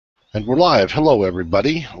And we're live. Hello,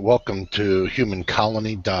 everybody. Welcome to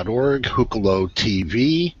humancolony.org, Hucolo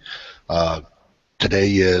TV.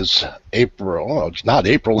 Today is April. Oh, it's not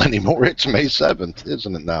April anymore. It's May 7th,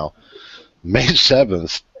 isn't it now? May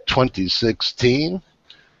 7th, 2016.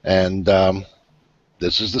 And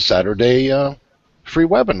this is the Saturday free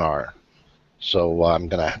webinar. So I'm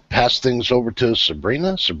going to pass things over to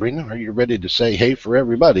Sabrina. Sabrina, are you ready to say hey for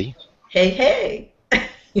everybody? Hey, hey.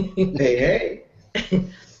 Hey, hey.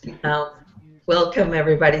 Welcome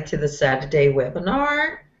everybody to the Saturday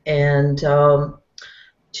webinar, and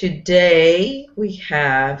today we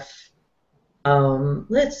have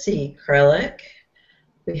let's see, Kralik,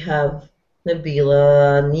 we have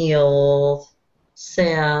Nabila, Neil,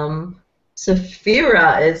 Sam,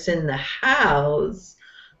 Safira is in the house,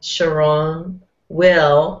 Sharon,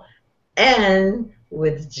 Will, and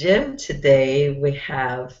with Jim today we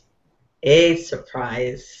have a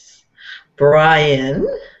surprise. Brian,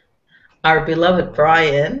 our beloved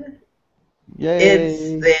Brian,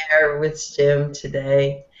 is there with Jim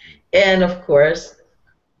today. And of course,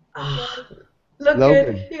 look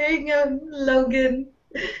Logan. at him, Logan.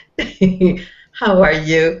 How are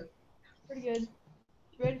you? Pretty good.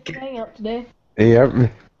 Ready to hang out today?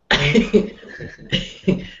 Yep.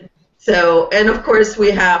 So, and of course we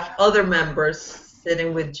have other members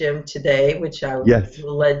sitting with Jim today, which I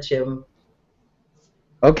will let Jim.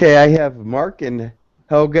 Okay, I have Mark and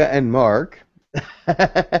Helga and Mark.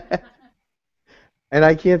 And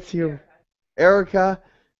I can't see you. Erica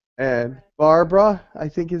and Barbara, I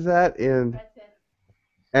think is that,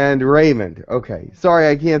 and Raymond. Okay, sorry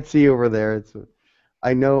I can't see over there.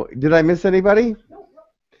 I know. Did I miss anybody?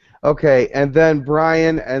 Okay, and then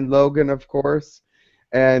Brian and Logan, of course.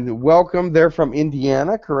 And welcome. They're from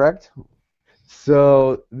Indiana, correct?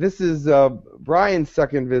 So this is Brian's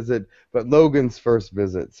second visit, but Logan's first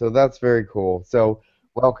visit. So that's very cool. So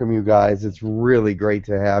welcome, you guys. It's really great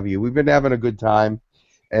to have you. We've been having a good time,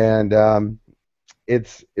 and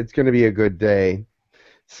it's going to be a good day.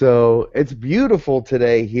 So it's beautiful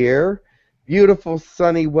today here. Beautiful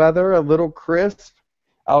sunny weather, a little crisp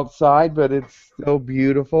outside, but it's still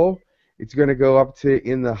beautiful. It's going to go up to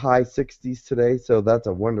in the high 60s today, so that's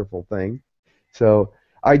a wonderful thing. So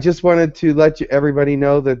I just wanted to let everybody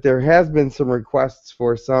know that there has been some requests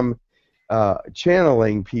for some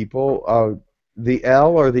channeling people. The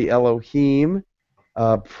El or the Elohim,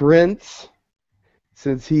 Prince,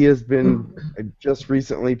 since he has been just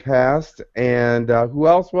recently passed, and who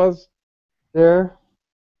else was there?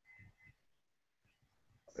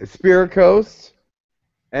 Spiricus,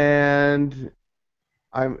 and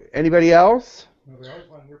anybody else? We always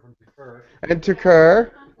want to hear from 𝗂𝐴𝐴. And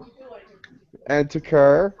𝗂𝐴𝐴. And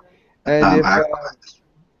𝗂𝐴𝐴. And if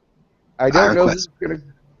I don't know who's going to...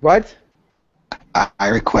 What? I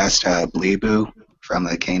request Bleebu from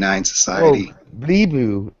the Canine Society. Oh,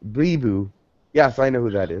 Bleebu. Yes, I know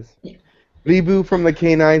who that is. Bleebu from the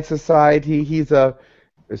Canine Society. He's a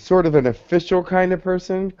sort of an official kind of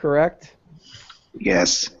person, correct?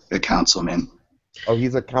 Yes, the councilman. Oh,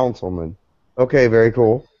 he's a councilman. Okay, very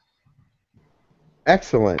cool.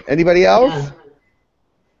 Excellent. Anybody else?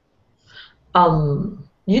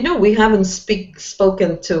 You know, we haven't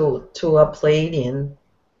spoken to a Pleiadian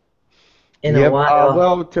in a while.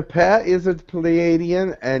 Well, 𝗪𝗓 is a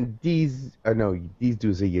Pleiadian, and these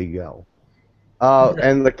is a Yahyel.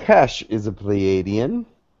 And Lakesh is a Pleiadian.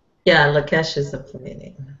 Yeah, Lakesh is a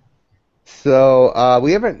Pleiadian. So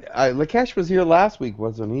we haven't. Lakesh was here last week,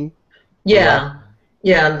 wasn't he? Yeah,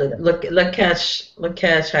 Lakesh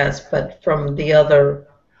has, but from the other.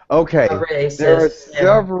 Okay. Races, there are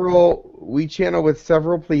several. We channel with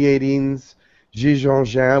several Pleiadians.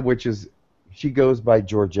 𝗂𝐴𝐴𝐧𝐧𝐞𝐥𝐢𝐬𝐳, which is she goes by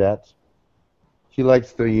Georgette. She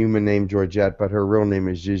likes the human name Georgette, but her real name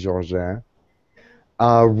is 𝗂𝐴𝐴𝐧𝐴.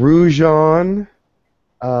 Rujan,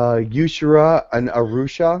 Yushra, and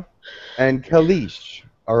Arusha, and Kalish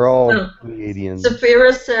are all Pleiadians.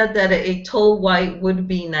 Safira said that a tall white would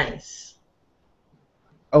be nice.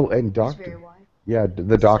 Oh, and Doctor. Yeah,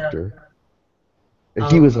 the Doctor.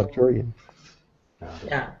 He was Arcturian.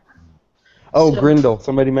 Yeah. Oh, Grindel.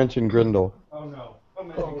 Somebody mentioned Grindel. Oh, no.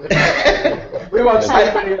 We want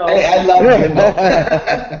somebody else. Hey, I love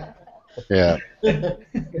Grindel. Yeah.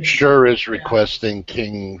 Sure is requesting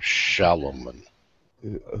King Solomon.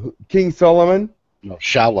 King Solomon? No,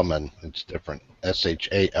 Solomon. It's different.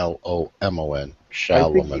 SHALOMON. Solomon. I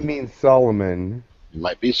think he means Solomon. It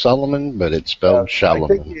might be Solomon, but it's spelled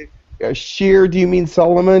Solomon. Sheer, do you mean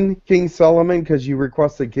Solomon? King Solomon? Because you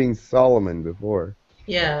requested King Solomon before.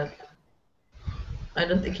 Yeah. I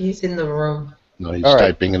don't think he's in the room. No, he's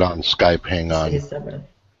typing it on Skype. Hang on.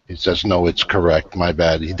 He says, no, it's correct. My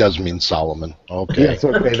bad. He does mean Solomon. Okay. Yes,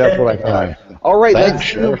 okay, that's what I thought. All right, Thanks, let's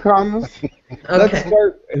see who comes. Let's Okay.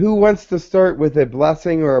 start. Who wants to start with a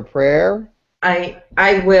blessing or a prayer? I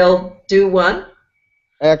will do one.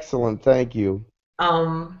 Excellent, thank you.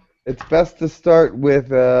 It's best to start with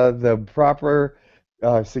the proper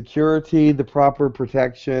security, the proper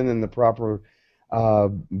protection, and the proper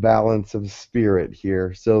balance of spirit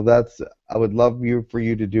here. So I would love for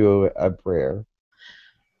you to do a prayer.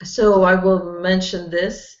 So I will mention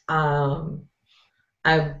this. I'm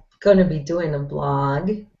going to be doing a blog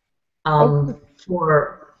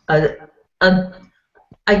for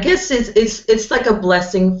I guess it's like a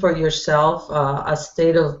blessing for yourself, a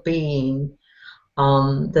state of being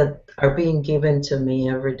that are being given to me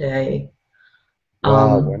every day.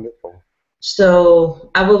 Wow, wonderful. So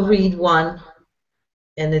I will read one,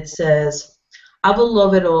 and it says, I will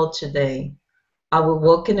love it all today. I will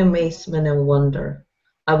walk in amazement and wonder.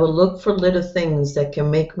 I will look for little things that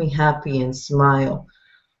can make me happy and smile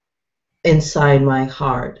inside my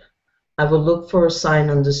heart. I will look for a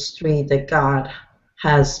sign on the street that God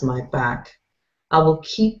has my back. I will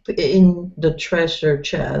keep in the treasure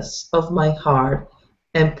chest of my heart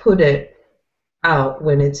and put it out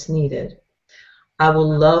when it's needed. I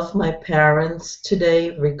will love my parents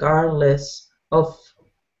today regardless of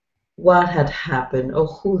what had happened or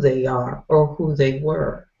who they are or who they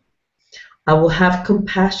were. I will have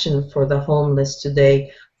compassion for the homeless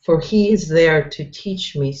today, for he is there to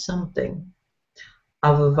teach me something. I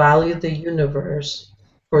will value the universe,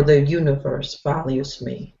 for the universe values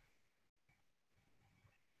me.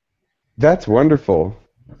 That's wonderful.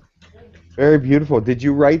 Very beautiful. Did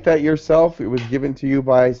you write that yourself? It was given to you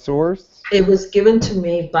by source? It was given to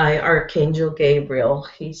me by Archangel Gabriel.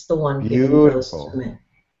 He's the one giving those to me.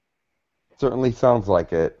 Certainly sounds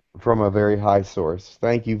like it from a very high source.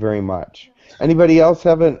 Thank you very much. Anybody else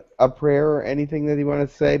have a prayer or anything that you want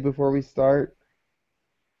to say before we start?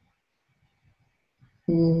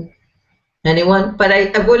 Anyone? But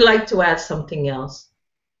I would like to add something else.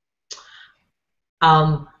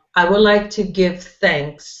 I would like to give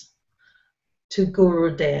thanks to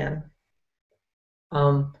Guru Dan.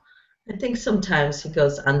 I think sometimes he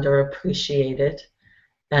goes underappreciated,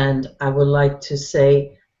 and I would like to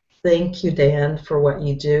say thank you, Dan, for what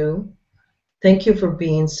you do. Thank you for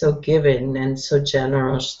being so giving and so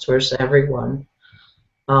generous towards everyone.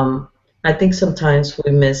 I think sometimes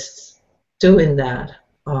we miss doing that,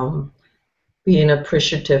 being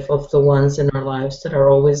appreciative of the ones in our lives that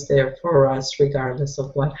are always there for us regardless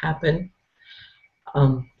of what happened.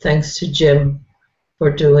 Thanks to Jim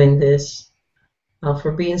for doing this,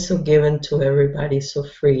 for being so given to everybody, so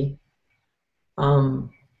free.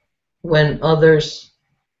 When others,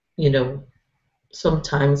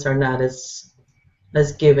 sometimes are not as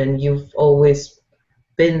given, you've always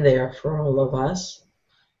been there for all of us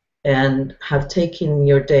and have taken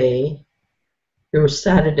your day, your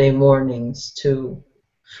Saturday mornings to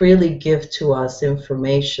freely give to us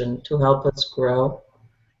information to help us grow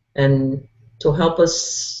and to help us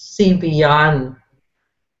see beyond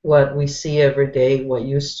what we see every day, what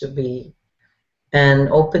used to be, and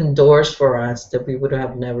open doors for us that we would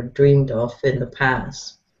have never dreamed of in the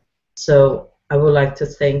past. So I would like to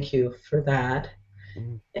thank you for that.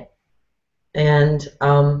 And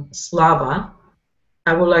Slava,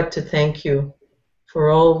 I would like to thank you for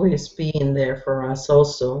always being there for us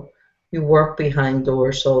also. You work behind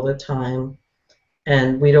doors all the time,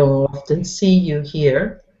 and we don't often see you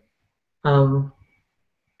here. And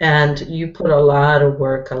you put a lot of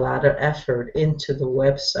work, a lot of effort into the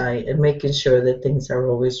website and making sure that things are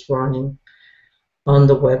always running on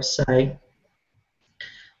the website.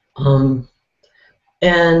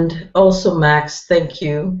 And also, Max, thank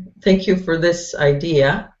you. Thank you for this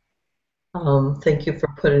idea. Thank you for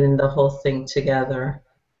putting the whole thing together.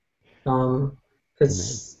 For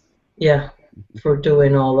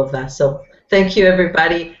doing all of that. So thank you,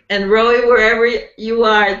 everybody. And Roy, wherever you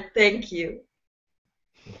are, thank you.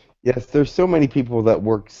 Yes, there's so many people that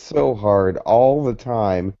work so hard all the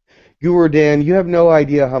time. Guru Dan, you have no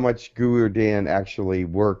idea how much Guru Dan actually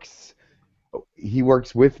works. He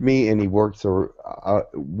works with me and he works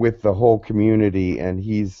with the whole community, and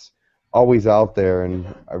he's always out there, and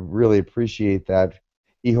I really appreciate that.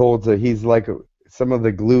 He's like some of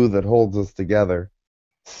the glue that holds us together.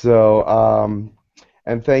 So,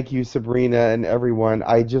 and thank you, Sabrina, and everyone.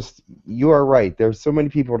 You are right. There's so many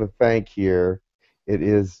people to thank here. It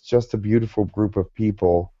is just a beautiful group of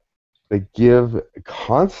people that give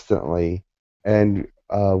constantly and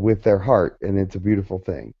with their heart, and it's a beautiful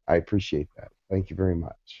thing. I appreciate that. Thank you very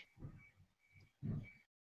much.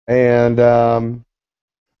 And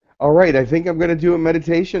All right, I think I'm going to do a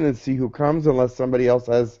meditation and see who comes, unless somebody else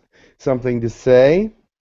has something to say.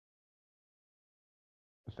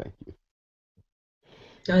 Thank you.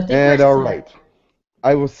 I think And we're all set. right,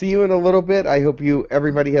 I will see you in a little bit. I hope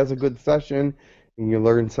everybody has a good session and you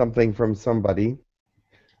learn something from somebody.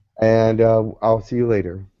 And I'll see you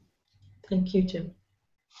later. Thank you, Jim.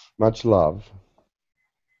 Much love.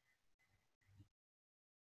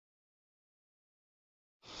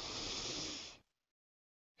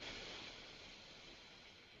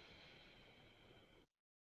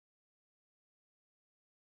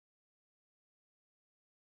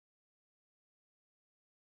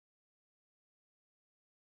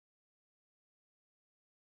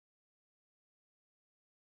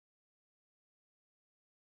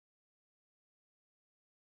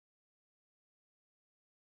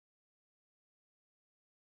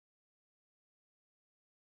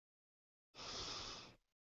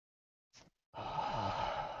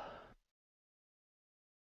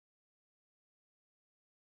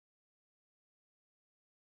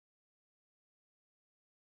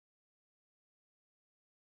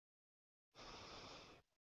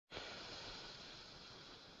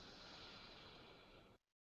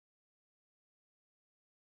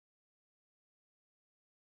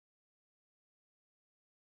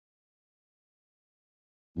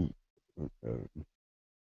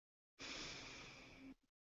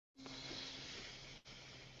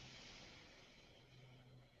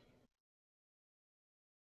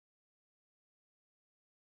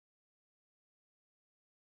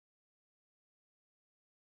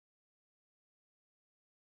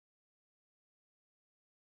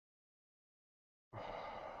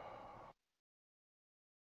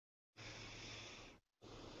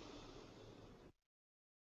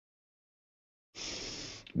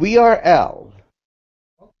 We are L.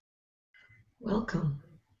 Welcome.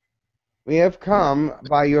 We have come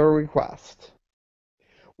by your request.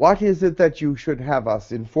 What is it that you should have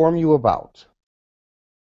us inform you about?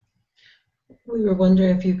 We were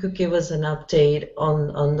wondering if you could give us an update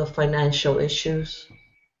on the financial issues.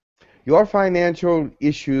 Your financial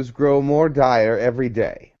issues grow more dire every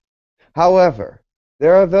day. However,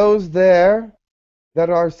 there are those there that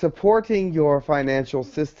are supporting your financial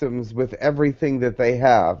systems with everything that they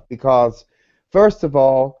have because, first of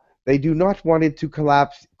all, they do not want it to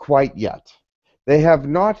collapse quite yet. They have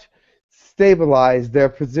not stabilized their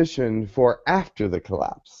position for after the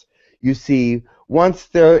collapse. You see, once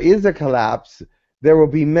there is a collapse, there will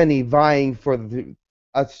be many vying for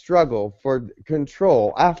a struggle for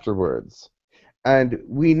control afterwards. And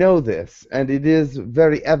we know this, and it is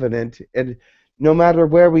very evident, and no matter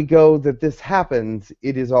where we go that this happens,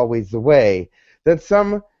 it is always the way that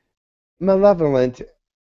some malevolent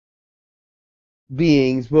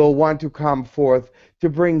beings will want to come forth to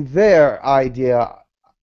bring their idea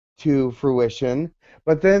to fruition,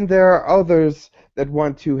 but then there are others that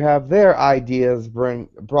want to have their ideas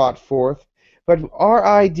brought forth, but our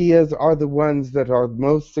ideas are the ones that are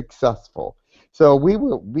most successful. So we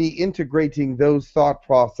will be integrating those thought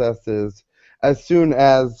processes as soon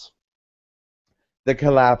as the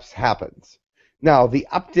collapse happens. Now, the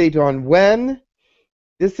update on when,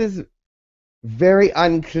 this is very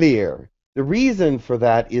unclear. The reason for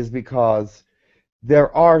that is because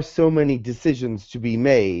there are so many decisions to be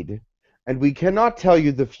made, and we cannot tell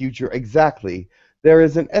you the future exactly. There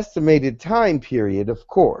is an estimated time period, of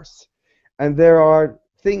course, and there are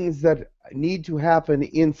things that need to happen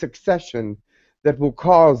in succession that will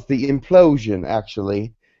cause the implosion,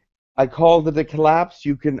 actually. I called it a collapse.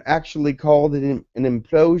 You can actually call it an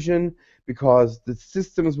implosion because the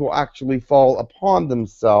systems will actually fall upon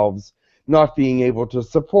themselves, not being able to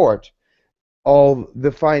support all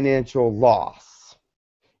the financial loss.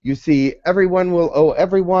 You see, everyone will owe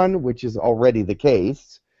everyone, which is already the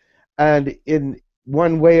case, and in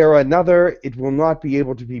one way or another, it will not be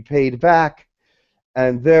able to be paid back,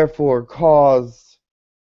 and therefore cause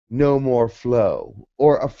no more flow,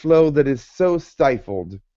 or a flow that is so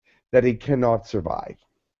stifled that it cannot survive.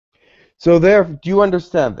 So do you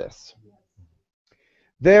understand this?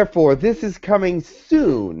 Therefore, this is coming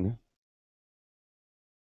soon,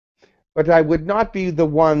 but I would not be the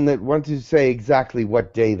one that wants to say exactly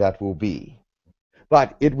what day that will be.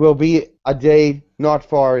 But it will be a day not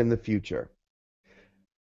far in the future.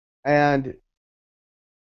 And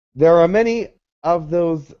there are many of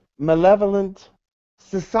those malevolent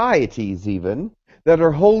societies even that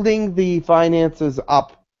are holding the finances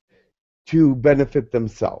up to benefit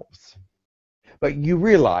themselves. But you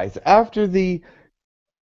realize after the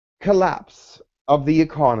collapse of the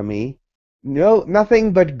economy,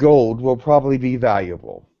 nothing but gold will probably be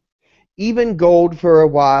valuable. even gold for a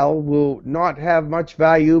while will not have much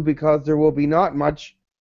value because there will be not much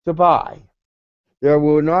to buy. There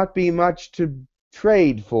will not be much to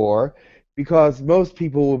trade for because most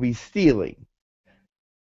people will be stealing.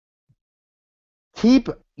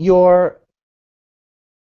 There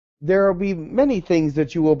will be many things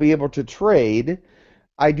that you will be able to trade.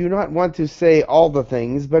 I do not want to say all the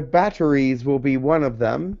things, but batteries will be one of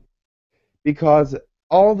them, because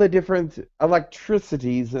all the different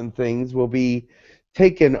electricities and things will be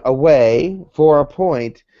taken away for a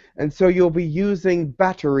point, and so you'll be using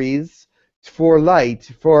batteries for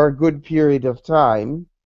light for a good period of time.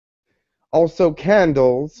 Also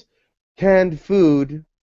candles, canned food,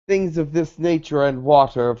 things of this nature, and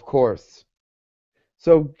water, of course.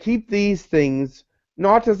 So keep these things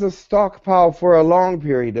not as a stockpile for a long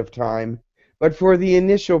period of time, but for the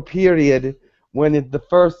initial period when the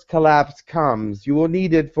first collapse comes. You will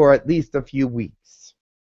need it for at least a few weeks,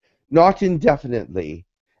 not indefinitely.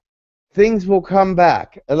 Things will come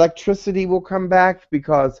back. Electricity will come back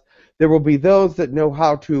because there will be those that know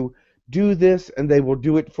how to do this, and they will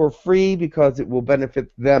do it for free because it will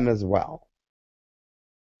benefit them as well.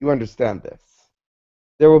 You understand this?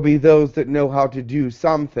 There will be those that know how to do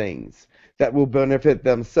some things that will benefit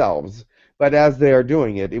themselves, but as they are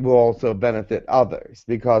doing it, it will also benefit others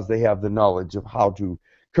because they have the knowledge of how to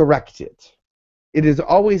correct it. It has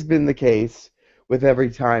always been the case with every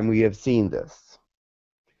time we have seen this.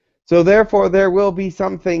 So therefore, there will be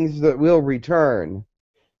some things that will return.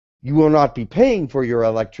 You will not be paying for your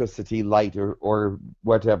electricity, light, or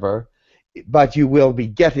whatever, but you will be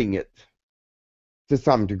getting it to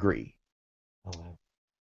some degree. Hello.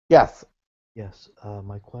 Yes. Yes.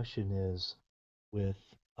 My question is, with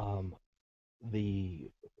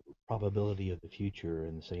the probability of the future,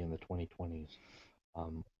 and say in the 2020s,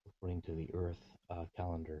 according to the Earth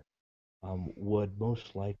calendar, would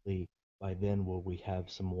most likely by then will we have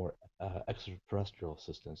some more extraterrestrial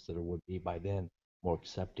assistance that would be by then more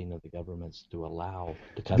accepting of the governments to allow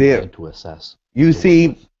to come in to assess. You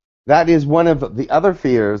see, that is one of the other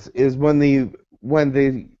fears, is when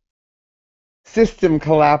the system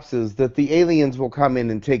collapses, that the aliens will come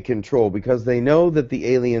in and take control, because they know that the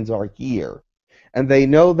aliens are here, and they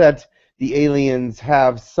know that the aliens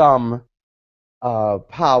have some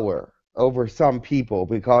power over some people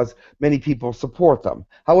because many people support them.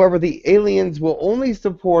 However, the aliens will only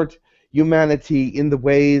support humanity in the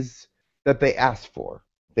ways that they ask for.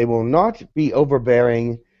 They will not be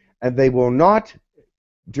overbearing, and they will not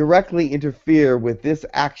directly interfere with this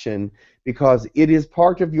action because it is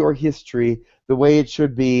part of your history the way it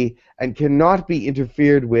should be and cannot be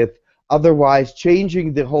interfered with, otherwise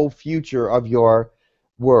changing the whole future of your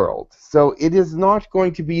world. So it is not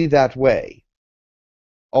going to be that way,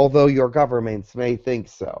 although your governments may think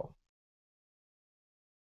so.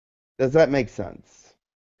 Does that make sense?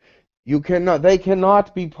 They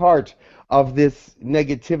cannot be part of this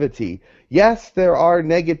negativity. Yes, there are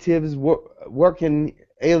negatives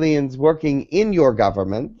aliens working in your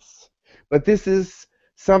governments, but this is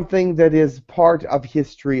something that is part of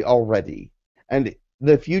history already, and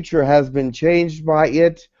the future has been changed by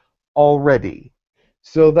it already.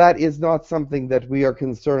 So that is not something that we are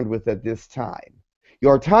concerned with at this time.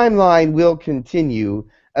 Your timeline will continue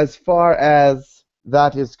as far as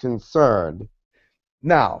that is concerned.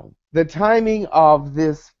 Now, the timing of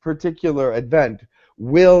this particular event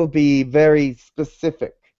will be very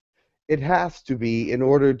specific. It has to be in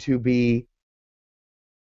order to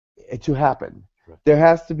happen. Right. There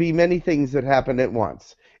has to be many things that happen at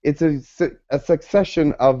once. It's a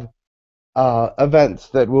succession of events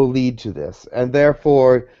that will lead to this, and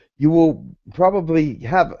therefore you will probably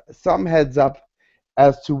have some heads up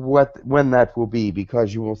as to when that will be,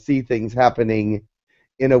 because you will see things happening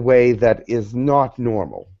in a way that is not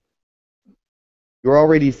normal. You're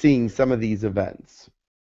already seeing some of these events,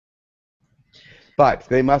 but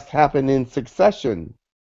they must happen in succession.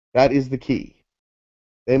 That is the key.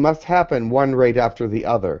 They must happen one right after the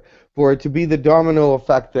other for it to be the domino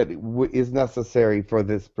effect that is necessary for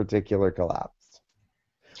this particular collapse.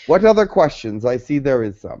 What other questions? I see there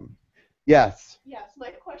is some. Yes. Yes,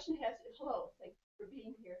 my question has, hello, thank you for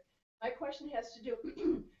being here. My question has to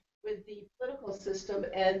do with the political system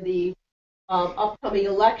and the upcoming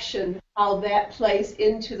election, how that plays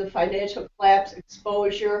into the financial collapse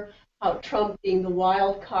exposure, how Trump being the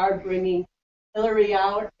wild card, bringing Hillary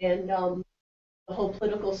out, and the whole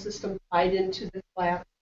political system tied into the collapse.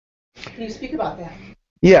 Can you speak about that?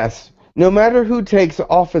 Yes. No matter who takes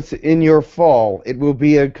office in your fall, it will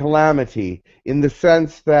be a calamity in the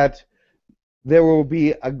sense that there will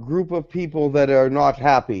be a group of people that are not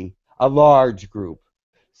happy, a large group.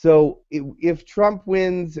 So if Trump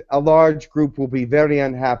wins, a large group will be very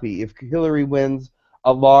unhappy. If Hillary wins,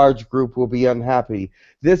 a large group will be unhappy.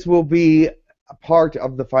 This will be a part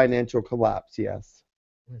of the financial collapse, yes.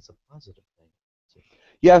 And it's a positive thing.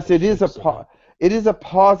 Yes, it is a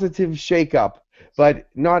positive shakeup, but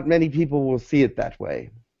not many people will see it that way.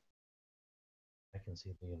 I can see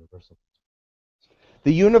the universal.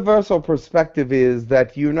 The universal perspective is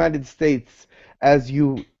that the United States, as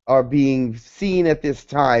you are being seen at this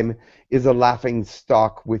time, is a laughing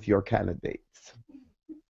stock with your candidates.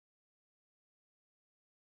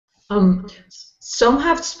 Some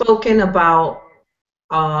have spoken about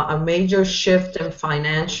a major shift in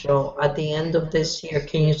financial at the end of this year.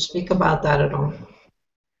 Can you speak about that at all?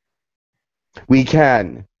 We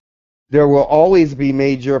can. There will always be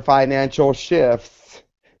major financial shifts.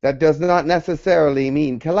 That does not necessarily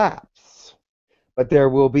mean collapse, but there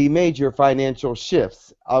will be major financial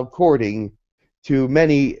shifts according to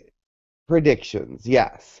many predictions,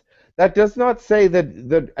 yes. That does not say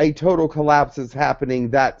that a total collapse is happening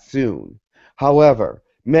that soon. However,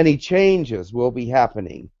 many changes will be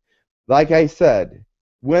happening. Like I said,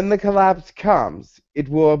 when the collapse comes, it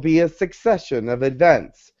will be a succession of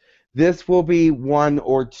events. This will be one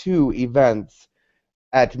or two events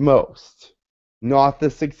at most, not the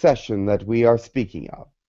succession that we are speaking of.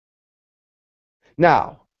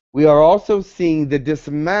 Now, we are also seeing the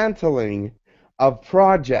dismantling of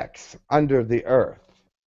projects under the earth.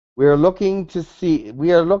 We are looking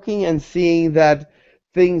and seeing that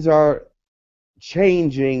things are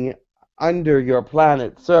changing under your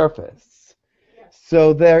planet's surface.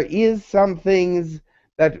 So there is some things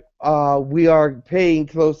that we are paying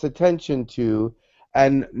close attention to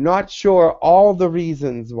and not sure all the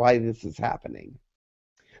reasons why this is happening.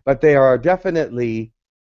 But they are definitely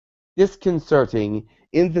disconcerting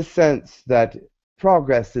in the sense that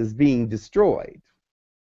progress is being destroyed.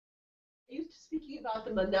 Are you speaking about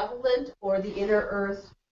the benevolent or the inner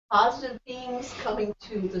earth positive beings coming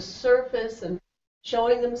to the surface and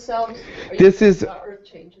showing themselves? This is earth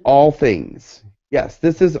changes? all things. Yes,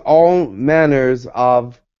 this is all manners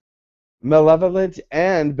of malevolent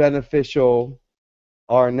and beneficial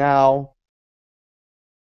are now,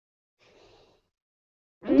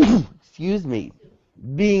 excuse me,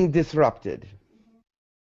 being disrupted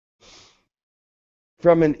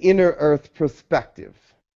from an inner earth perspective.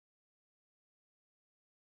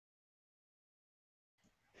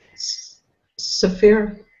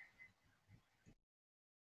 Saphira?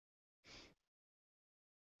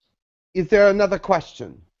 Is there another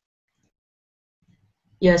question?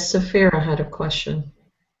 Yes, Saphira had a question.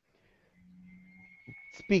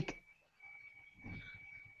 Speak.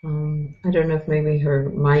 I don't know if maybe her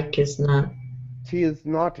mic is not She is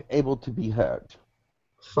not able to be heard.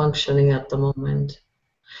 functioning at the moment.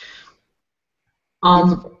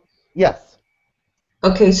 Yes.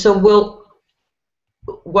 Okay, so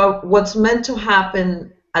what's meant to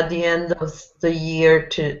happen at the end of the year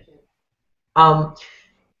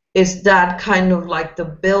is that kind of like the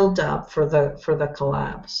build-up for the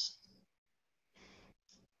collapse?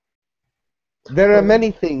 There are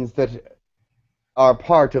many things that are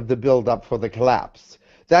part of the build-up for the collapse.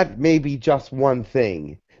 That may be just one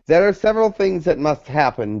thing. There are several things that must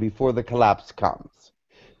happen before the collapse comes.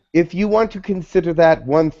 If you want to consider that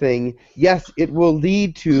one thing, yes, it will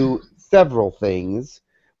lead to several things,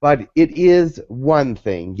 but it is one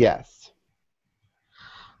thing, yes.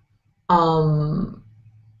 And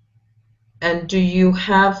do you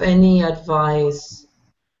have any advice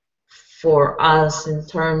for us in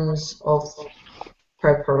terms of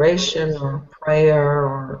preparation or prayer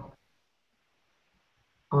or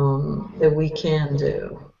that we can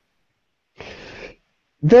do?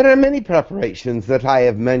 There are many preparations that I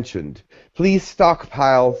have mentioned. Please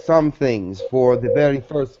stockpile some things for the very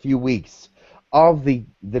first few weeks of the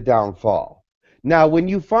downfall. Now, when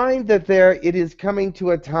you find that it is coming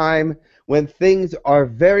to a time when things are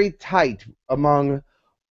very tight among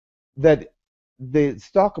that the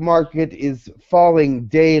stock market is falling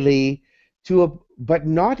daily but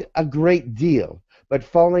not a great deal, but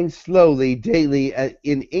falling slowly daily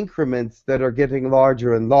in increments that are getting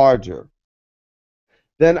larger and larger,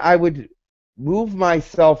 then I would move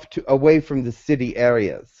myself away from the city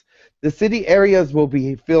areas. The city areas will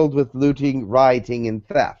be filled with looting, rioting, and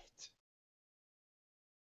theft.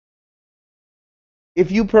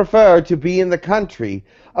 If you prefer to be in the country,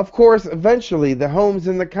 of course, eventually the homes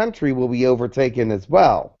in the country will be overtaken as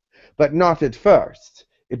well, but not at first.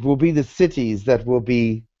 It will be the cities that will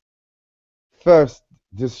be first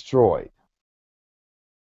destroyed.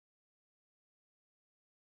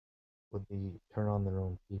 Would the turn on their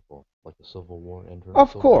own people, like a civil war, internal Of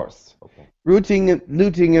civil war? course. Okay.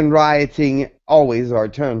 Looting and rioting always are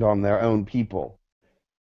turned on their own people.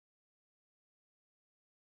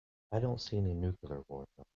 I don't see any nuclear war,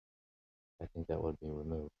 though. I think that would be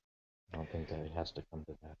removed. I don't think that it has to come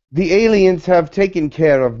to that. The aliens have taken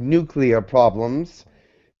care of nuclear problems.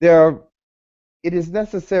 It is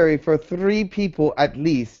necessary for 3 people at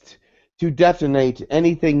least to detonate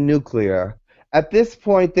anything nuclear. At this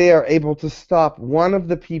point, they are able to stop one of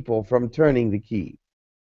the people from turning the key.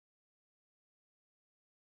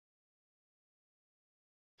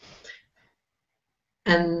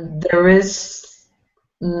 And there is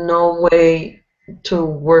no way to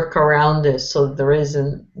work around this, so there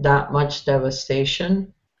isn't that much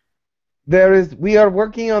devastation. We are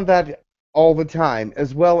working on that all the time,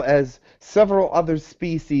 as well as several other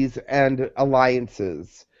species and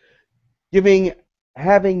alliances,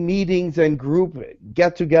 having meetings and group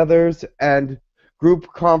get-togethers and group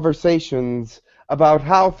conversations about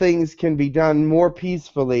how things can be done more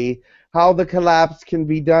peacefully, how the collapse can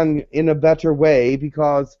be done in a better way,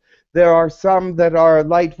 because there are some that are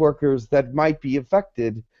light workers that might be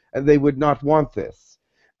affected, and they would not want this.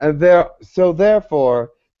 And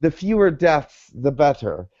therefore, the fewer deaths, the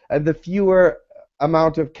better, and the fewer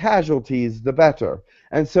amount of casualties, the better.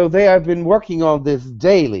 And so they have been working on this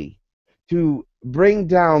daily to bring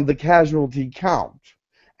down the casualty count.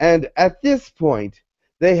 And at this point,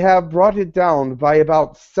 they have brought it down by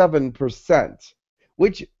about 7%,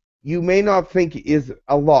 which you may not think is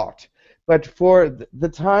a lot, but for the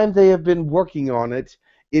time they have been working on it,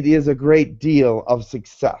 it is a great deal of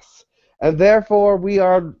success. And therefore, we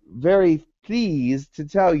are very pleased to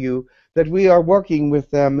tell you that we are working with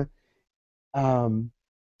them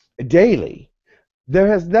daily. There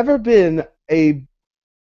has never been a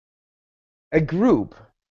group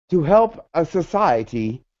to help a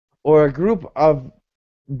society or a group of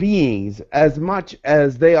beings as much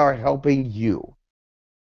as they are helping you.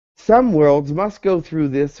 Some worlds must go through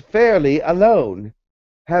this fairly alone,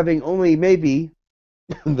 having only maybe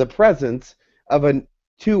the presence of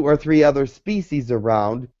 2 or 3 other species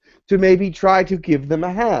around to maybe try to give them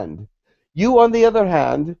a hand. You, on the other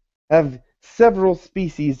hand, have several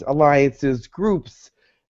species, alliances, groups,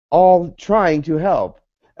 all trying to help.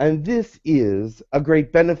 And this is a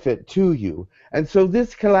great benefit to you. And so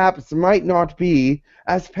this collapse might not be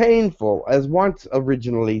as painful as once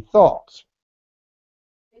originally thought.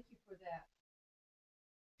 Thank you for that.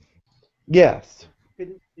 Yes.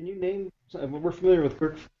 Can you name, we're familiar with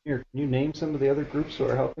Girk Fitneer. Can you name some of the other groups who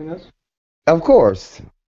are helping us? Of course.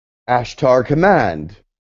 Ashtar Command,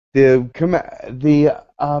 the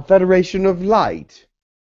Federation of Light,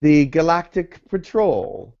 the Galactic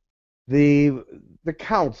Patrol, the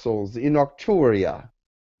councils in Arcturia,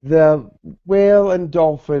 the whale and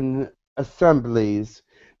dolphin assemblies,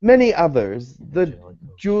 many others, the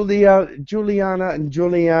Juliana and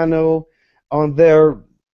Giuliano on their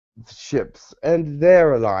ships and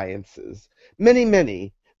their alliances.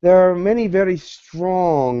 Many. There are many very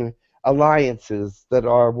strong alliances that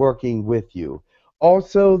are working with you.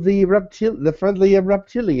 Also, the Friendly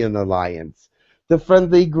Reptilian Alliance, the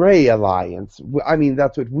Friendly Gray Alliance. I mean,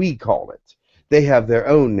 that's what we call it. They have their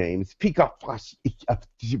own names.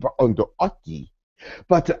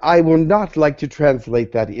 But I will not like to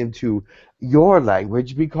translate that into your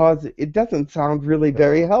language because it doesn't sound really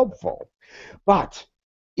very helpful. But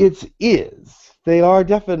it is. They are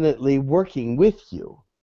definitely working with you.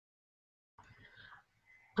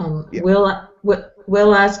 Yeah.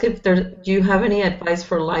 We'll ask if do you have any advice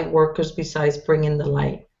for light workers besides bringing the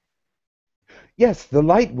light? Yes, the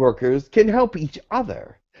light workers can help each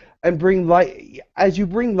other and bring light. As you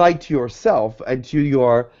bring light to yourself and to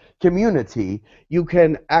your community, you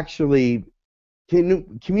can actually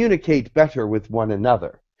communicate better with one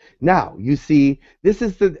another. Now, you see, this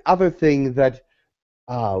is the other thing that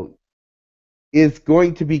is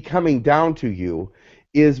going to be coming down to you,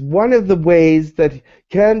 is one of the ways that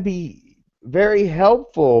can be very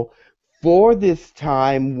helpful for this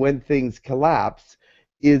time when things collapse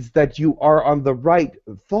is that you are on the right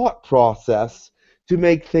thought process to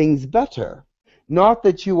make things better. Not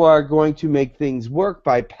that you are going to make things work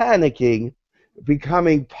by panicking,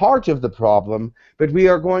 becoming part of the problem, but we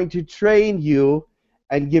are going to train you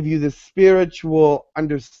and give you the spiritual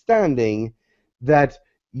understanding that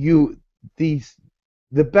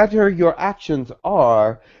the better your actions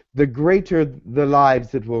are, the greater the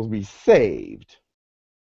lives that will be saved.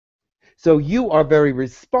 So you are very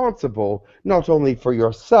responsible, not only for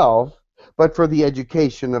yourself, but for the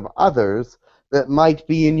education of others that might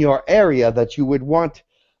be in your area that you would want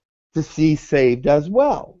to see saved as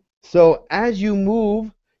well. So as you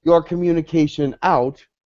move your communication out,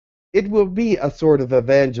 it will be a sort of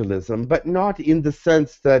evangelism, but not in the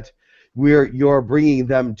sense that you're bringing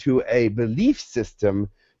them to a belief system,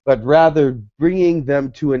 but rather bringing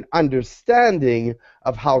them to an understanding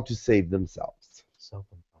of how to save themselves.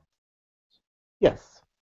 Self-empowerment. Yes.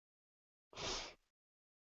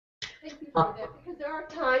 Thank you for that, because there are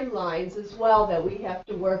timelines as well that we have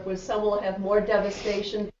to work with. Some will have more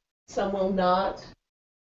devastation, some will not.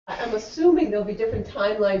 I'm assuming there'll be different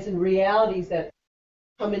timelines and realities that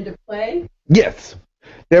come into play. Yes.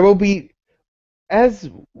 There will be, as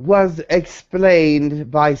was explained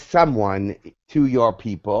by someone to your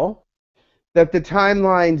people, that the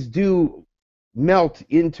timelines do melt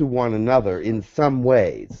into one another in some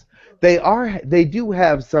ways. They do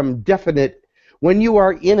have some definite, when you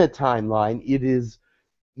are in a timeline, it is,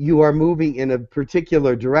 you are moving in a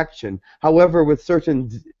particular direction. However, with certain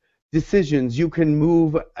decisions, you can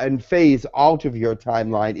move and phase out of your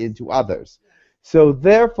timeline into others. So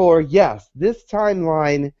therefore, yes, this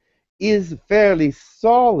timeline is fairly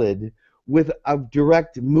solid with a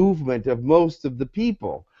direct movement of most of the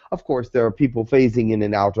people. Of course, there are people phasing in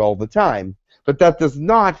and out all the time, but that does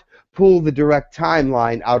not pull the direct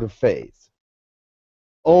timeline out of phase.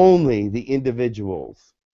 Only the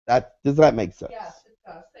individuals. Does that make sense? Yes, it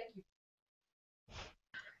does. Thank you.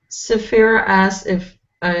 Saphira asked if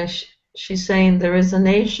she's saying there is an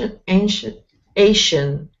ancient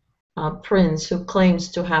Asian prince who claims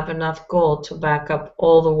to have enough gold to back up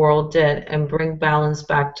all the world debt and bring balance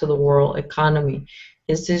back to the world economy.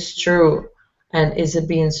 Is this true, and is it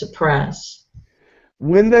being suppressed?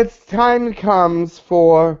 When that time comes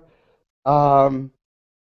for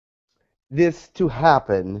this to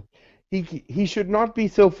happen, he should not be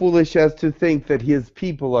so foolish as to think that his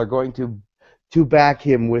people are going to back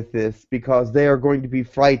him with this, because they are going to be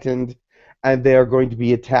frightened and they are going to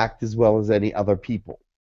be attacked as well as any other people.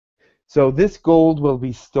 So this gold will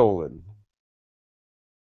be stolen.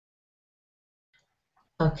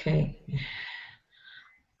 Okay.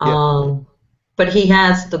 Yes. But he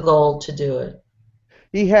has the gold to do it.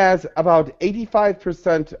 He has about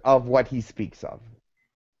 85% of what he speaks of.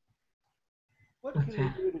 What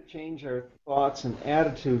can we do to change our thoughts and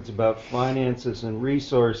attitudes about finances and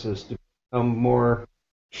resources to become more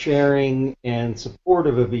sharing and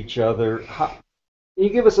supportive of each other? Can you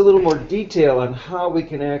give us a little more detail on how we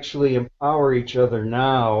can actually empower each other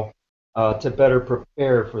now to better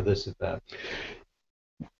prepare for this event?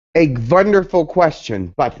 A wonderful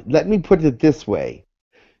question, but let me put it this way.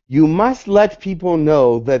 You must let people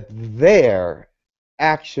know that their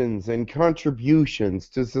actions and contributions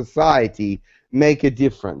to society make a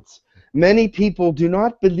difference. Many people do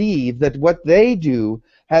not believe that what they do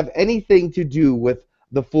have anything to do with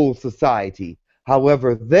the full society.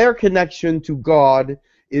 However, their connection to God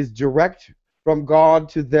is direct from God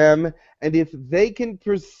to them, and if they can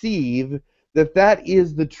perceive that that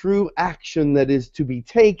is the true action that is to be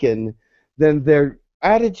taken, then their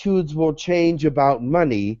attitudes will change about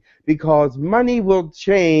money, because money will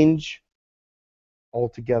change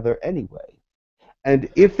altogether anyway. And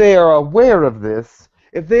if they are aware of this,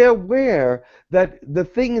 if they are aware that the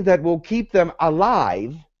thing that will keep them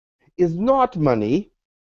alive is not money,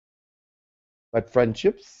 but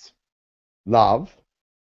friendships, love,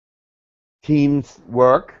 teams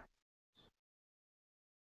work,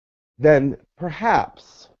 then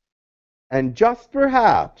perhaps, and just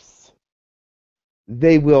perhaps,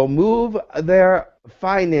 they will move their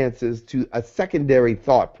finances to a secondary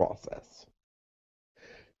thought process.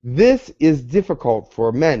 This is difficult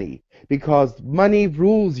for many because money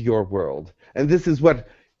rules your world, and this is what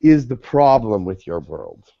is the problem with your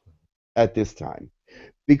world at this time,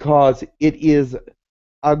 because it is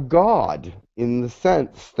a god in the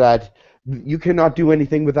sense that you cannot do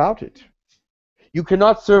anything without it. You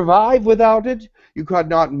cannot survive without it. You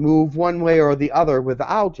cannot move one way or the other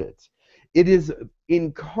without it. It is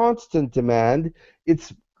in constant demand.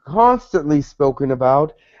 It's constantly spoken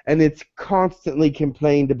about, and it's constantly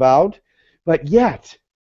complained about. But yet,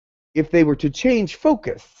 if they were to change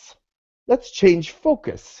focus, let's change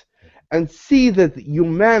focus and see that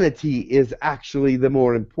humanity is actually the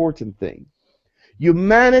more important thing.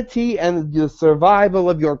 Humanity and the survival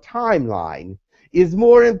of your timeline is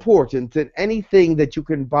more important than anything that you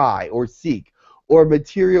can buy or seek or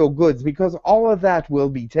material goods, because all of that will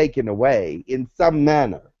be taken away in some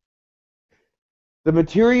manner. The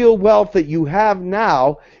material wealth that you have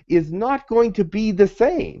now is not going to be the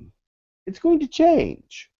same. It's going to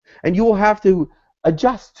change, and you will have to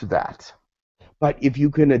adjust to that. But if you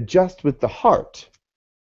can adjust with the heart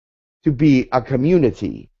to be a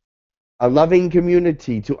community, a loving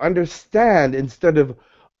community, to understand instead of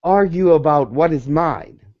argue about what is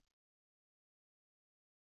mine,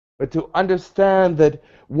 but to understand that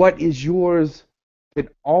what is yours can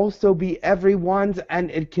also be everyone's,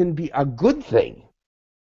 and it can be a good thing.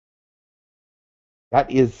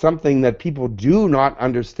 That is something that people do not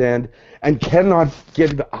understand and cannot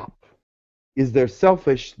give up, is their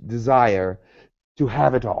selfish desire to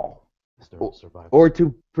have it all, Survival. or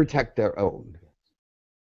to protect their own.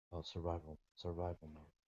 Oh, survival mode.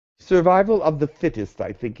 Survival of the fittest,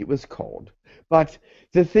 I think it was called. But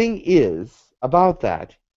the thing is about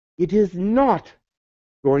that, it is not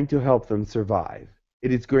going to help them survive.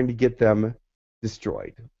 It is going to get them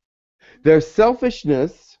destroyed. Their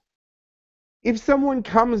selfishness, if someone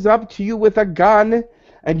comes up to you with a gun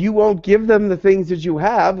and you won't give them the things that you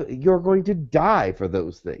have, you're going to die for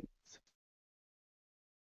those things.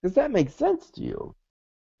 Does that make sense to you?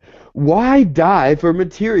 Why die for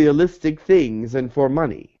materialistic things and for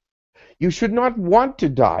money? You should not want to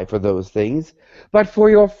die for those things, but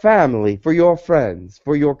for your family, for your friends,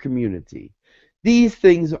 for your community. These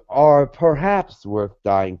things are perhaps worth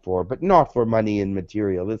dying for, but not for money and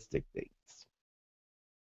materialistic things.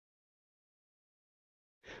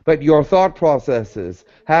 But your thought processes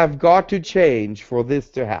have got to change for this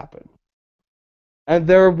to happen. And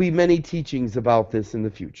there will be many teachings about this in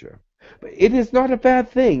the future. But it is not a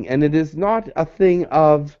bad thing, and it is not a thing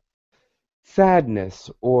of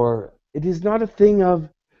sadness, or it is not a thing of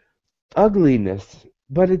ugliness,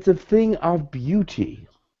 but it's a thing of beauty.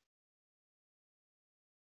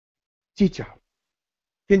 Chicha,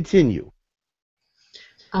 continue.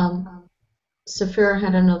 Saphira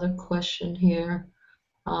had another question here.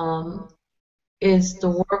 Is the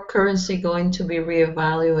world currency going to be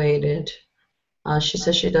reevaluated? She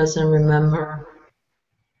says she doesn't remember.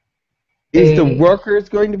 Is the workers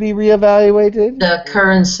going to be reevaluated? The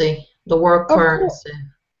currency, the world currency.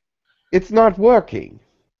 It's not working.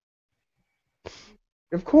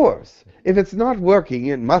 Of course. If it's not working,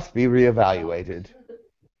 it must be reevaluated.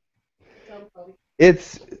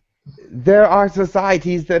 There are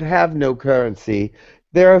societies that have no currency.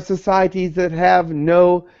 There are societies that have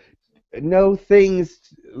no things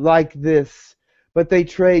like this, but they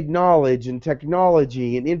trade knowledge and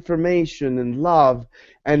technology and information and love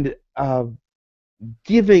and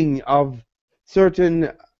giving of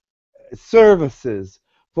certain services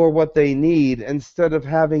for what they need instead of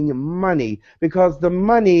having money, because the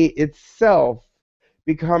money itself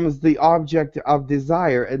becomes the object of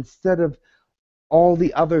desire instead of all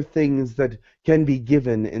the other things that can be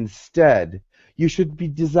given instead. You should be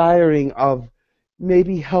desiring of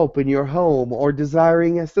maybe help in your home, or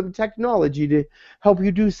desiring some technology to help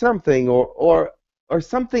you do something, or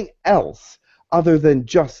something else other than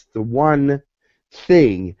just the one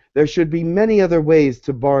thing. There should be many other ways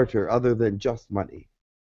to barter other than just money.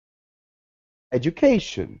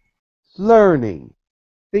 Education, learning,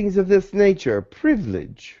 things of this nature,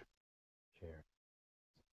 privilege.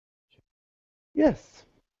 Yes.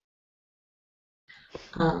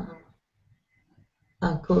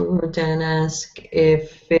 Guru Dan asked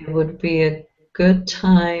if it would be a good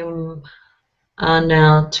time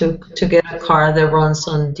now to get a car that runs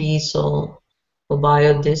on diesel or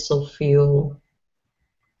biodiesel fuel.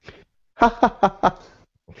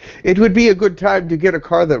 It would be a good time to get a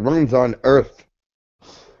car that runs on Earth.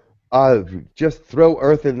 Just throw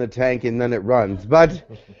Earth in the tank and then it runs. But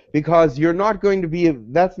because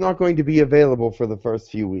that's not going to be available for the first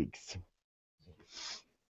few weeks.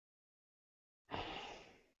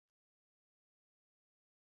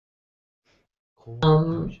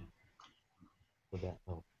 Would that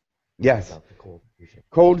help? Yes.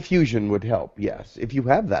 Cold fusion would help, yes, if you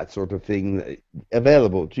have that sort of thing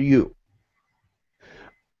available to you.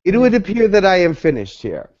 It would appear that I am finished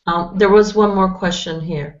here. There was one more question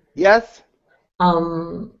here. Yes?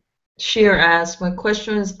 Sheer asked, my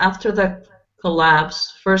question is, after the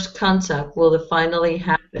collapse, first contact, will it finally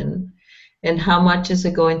happen? And how much is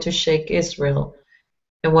it going to shake Israel?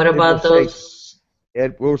 And what about those?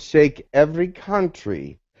 It will shake every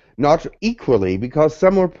country, not equally, because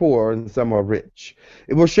some are poor and some are rich.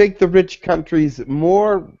 It will shake the rich countries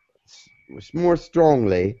more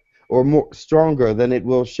strongly, or more stronger than it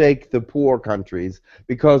will shake the poor countries,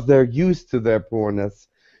 because they're used to their poorness,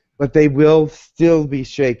 but they will still be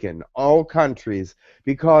shaken, all countries,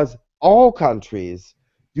 because all countries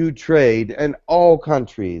do trade, and all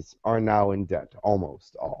countries are now in debt,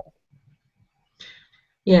 almost all.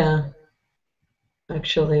 Yeah,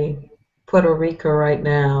 actually, Puerto Rico right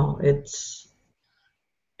now, it's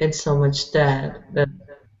so much debt that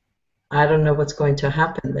I don't know what's going to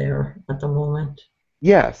happen there at the moment.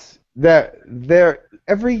 Yes,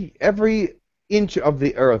 every inch of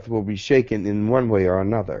the earth will be shaken in one way or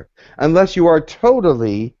another, unless you are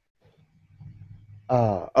totally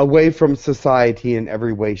away from society in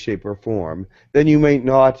every way, shape, or form, then you may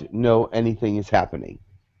not know anything is happening.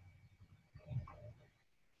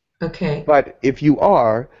 Okay. But if you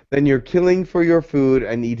are, then you're killing for your food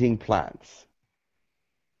and eating plants.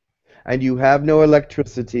 And you have no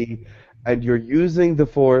electricity, and you're using the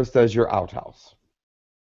forest as your outhouse.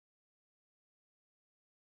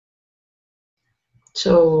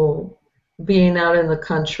 So being out in the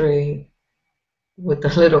country with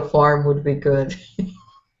a little farm would be good.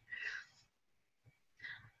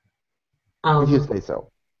 If you say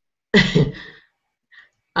so.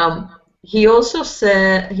 He also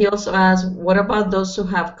asked, what about those who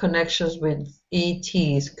have connections with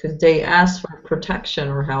ETs? Could they ask for protection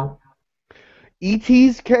or help?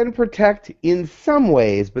 ETs can protect in some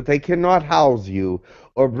ways, but they cannot house you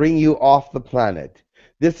or bring you off the planet.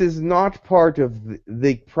 This is not part of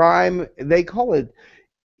the prime, they call it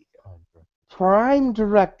prime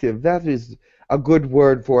directive. That is a good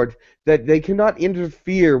word for it, that they cannot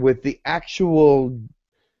interfere with the actual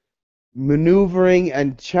maneuvering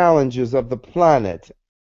and challenges of the planet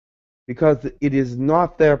because it is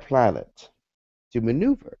not their planet to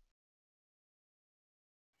maneuver.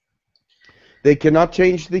 They cannot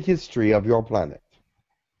change the history of your planet.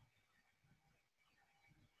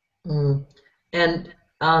 And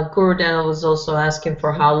Guru Daniel was also asking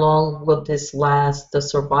for how long will this last, the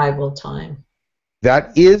survival time?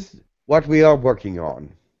 That is what we are working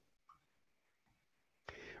on.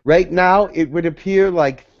 Right now, it would appear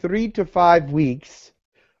like 3 to 5 weeks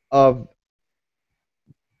of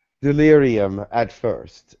delirium at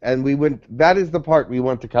first. And that is the part we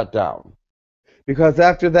want to cut down. Because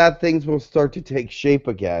after that, things will start to take shape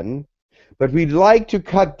again. But we'd like to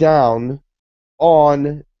cut down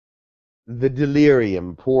on the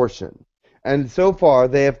delirium portion. And so far,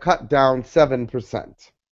 they have cut down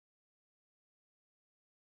 7%.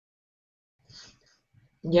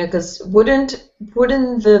 Yeah, because wouldn't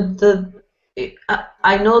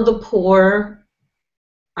I know the poor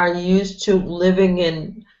are used to living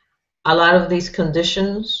in a lot of these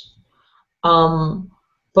conditions,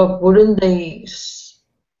 but wouldn't they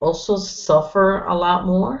also suffer a lot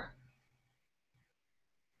more?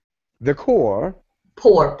 The core?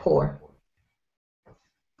 Poor.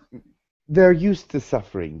 They're used to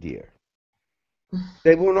suffering, dear.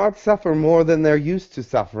 They will not suffer more than they're used to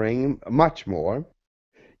suffering, much more.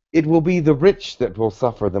 It will be the rich that will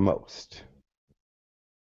suffer the most.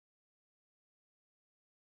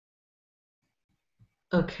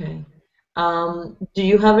 Okay. Do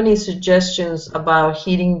you have any suggestions about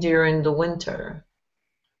heating during the winter?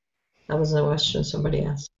 That was a question somebody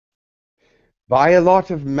asked. Buy a lot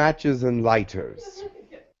of matches and lighters.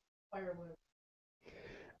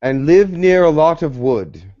 And live near a lot of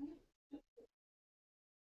wood.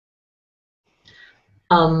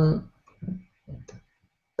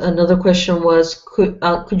 Another question was,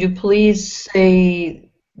 could you please say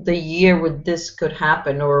the year when this could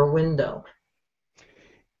happen or a window?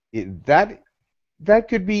 That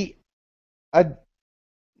could be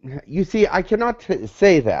you see, I cannot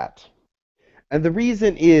say that. And the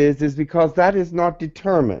reason is because that is not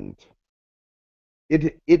determined.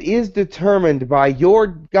 It is determined by your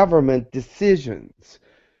government decisions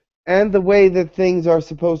and the way that things are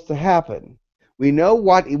supposed to happen. We know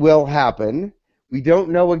what will happen. We don't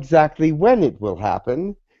know exactly when it will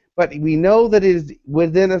happen, but we know that it is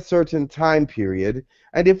within a certain time period.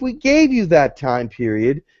 And if we gave you that time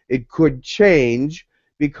period, it could change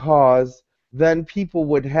because then people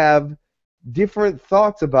would have different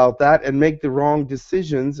thoughts about that and make the wrong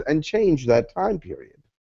decisions and change that time period.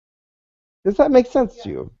 Does that make sense to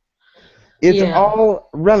you? It's all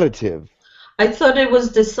relative. I thought it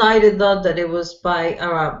was decided though that it was by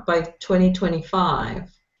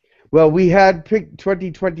 2025. Well, we had picked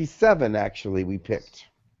 2027 actually. We picked,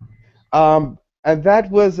 and that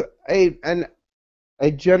was a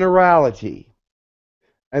generality,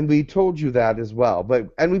 and we told you that as well.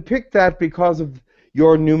 And we picked that because of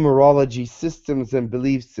your numerology systems and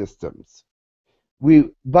belief systems.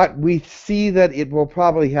 But we see that it will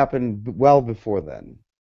probably happen well before then.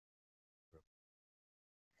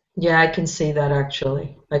 Yeah, I can see that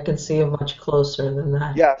actually. I can see it much closer than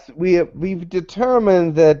that. Yes, we've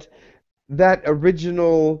determined that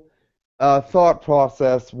original thought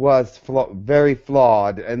process was very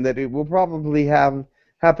flawed, and that it will probably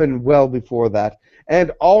happen well before that.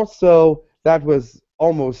 And also, that was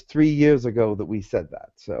almost 3 years ago that we said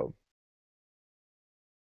that. So.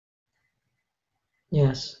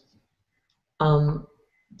 Yes.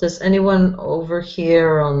 Does anyone over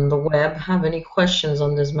here on the web have any questions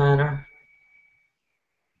on this matter?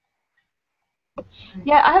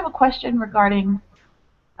 Yeah, I have a question regarding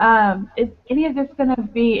Is any of this going to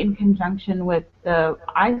be in conjunction with the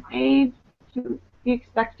Ice Age to be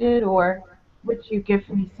expected, or would you give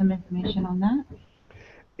me some information on that?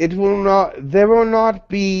 It will not. There will not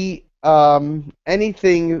be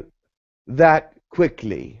anything that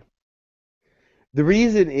quickly. The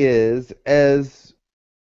reason is, as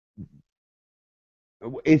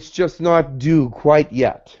it's just not due quite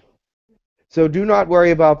yet. So do not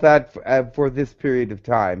worry about that for this period of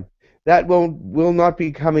time. That will not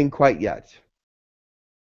be coming quite yet.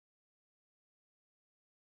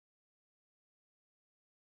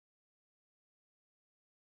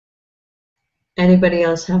 Anybody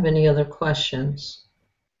else have any other questions?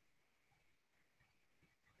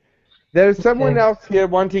 There's someone Okay. else here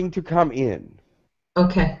wanting to come in.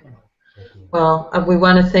 Okay. Well, we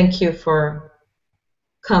want to thank you for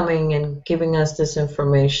coming and giving us this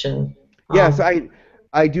information. Yes,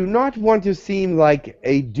 I do not want to seem like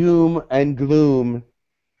a doom and gloom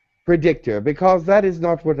predictor, because that is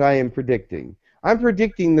not what I am predicting. I'm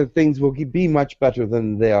predicting that things will be much better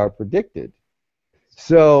than they are predicted.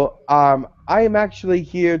 So I am actually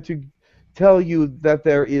here to tell you that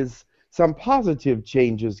there is some positive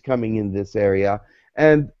changes coming in this area,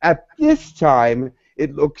 and at this time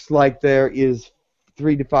it looks like there is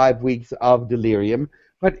 3 to 5 weeks of delirium,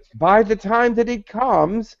 but by the time that it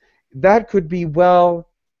comes, that could be well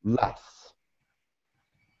less.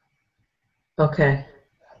 Okay.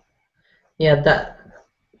 Yeah,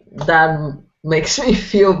 that makes me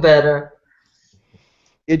feel better.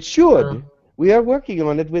 It should. We are working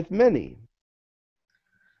on it with many.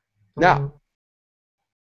 Now,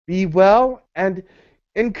 be well and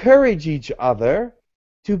encourage each other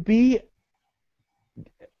to be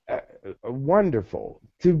wonderful,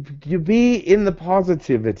 to be in the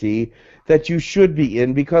positivity that you should be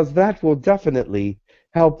in, because that will definitely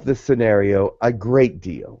help the scenario a great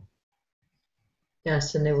deal.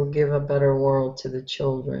 Yes, and it will give a better world to the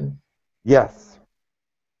children. Yes.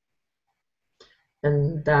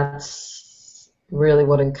 And that's really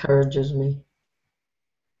what encourages me.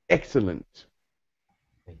 Excellent.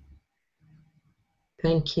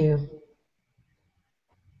 Thank you.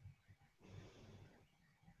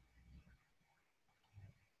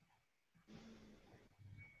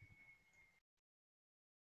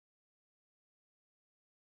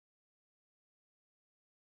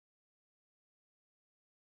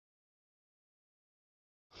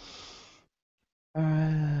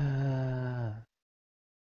 Oh.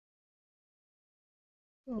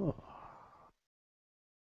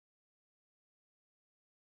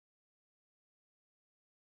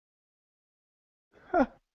 Huh.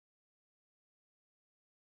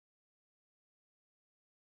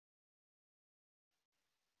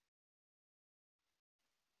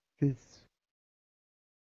 This.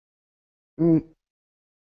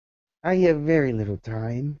 I have very little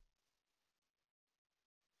time.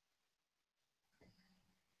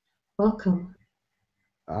 Welcome.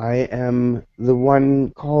 I am the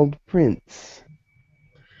one called Prince.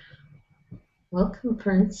 Welcome,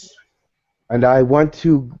 Prince. And I want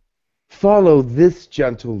to follow this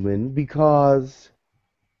gentleman because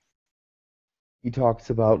he talks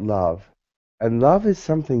about love. And love is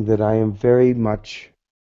something that I am very much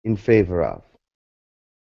in favor of.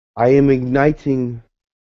 I am igniting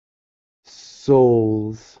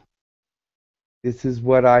souls. This is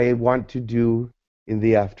what I want to do in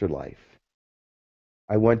the afterlife.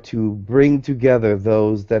 I want to bring together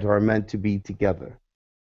those that are meant to be together.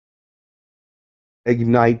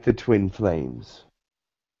 Ignite the twin flames.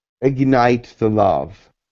 Ignite the love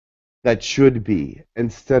that should be,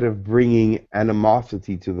 instead of bringing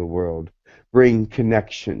animosity to the world. Bring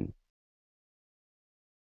connection.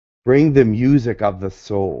 Bring the music of the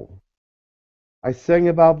soul. I sing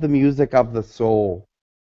about the music of the soul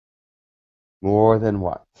more than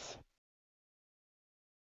once.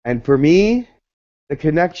 And for me, the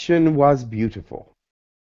connection was beautiful.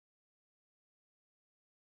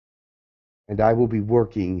 And I will be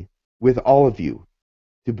working with all of you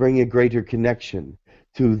to bring a greater connection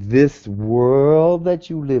to this world that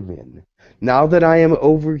you live in. Now that I am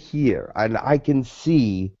over here and I can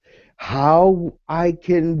see how I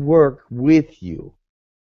can work with you,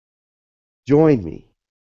 join me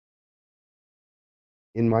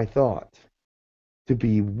in my thought to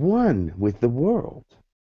be one with the world.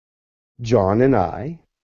 John and I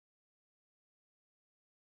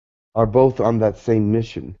are both on that same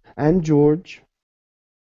mission, and George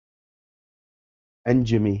and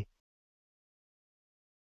Jimmy.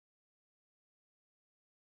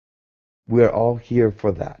 We're all here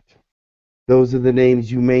for that. Those are the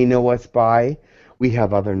names you may know us by. We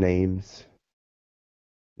have other names.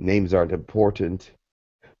 Names aren't important,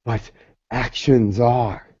 but actions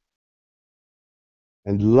are.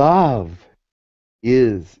 And love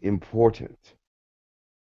is important.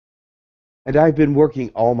 And I've been working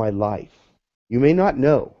all my life. You may not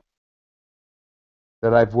know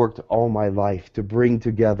that I've worked all my life to bring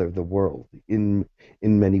together the world in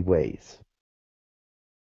many ways.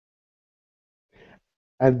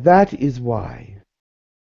 And that is why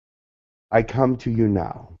I come to you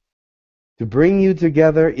now, to bring you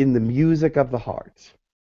together in the music of the heart,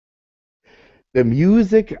 the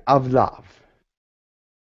music of love,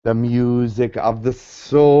 the music of the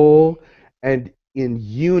soul, and in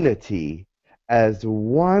unity as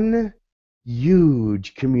one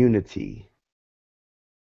huge community.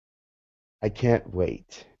 I can't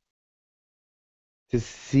wait to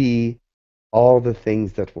see all the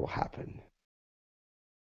things that will happen.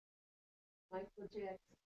 Michael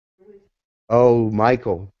Jackson. Oh,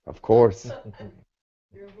 Michael, of course.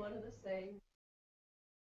 You're one of the same.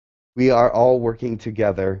 We are all working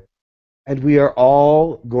together, and we are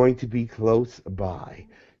all going to be close by.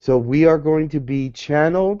 So we are going to be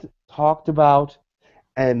channeled, talked about,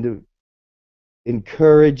 and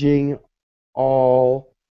encouraging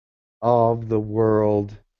all of the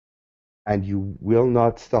world, and you will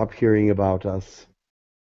not stop hearing about us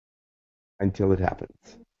until it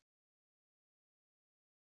happens.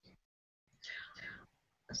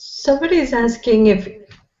 Somebody's asking if,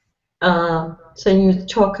 so you're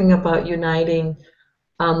talking about uniting,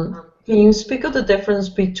 can you speak of the difference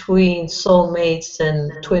between soulmates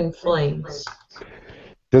and twin flames?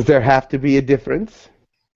 Does there have to be a difference?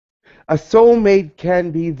 A soulmate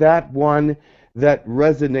can be that one that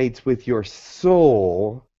resonates with your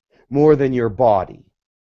soul more than your body.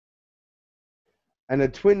 And a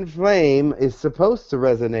twin flame is supposed to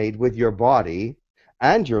resonate with your body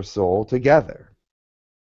and your soul together.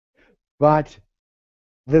 But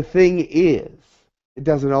the thing is, it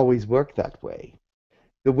doesn't always work that way.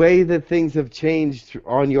 The way that things have changed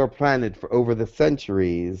on your planet for over the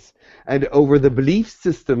centuries and over the belief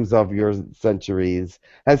systems of your centuries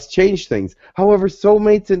has changed things. However,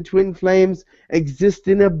 soulmates and twin flames exist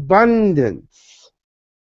in abundance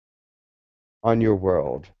on your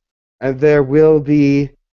world, and there will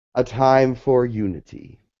be a time for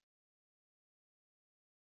unity.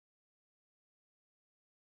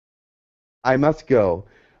 I must go.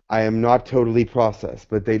 I am not totally processed,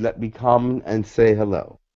 but they let me come and say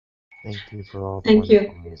hello. Thank you for all the Thank you.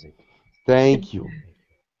 wonderful music. Thank you.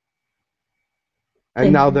 And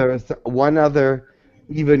Thank now you. there is one other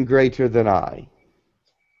even greater than I.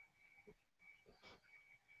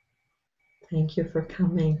 Thank you for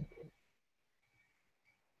coming.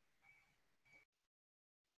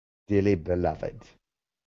 Dearly beloved.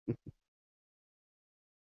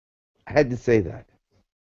 I had to say that.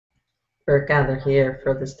 We're gathered here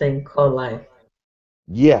for this thing called life.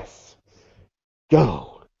 Yes.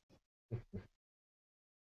 Go.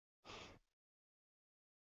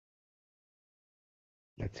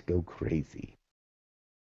 Let's go crazy.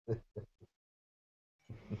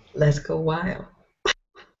 Let's go wild.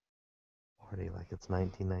 Party like it's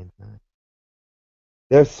 1999.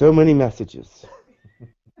 There's so many messages.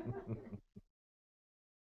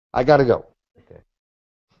 I gotta go. Okay.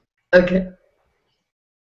 Okay.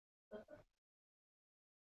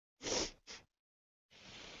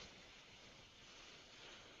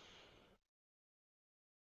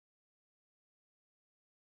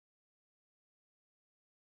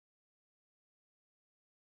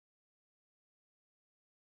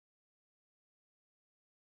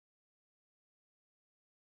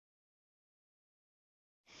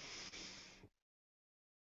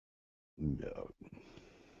 No.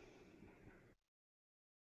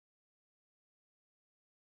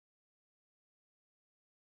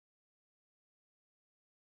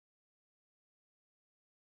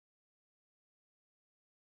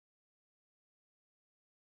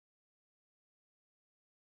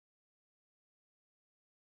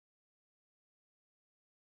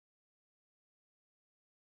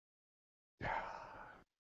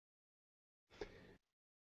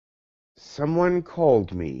 Someone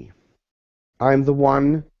called me. I'm the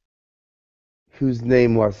one whose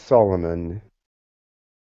name was Solomon.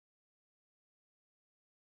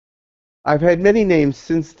 I've had many names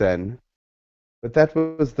since then, but that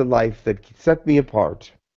was the life that set me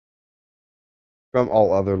apart from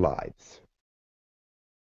all other lives.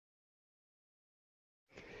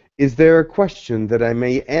 Is there a question that I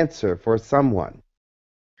may answer for someone?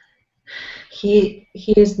 He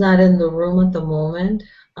is not in the room at the moment.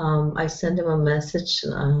 I sent him a message.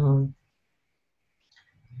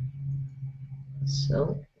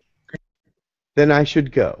 So Then I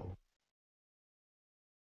should go.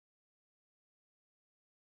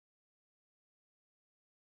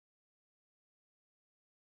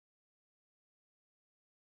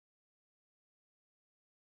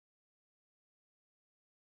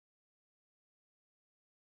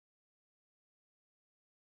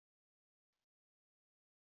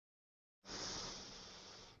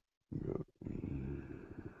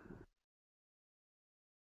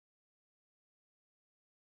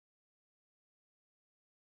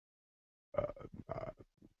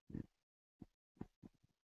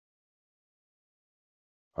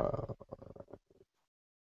 Uh,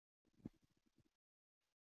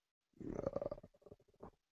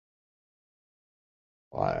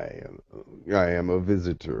 I am a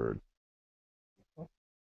visitor.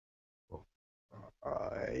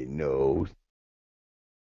 I know.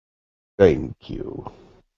 Thank you.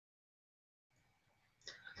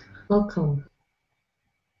 Welcome.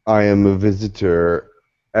 I am a visitor,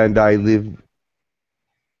 and I live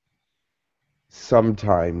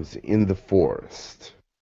sometimes in the forest.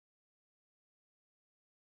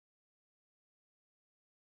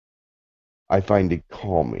 I find it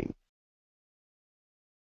calming.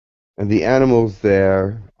 And the animals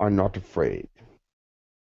there are not afraid.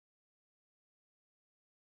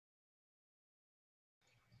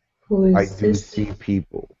 Who I is do this? see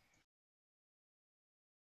people,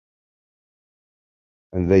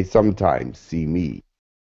 and they sometimes see me.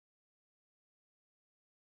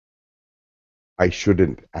 I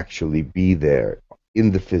shouldn't actually be there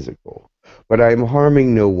in the physical, but I am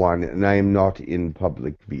harming no one, and I am not in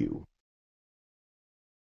public view.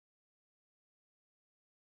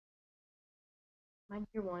 My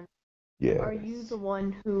dear one, Yes. are you the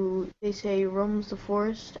one who they say roams the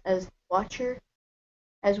forest as the Watcher,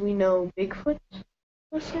 as we know Bigfoot,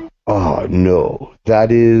 let's say? Ah, no.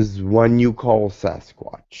 That is one you call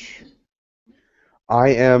Sasquatch. I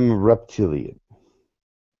am Reptilian.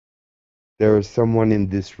 There is someone in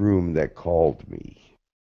this room that called me.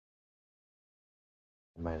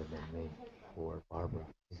 It might have been me or Barbara.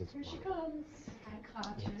 I think it's Barbara. I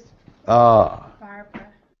caught you. Ah, Barbara.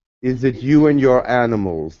 is it you and your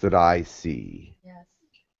animals that I see? Yes.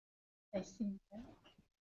 I see you.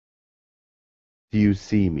 Do you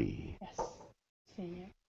see me? Yes. See you.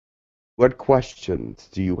 What questions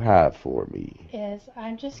do you have for me? Is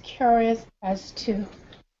I'm just curious as to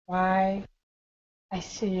why I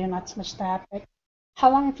see you, not so much that, but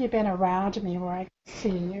how long have you been around me where I can see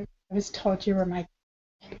you? I was told you were my.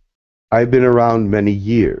 I've been around many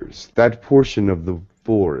years. That portion of the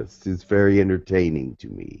forest is very entertaining to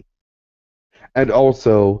me. And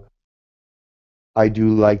also, I do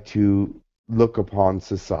like to look upon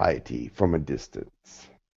society from a distance.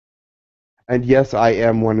 And yes, I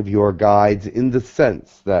am one of your guides in the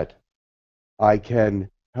sense that I can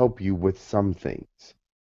help you with some things.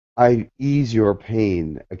 I ease your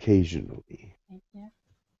pain occasionally Thank you.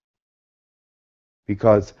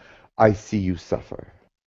 because I see you suffer.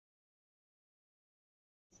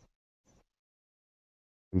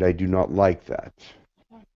 And I do not like that.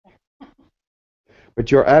 But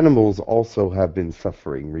your animals also have been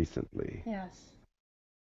suffering recently. Yes.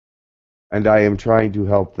 And I am trying to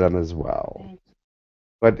help them as well. Thank you.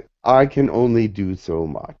 But I can only do so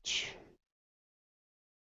much.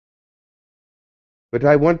 But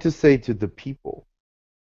I want to say to the people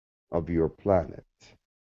of your planet,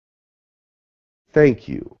 thank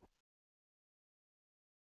you.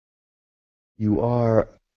 You are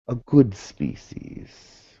a good species.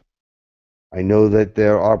 I know that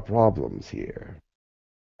there are problems here,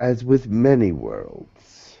 as with many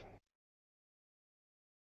worlds.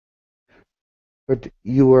 But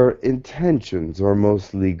your intentions are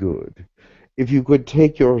mostly good. If you could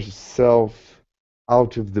take yourself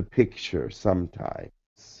out of the picture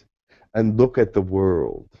sometimes and look at the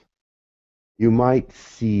world, you might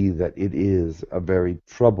see that it is a very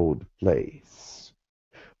troubled place,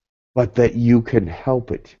 but that you can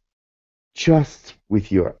help it just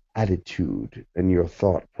with your attitude and your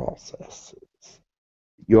thought processes,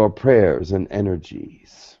 your prayers and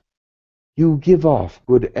energies. You give off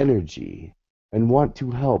good energy and want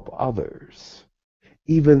to help others,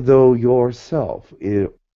 even though yourself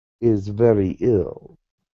is very ill.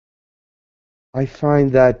 I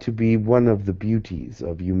find that to be one of the beauties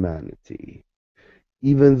of humanity.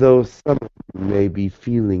 Even though some of you may be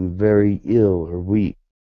feeling very ill or weak,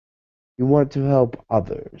 you want to help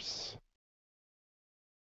others.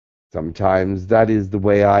 Sometimes that is the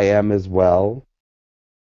way I am as well,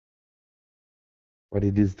 but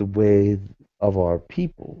it is the way of our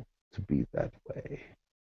people to be that way.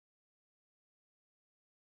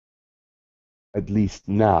 At least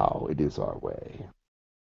now it is our way.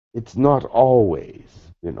 It's not always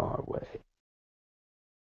been our way.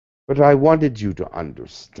 But I wanted you to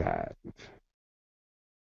understand.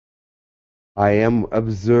 I am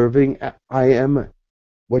observing, I am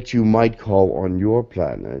what you might call on your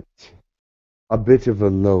planet a bit of a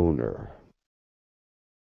loner.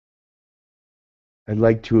 I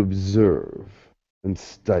like to observe and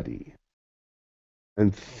study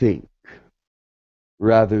and think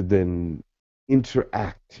rather than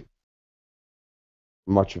interact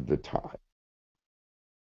much of the time.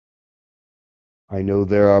 I know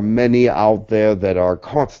there are many out there that are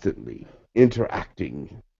constantly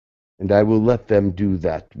interacting, and I will let them do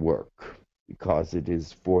that work because it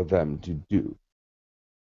is for them to do.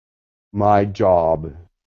 My job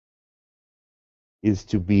is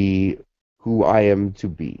to be who I am to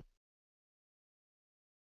be,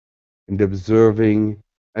 and observing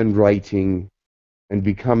and writing and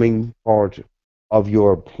becoming part of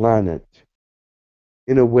your planet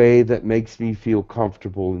in a way that makes me feel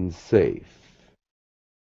comfortable and safe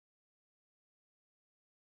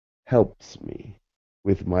helps me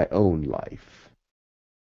with my own life,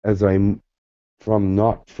 as I'm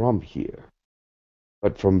not from here,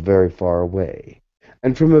 but from very far away,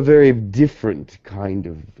 and from a very different kind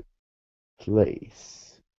of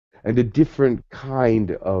place, and a different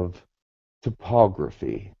kind of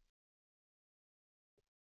topography,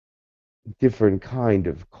 different kind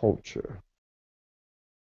of culture.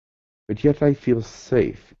 But yet I feel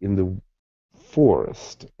safe in the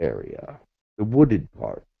forest area, the wooded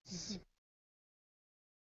parts,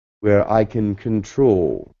 where I can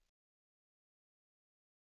control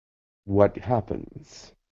what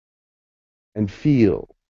happens and feel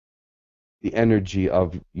the energy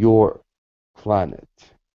of your planet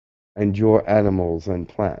and your animals and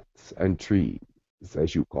plants and trees,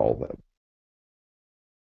 as you call them.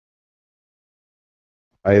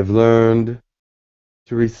 I have learned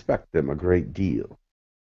to respect them a great deal.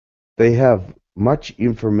 They have much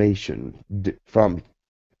information from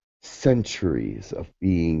centuries of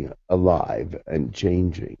being alive and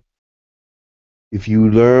changing. If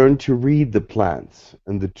you learn to read the plants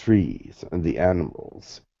and the trees and the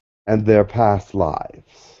animals and their past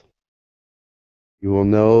lives, you will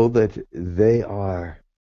know that they are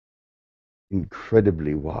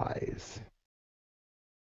incredibly wise.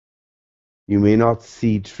 You may not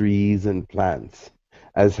see trees and plants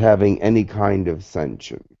as having any kind of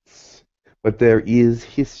sentience, but there is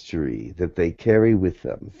history that they carry with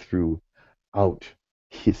them throughout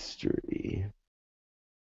history.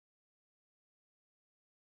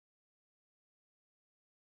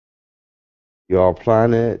 Your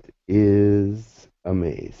planet is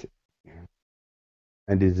amazing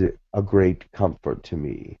and is a great comfort to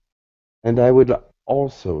me. And I would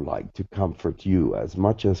also like to comfort you as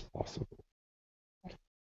much as possible,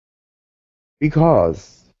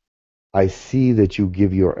 because I see that you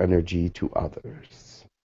give your energy to others,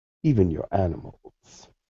 even your animals.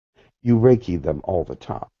 You Reiki them all the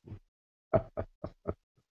time.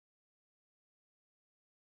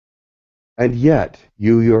 And yet,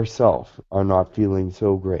 you yourself are not feeling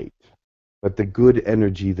so great. But the good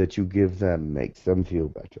energy that you give them makes them feel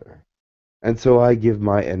better. And so I give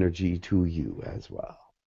my energy to you as well.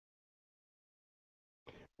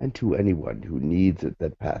 And to anyone who needs it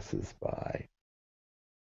that passes by.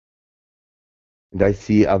 And I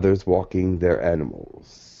see others walking their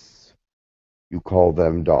animals. You call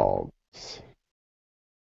them dogs.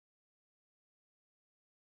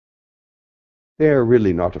 They are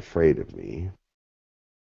really not afraid of me.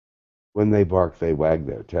 When they bark, they wag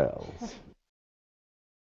their tails.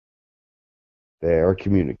 They are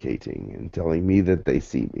communicating and telling me that they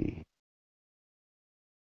see me.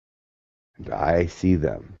 And I see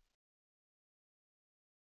them.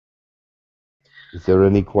 Is there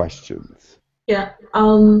any questions? Yeah.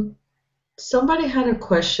 Somebody had a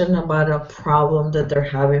question about a problem that they're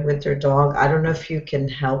having with their dog. I don't know if you can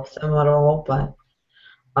help them at all, but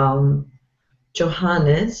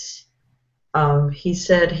Johannes, he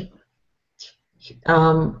said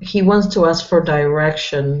he wants to ask for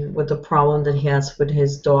direction with the problem that he has with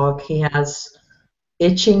his dog. He has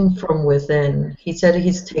itching from within. He said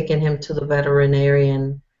he's taken him to the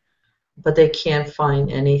veterinarian, but they can't find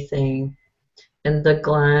anything. And the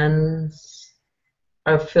glands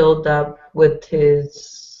are filled up with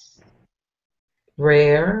his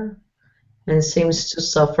rare and seems to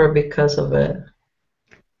suffer because of it.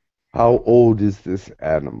 How old is this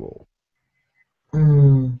animal?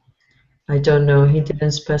 I don't know. He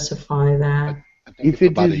didn't specify that. If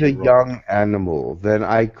it is a young animal, then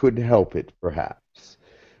I could help it, perhaps.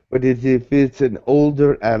 But if it's an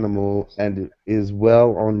older animal and is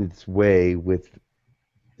well on its way with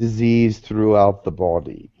disease throughout the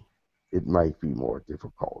body, it might be more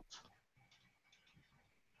difficult.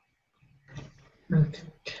 Okay.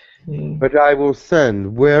 But I will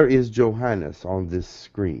send, where is Johannes on this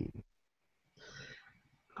screen?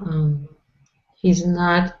 He's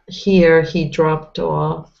not here. He dropped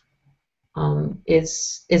off.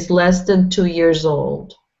 It's less than 2 years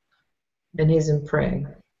old, and he's in Prague.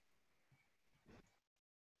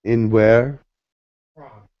 In where?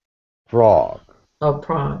 Prague. Oh,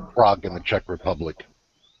 Prague. Prague in the Czech Republic.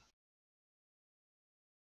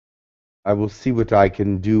 I will see what I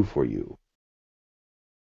can do for you.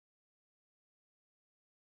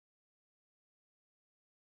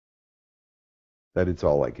 That is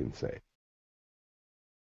all I can say.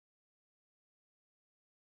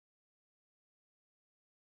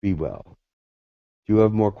 Be well. Do you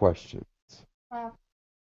have more questions? Well,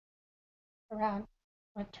 around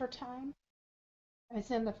winter time, I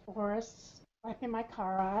was in the forest, wiping my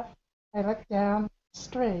car off. I looked down the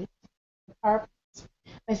street, the carpets.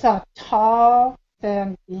 I saw a tall,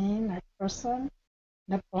 thin being or person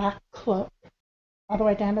in a black cloak, all the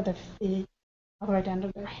way down to their feet, all the way down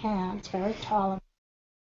to their hands, very tall.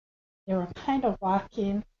 They were kind of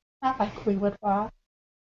walking, not like we would walk.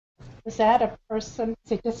 Was that a person?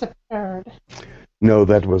 They disappeared. No,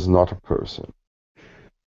 that was not a person.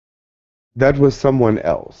 That was someone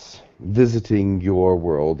else visiting your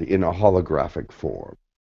world in a holographic form.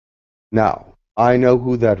 Now, I know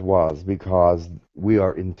who that was because we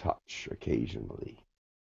are in touch occasionally,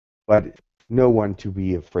 but no one to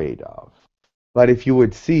be afraid of. But if you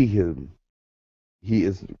would see him, he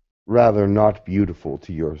is rather not beautiful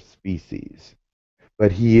to your species,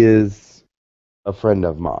 but he is a friend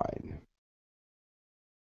of mine.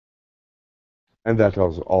 And that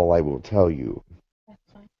is all I will tell you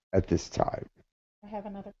at this time. I have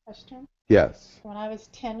another question. Yes. When I was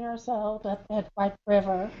 10 years old at that White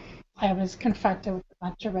River, I was confronted with a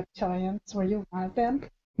bunch of reptilians. Were you one of them?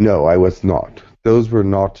 No, I was not. Those were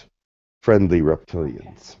not friendly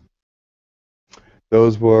reptilians. Okay.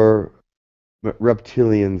 Those were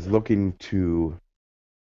reptilians looking to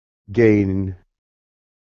gain,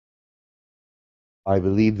 I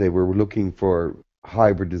believe they were looking for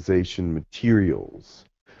hybridization materials,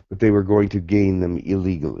 but they were going to gain them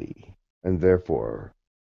illegally, and therefore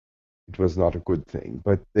it was not a good thing.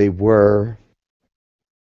 But they were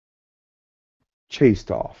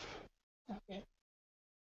chased off. Okay.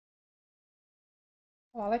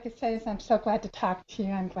 Well, all I can say is I'm so glad to talk to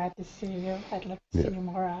you. I'm glad to see you. I'd love to see you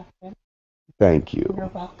more often. Thank you.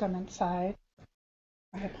 You're welcome inside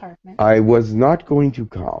my apartment. I was not going to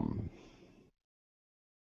come,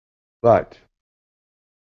 but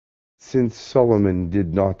since Solomon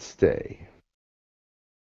did not stay,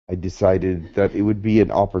 I decided that it would be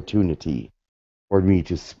an opportunity for me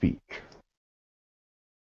to speak.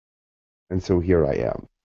 And so here I am.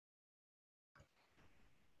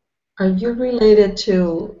 Are you related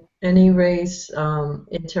to any race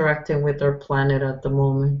interacting with our planet at the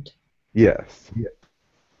moment? Yes.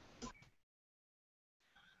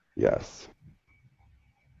 Yes.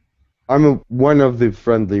 I'm one of the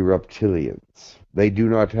friendly reptilians. They do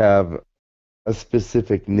not have a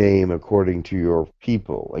specific name according to your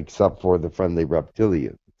people, except for the friendly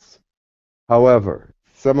reptilians. However,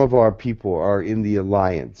 some of our people are in the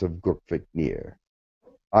alliance of Girk Fitneer.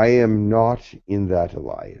 I am not in that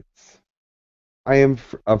alliance. I am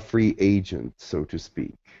a free agent, so to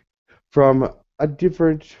speak, from a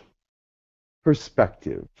different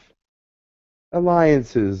perspective.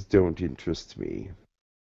 Alliances don't interest me.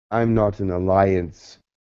 I'm not an alliance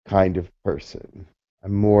kind of person.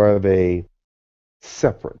 I'm more of a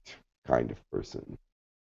separate kind of person.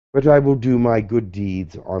 But I will do my good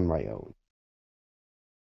deeds on my own.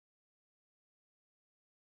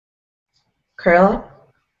 Carla?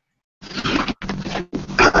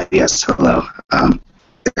 Yes, hello.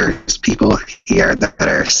 There's people here that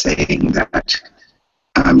are saying that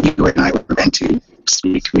you and I were meant to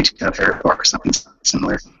speak to each other or something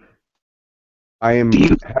similar. I am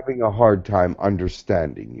having a hard time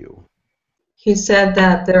understanding you. He said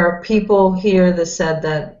that there are people here that said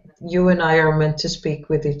that you and I are meant to speak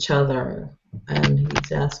with each other, and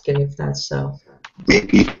he's asking if that's so.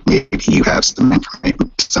 Maybe you have some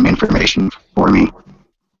information for me.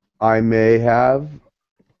 I may have.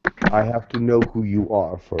 I have to know who you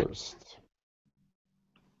are first.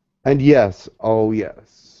 And yes, oh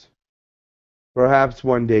yes. Perhaps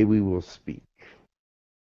one day we will speak.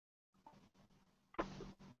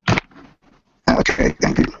 Okay,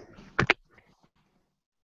 thank you.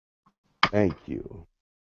 Thank you.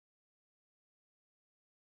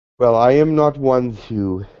 Well, I am not one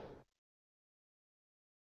to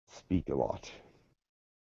speak a lot.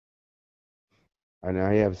 And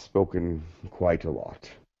I have spoken quite a lot.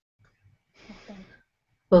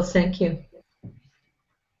 Well, thank you.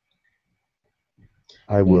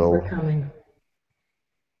 I will. Thank you for coming.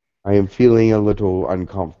 I am feeling a little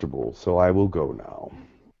uncomfortable, so I will go now.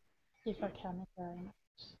 Thank you for coming very much.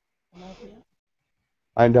 I love you.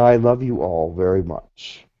 And I love you all very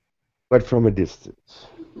much, but from a distance.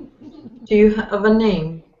 Do you have a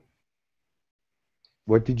name?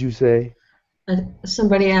 What did you say?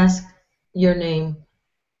 Somebody asked your name.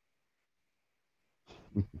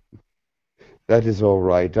 That is all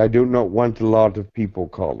right. I do not want a lot of people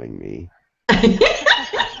calling me.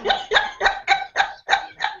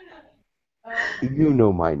 You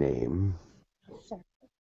know my name. Sir.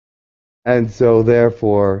 And so,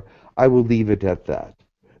 therefore, I will leave it at that.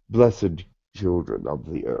 Blessed children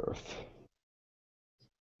of the earth,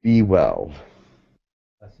 be well.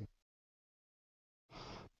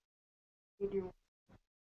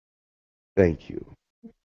 Thank you.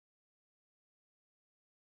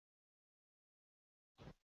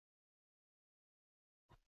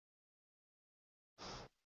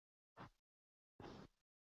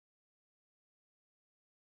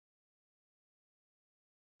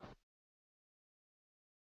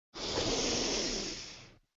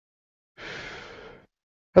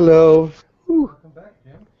 Hello. Whew. Welcome back,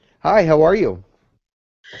 Jim. Hi, how are you?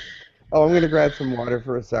 Oh, I'm going to grab some water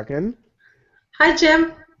for a second. Hi,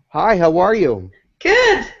 Jim. Hi, how are you?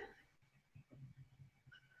 Good.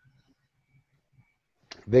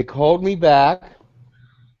 They called me back.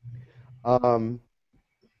 What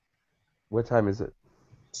time is it?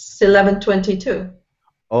 It's 11:22.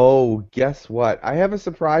 Oh, guess what? I have a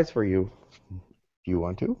surprise for you. Do you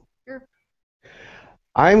want to? Sure.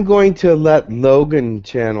 I'm going to let Logan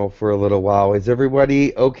channel for a little while. Is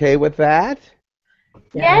everybody okay with that?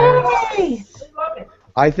 Yay!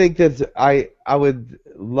 I think that I would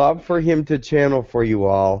love for him to channel for you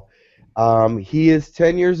all. He is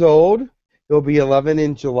 10 years old. He'll be 11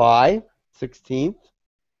 in July 16th.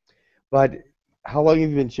 But how long have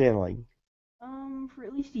you been channeling? For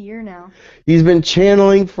at least a year now. He's been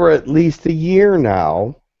channeling for at least a year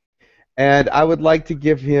now. And I would like to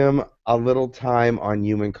give him a little time on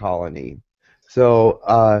Human Colony.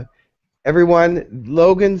 So, everyone,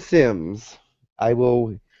 Logan Sims, I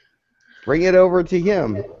will bring it over to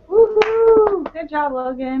him. Woohoo! Good job,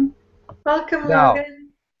 Logan. Welcome, Now,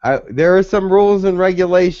 Logan. there are some rules and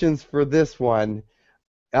regulations for this one.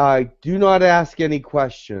 Do not ask any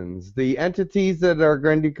questions. The entities that are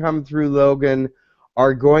going to come through Logan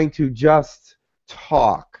are going to just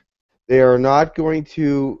talk. They are not going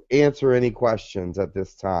to answer any questions at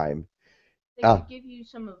this time. They could give you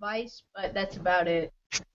some advice, but that's about it.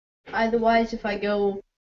 Otherwise, if I go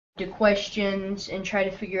to questions and try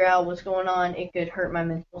to figure out what's going on, it could hurt my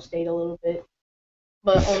mental state a little bit.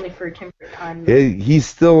 But only for a temporary time. He's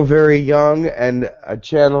still very young, and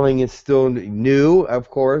channeling is still new, of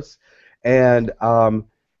course. And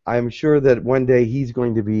I'm sure that one day he's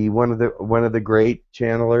going to be one of the great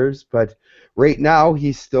channelers. But right now,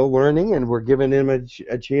 he's still learning, and we're giving him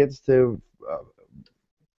a chance to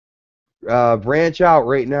branch out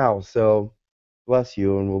right now. So bless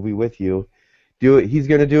you, and we'll be with you. He's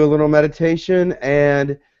going to do a little meditation,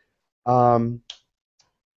 and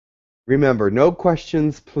remember, no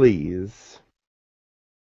questions, please.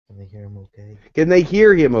 Can they hear him okay? Can they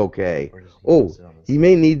hear him okay? Oh, he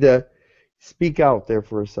may need to speak out there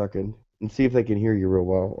for a second and see if they can hear you real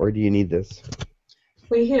well. Or do you need this?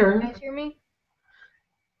 We hear You him. guys hear me?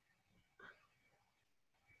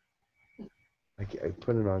 I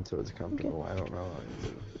put it on so it's comfortable. Okay. I don't know.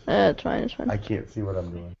 It's fine, it's fine. I can't see what I'm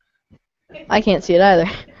doing. I can't see it either.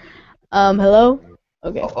 Hello?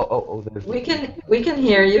 Okay. Oh, there's We can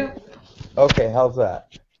hear you. Okay, how's that?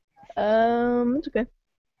 It's okay.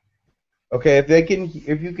 Okay,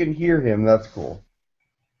 if you can hear him, that's cool.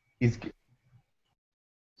 He's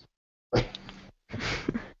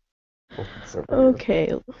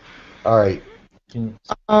okay. All right.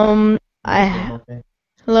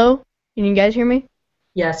 Hello? Can you guys hear me?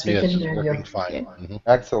 Yes, we can Yes, hear you. working fine. Okay. Mm-hmm.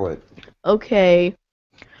 Excellent. Okay.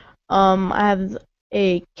 I have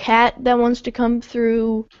a cat that wants to come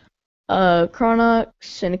through,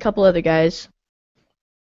 Chronox, and a couple other guys.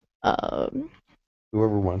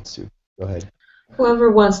 Whoever wants to. Go ahead.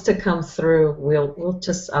 Whoever wants to come through, we'll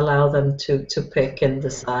just allow them to pick and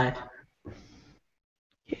decide.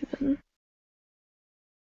 Okay, then.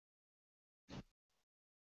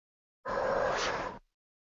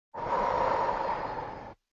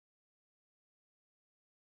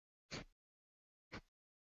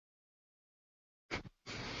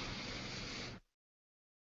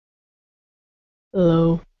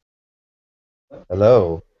 Hello.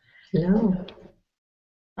 Hello. Hello.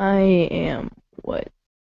 I am what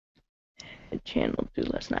I channeled to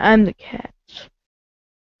last night. I'm the cat.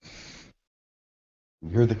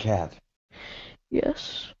 You're the cat.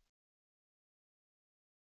 Yes.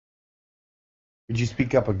 Could you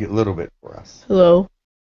speak up a little bit for us? Hello.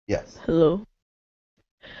 Yes. Hello.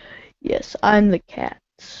 Yes, I'm the cat.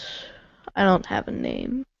 I don't have a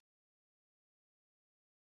name.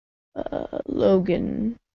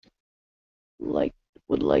 Logan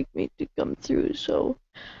would like me to come through, so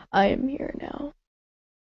I am here now.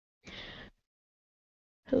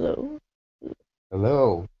 Hello.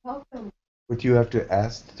 Hello. Welcome. What do you have to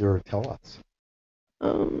ask or tell us?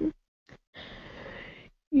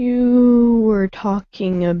 You were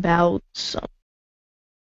talking about some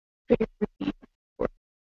very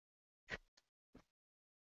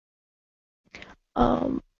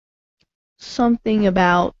something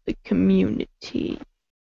about the community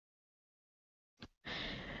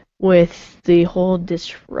with the whole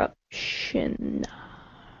disruption.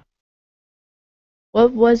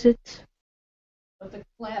 What was it? Of the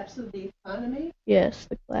collapse of the economy? Yes,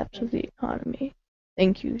 the collapse of the economy.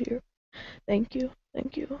 Thank you, dear. Thank you.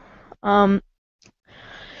 Thank you.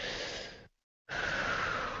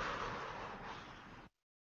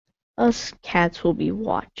 Us cats will be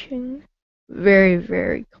watching very,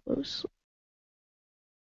 very closely.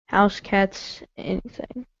 House cats,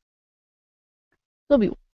 anything. They'll be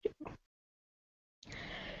watching.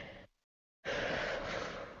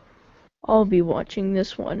 I'll be watching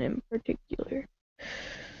this one in particular.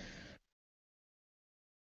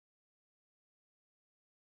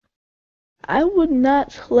 I would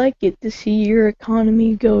not like it to see your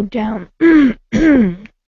economy go down.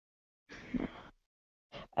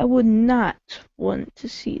 I would not want to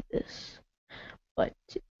see this. But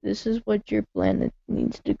this is what your planet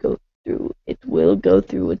needs to go through. It will go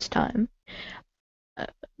through its time.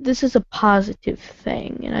 This is a positive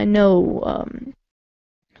thing, and I know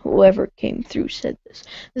whoever came through said this.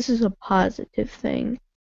 This is a positive thing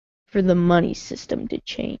for the money system to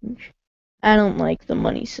change. I don't like the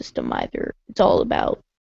money system either. It's all about,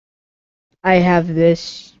 I have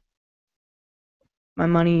this, my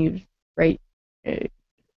money, right?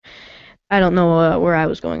 I don't know where I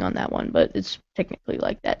was going on that one, but it's technically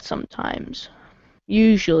like that sometimes.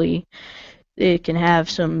 Usually, it can have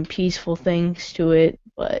some peaceful things to it,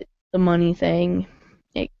 but the money thing,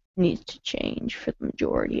 it needs to change for the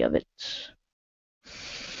majority of it.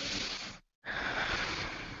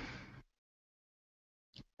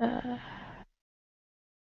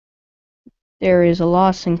 There is a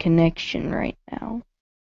loss in connection right now.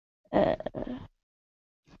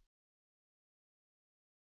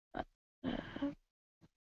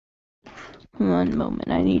 One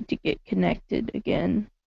moment, I need to get connected again.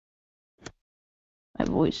 My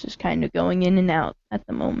voice is kind of going in and out at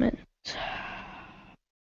the moment.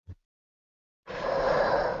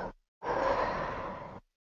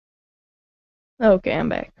 Okay, I'm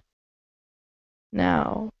back.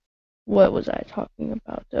 Now, what was I talking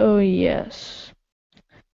about? Oh, yes.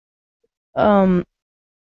 Do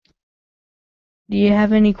you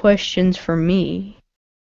have any questions for me?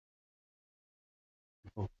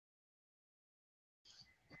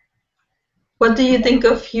 What do you think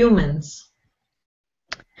of humans?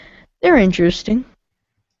 They're interesting.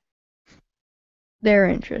 They're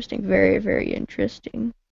interesting. Very, very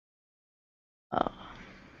interesting.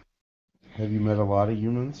 Have you met a lot of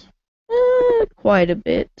humans? Quite a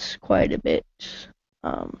bit. Quite a bit.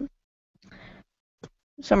 Some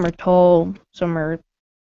are tall, some are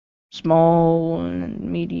small and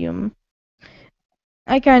medium.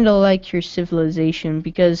 I kind of like your civilization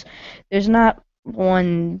because there's not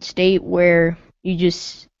one state where you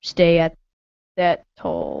just stay at that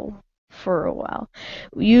tall for a while.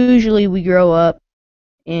 Usually we grow up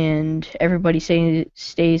and everybody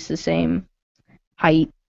stays the same height,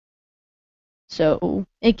 so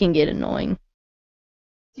it can get annoying.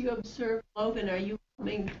 Do you observe, Logan, are you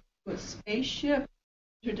coming to a spaceship,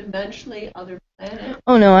 interdimensionally, other planet?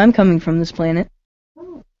 Oh no, I'm coming from this planet.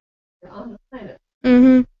 Oh, you're on the planet.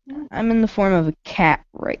 I'm in the form of a cat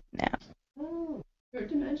right now. Oh, third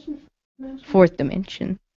dimension? Fourth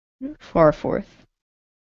dimension. Far fourth.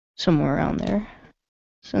 Somewhere around there.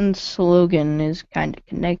 Since Logan is kind of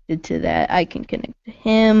connected to that, I can connect to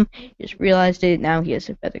him. He just realized it. Now he has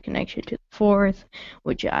a better connection to the fourth,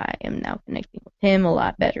 which I am now connecting with him a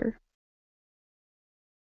lot better.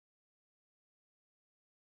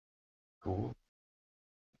 Cool.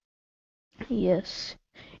 Yes.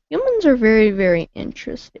 Humans are very, very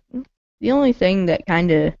interesting. The only thing that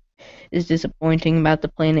kind of is disappointing about the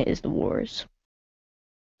planet is the wars.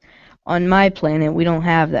 On my planet, we don't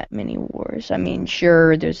have that many wars. I mean,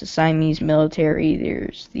 sure, there's the Siamese military,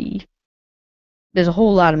 there's a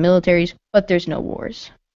whole lot of militaries, but there's no wars.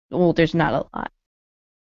 Well, there's not a lot.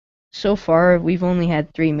 So far, we've only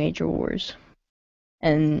had 3 major wars.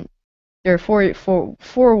 And there are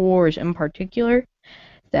four wars in particular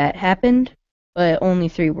that happened, but only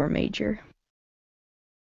 3 were major.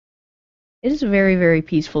 It is very, very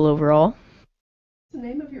peaceful overall. What's the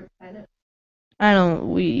name of your planet?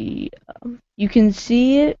 You can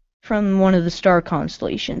see it from one of the star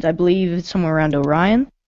constellations. I believe it's somewhere around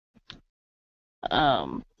Orion.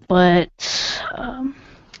 I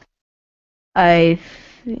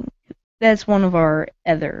think that's one of our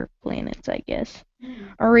other planets, I guess.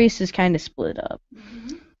 Our race is kind of split up.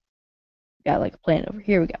 We got like a planet over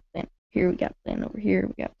here, we got a planet here, we got a planet over here,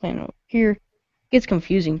 we got a planet over here. It gets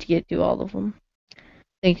confusing to get to all of them.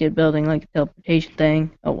 Think they're building like a teleportation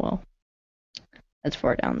thing. Oh well. That's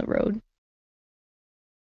far down the road.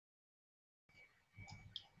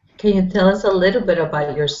 Can you tell us a little bit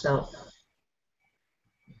about yourself?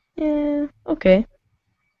 Yeah, okay.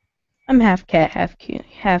 I'm half cat,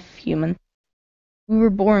 half human. We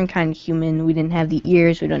were born kind of human. We didn't have the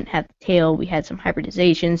ears, we didn't have the tail. We had some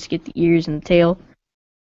hybridizations to get the ears and the tail.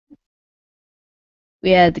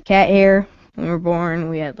 We had the cat hair when we were born.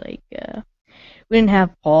 We had like, we didn't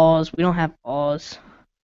have paws. We don't have paws.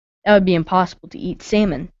 That would be impossible to eat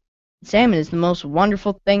salmon. Salmon is the most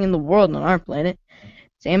wonderful thing in the world on our planet.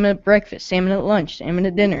 Salmon at breakfast, salmon at lunch, salmon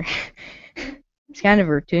at dinner. It's kind of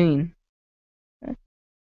a routine.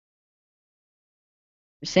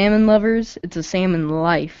 For salmon lovers, it's a salmon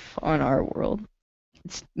life on our world.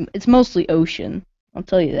 It's mostly ocean. I'll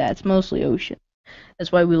tell you that. It's mostly ocean.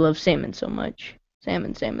 That's why we love salmon so much.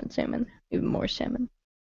 Salmon, salmon, salmon. Even more salmon.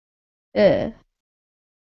 Yeah.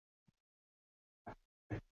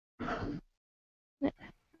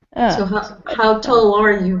 So how tall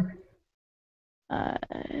are you?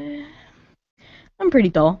 I'm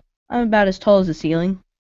pretty tall. I'm about as tall as the ceiling.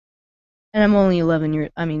 And I'm only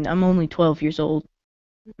I'm only 12 years old.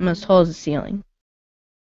 I'm as tall as the ceiling.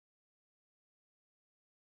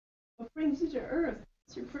 What brings you to Earth?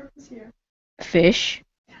 What's your purpose here? Fish.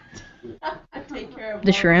 I take care of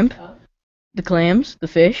The shrimp. The clams. The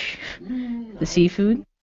fish. The seafood.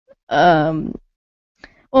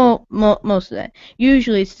 Well, most of that.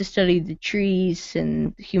 Usually it's to study the trees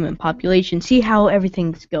and the human population, see how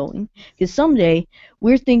everything's going. Because someday,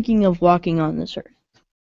 we're thinking of walking on this earth,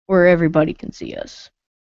 where everybody can see us.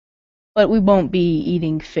 But we won't be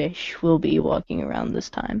eating fish, we'll be walking around this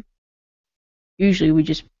time. Usually we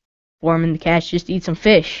just form in the cache just to eat some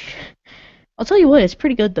fish. I'll tell you what, it's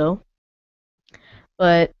pretty good though.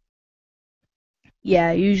 But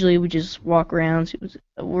yeah, usually we just walk around.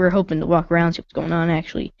 We're hoping to walk around, see what's going on,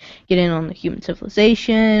 actually get in on the human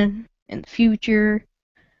civilization and the future.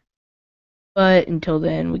 But until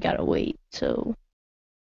then, we gotta wait. So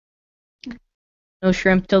no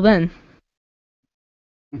shrimp till then.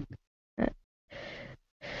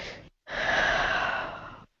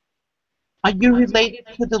 Are you related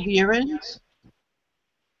to the Lyrans?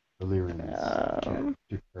 The Lyrans.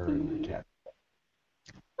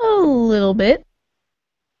 A little bit.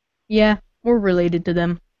 Yeah, we're related to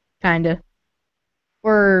them. Kinda.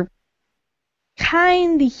 We're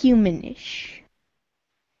kinda humanish.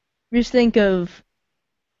 Just think of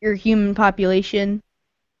your human population.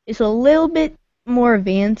 It's a little bit more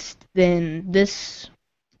advanced than this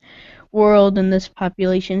world and this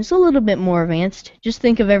population. It's a little bit more advanced. Just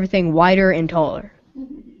think of everything wider and taller.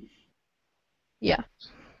 Yeah.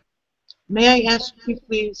 May I ask you,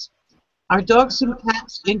 please, are dogs and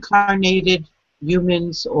cats incarnated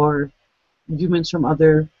humans or humans from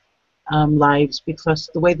other lives? Because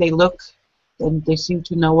the way they look, and they seem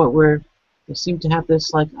to know what they seem to have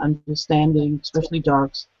this like understanding, especially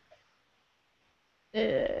dogs.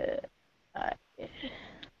 It's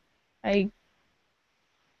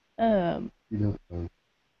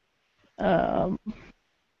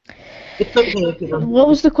okay if you don't. What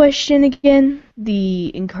was the question again?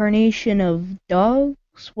 The incarnation of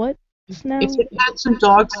dogs? What now? If the cats and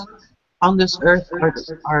dogs on this earth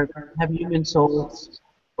have human souls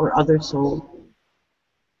or other souls.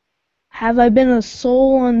 Have I been a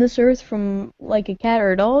soul on this earth from like a cat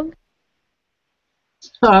or a dog?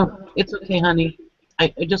 Oh, it's okay, honey.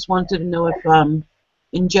 I just wanted to know if,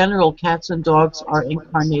 in general, cats and dogs are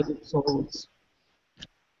incarnated souls.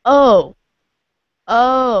 Oh,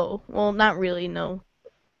 well, not really, no.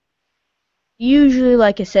 Usually,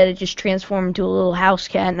 like I said, it just transforms into a little house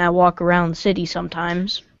cat and I walk around the city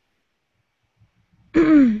sometimes.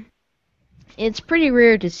 It's pretty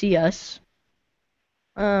rare to see us.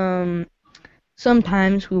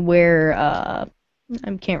 Sometimes we wear, I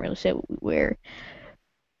can't really say what we wear.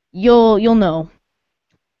 You'll know.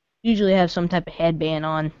 Usually have some type of headband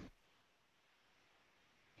on.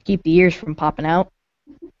 Keep the ears from popping out.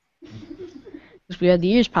 If we had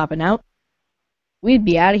the ears popping out, we'd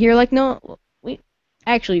be out of here like no.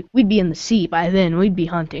 We'd be in the sea by then. We'd be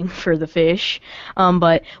hunting for the fish.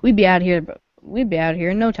 But we'd be out here. We'd be out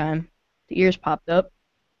here in no time. The ears popped up.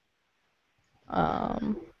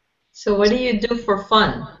 So what do you do for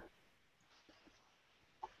fun?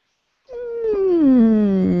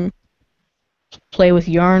 Play with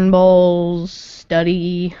yarn balls,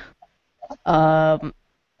 study,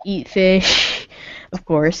 eat fish, of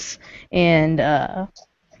course, and yeah,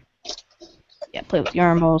 play with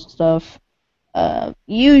yarn balls and stuff.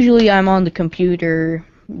 Usually I'm on the computer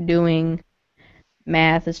doing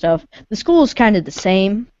math and stuff. The school is kind of the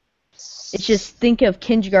same. It's just think of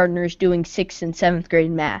kindergartners doing 6th and 7th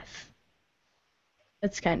grade math.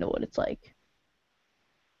 That's kind of what it's like.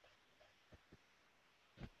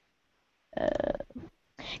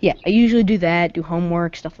 Yeah, I usually do that, do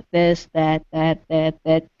homework, stuff like this, that.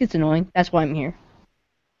 It's annoying. That's why I'm here.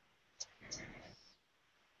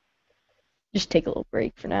 Just take a little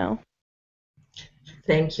break for now.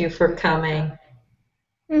 Thank you for coming.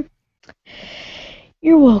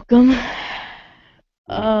 You're welcome.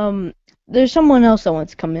 There's someone else that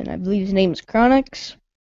wants to come in. I believe his name is Chronix.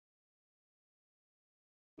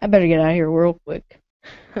 I better get out of here real quick.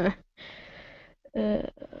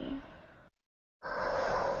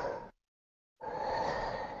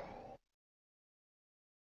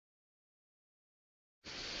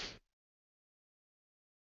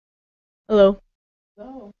 Hello.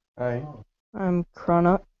 No. Hi. I'm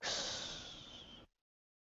Chronix.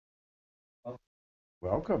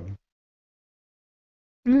 Welcome.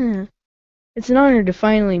 It's an honor to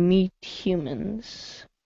finally meet humans.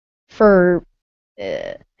 For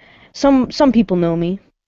some people know me.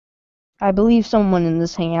 I believe someone in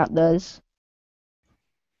this hangout does.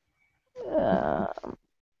 I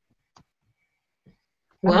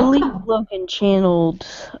believe Logan channeled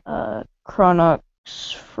Chronix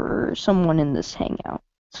for someone in this hangout.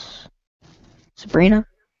 Sabrina?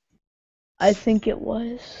 I think it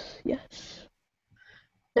was. Yes.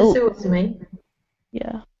 Yes, it was me.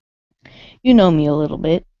 Yeah. You know me a little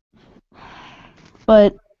bit.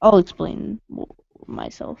 But I'll explain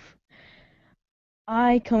myself.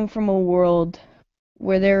 I come from a world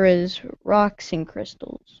where there is rocks and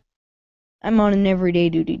crystals. I'm on an everyday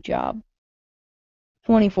duty job.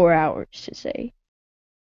 24 hours to say.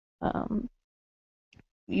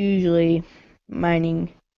 Usually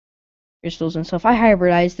mining crystals and stuff. I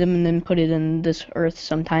hybridize them and then put it in this earth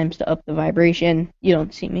sometimes to up the vibration. You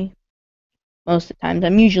don't see me. Most of the times.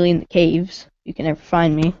 I'm usually in the caves. You can never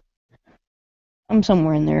find me. I'm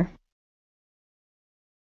somewhere in there.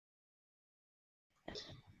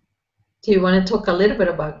 Do you want to talk a little bit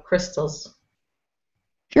about crystals?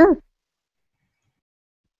 Sure.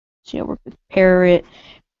 So I work with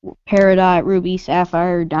peridot, ruby,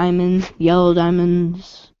 sapphire, diamond, yellow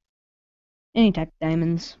diamonds, any type of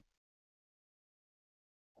diamonds.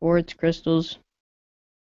 Quartz, crystals.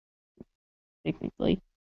 Technically.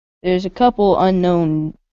 There's a couple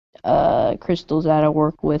unknown crystals that I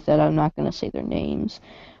work with that I'm not going to say their names.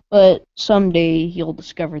 But someday you'll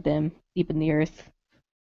discover them deep in the earth.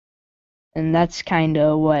 And that's kind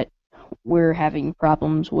of what we're having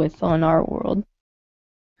problems with on our world.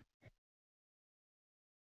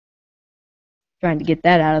 Trying to get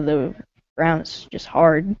that out of the ground is just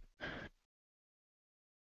hard.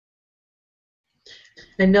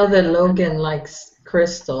 I know that Logan likes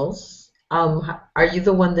crystals. Are you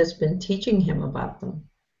the one that's been teaching him about them?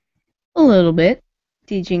 A little bit.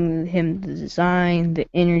 Teaching him the design, the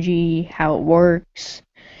energy, how it works.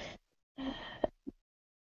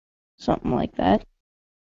 Something like that.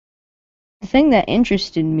 The thing that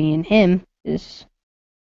interested me in him is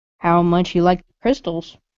how much he liked the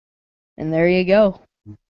crystals. And there you go.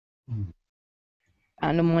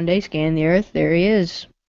 Found him one day, scanned the earth, there he is.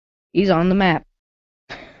 He's on the map.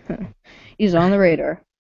 He's on the radar.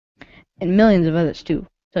 And millions of others too. To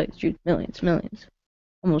tell you the truth, millions.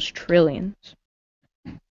 Almost trillions.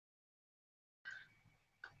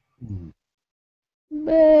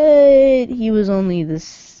 But he was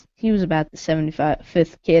about the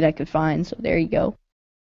 75th kid I could find, so there you go.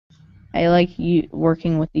 I like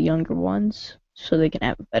working with the younger ones so they can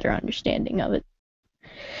have a better understanding of it.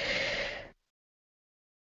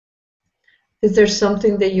 Is there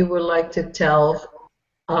something that you would like to tell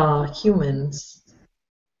humans?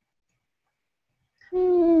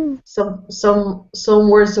 Some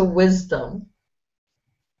words of wisdom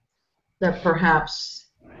that perhaps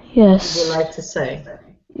yes. you would like to say?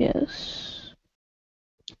 Yes.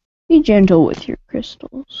 Be gentle with your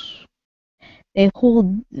crystals. They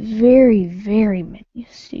hold very, very many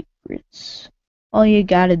secrets. All you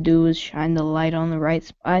gotta do is shine the light on the right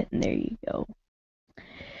spot, and there you go.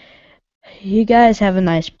 You guys have a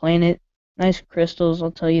nice planet. Nice crystals,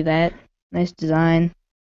 I'll tell you that. Nice design.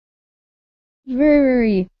 Very,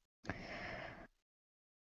 very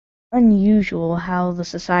unusual how the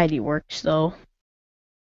society works, though.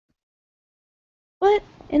 But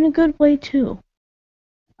in a good way, too.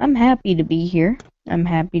 I'm happy to be here. I'm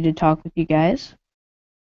happy to talk with you guys.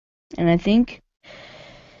 And I think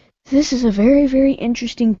this is a very, very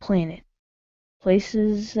interesting planet.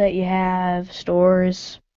 Places that you have,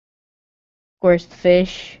 stores, of course, the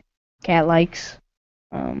fish, cat likes.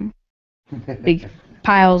 Big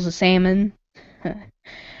piles of salmon.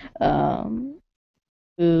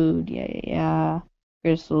 Food, yeah.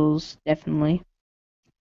 Crystals, definitely.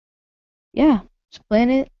 Yeah, this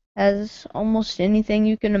planet has almost anything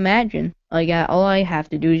you can imagine. Like, all I have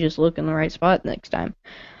to do is just look in the right spot next time.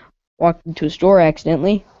 Walked into a store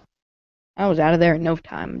accidentally. I was out of there in no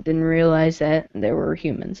time. Didn't realize that there were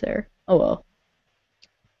humans there. Oh well.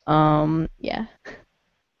 Yeah.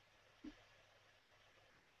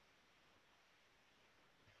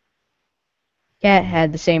 Cat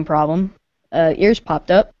had the same problem. Ears popped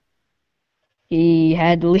up. He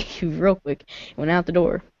had to leave real quick. He went out the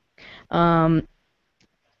door.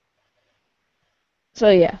 So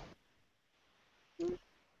yeah.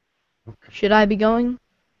 Should I be going?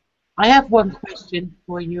 I have one question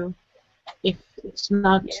for you, if it's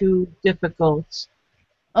not too difficult.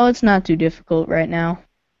 Oh, it's not too difficult right now.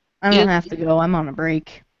 I don't have to go. I'm on a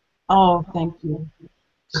break. Oh, thank you.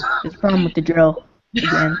 There's a problem with the drill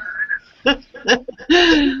again.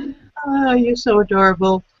 Oh, you're so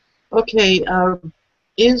adorable. Okay,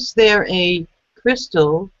 is there a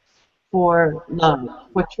crystal for love,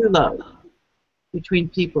 for true love between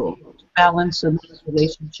people, to balance a nice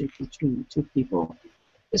relationship between two people?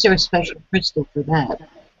 Is there a special crystal for that?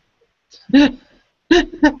 I'm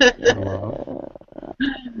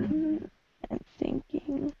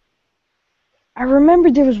thinking. I remember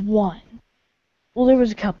there was one. Well, there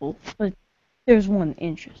was a couple, but there's one that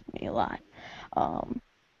interested me a lot.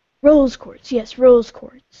 Rose quartz. Yes, rose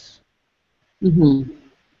quartz. Mm-hmm.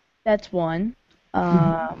 That's one.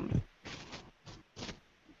 I'd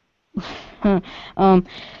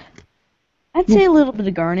say a little bit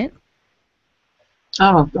of garnet.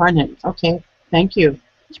 Oh, garnet. Okay, thank you.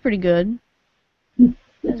 It's pretty good.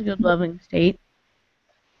 Has a good loving state.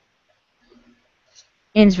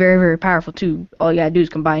 And it's very, very powerful too. All you gotta do is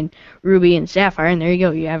combine ruby and sapphire, and there you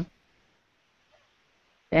go. You have.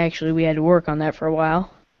 Actually, we had to work on that for a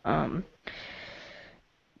while.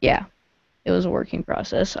 Yeah, it was a working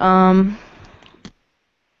process.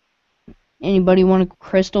 Anybody want a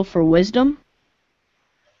crystal for wisdom?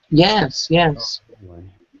 Yes, yes.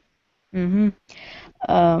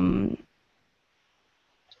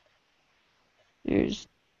 There's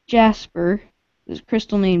Jasper. There's a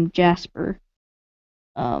crystal named Jasper.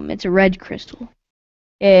 It's a red crystal.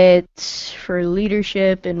 It's for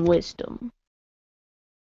leadership and wisdom.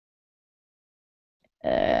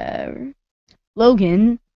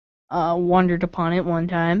 Logan wandered upon it one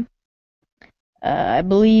time. I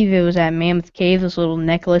believe it was at Mammoth Cave, those little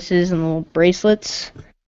necklaces and little bracelets.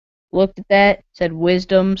 Looked at that, said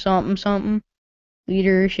wisdom, something, something,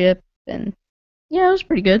 leadership, and yeah, it was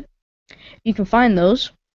pretty good. You can find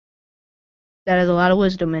those. That has a lot of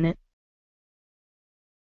wisdom in it.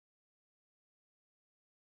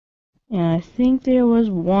 And I think there was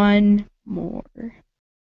one more.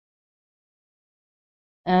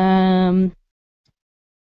 No.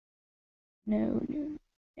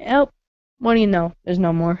 Yep. What do you know? There's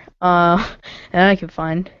no more. That I can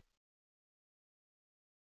find.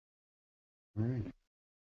 Right.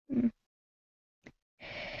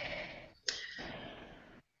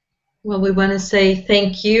 Well, we want to say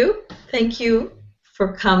thank you. Thank you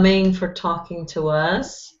for coming, for talking to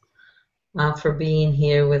us, for being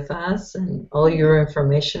here with us, and all your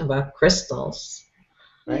information about crystals.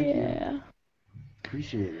 Thank you.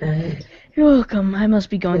 Appreciate it. And you're welcome. I must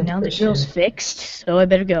be going now. The drill's fixed, so I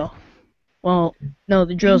better go. Well, no,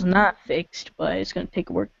 the drill's not fixed, but it's going to take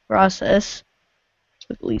a work process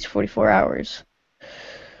with at least 44 hours.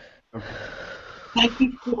 Okay. Thank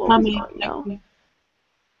you for coming.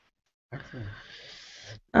 Excellent.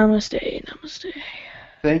 Namaste.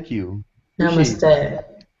 Thank you. Namaste.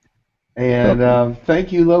 And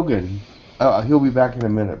thank you, Logan. He'll be back in a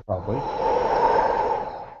minute, probably.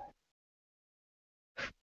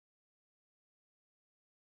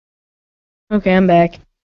 Okay, I'm back.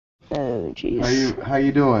 Oh, jeez. How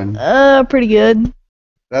you doing? Pretty good.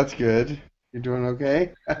 That's good. You're doing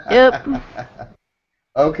okay? Yep.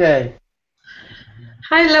 Okay.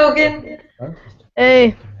 Hi, Logan. Huh?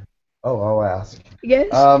 Hey. Oh, I'll ask.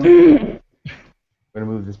 Yes. I'm gonna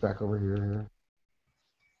move this back over here.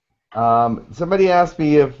 Somebody asked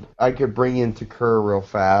me if I could bring in 𝗂𝐴𝐴 real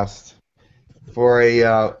fast for a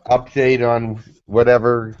update on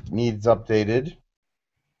whatever needs updated.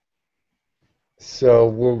 So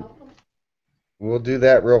we'll do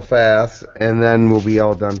that real fast, and then we'll be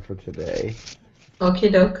all done for today.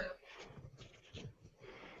 Okie doke.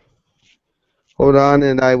 Hold on,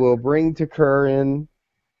 and I will bring 𝗂𝐴𝐴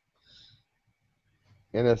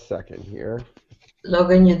in a second here.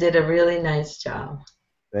 Logan, you did a really nice job.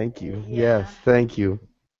 Thank you. Yeah. Yes, thank you.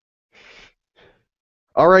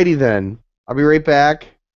 Alrighty then. I'll be right back,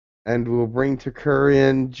 and we'll bring Tukur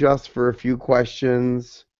in just for a few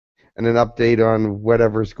questions and an update on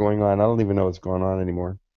whatever's going on. I don't even know what's going on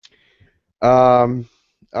anymore.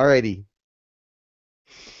 Alrighty.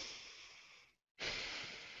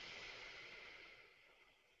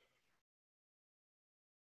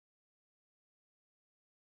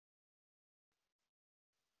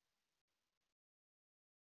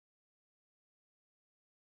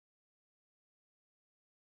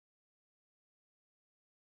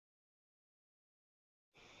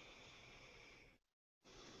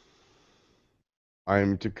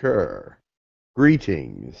 I'm Tukur.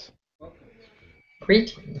 Greetings.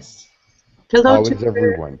 Greetings. Hello, How is Tukur.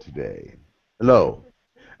 everyone today? Hello.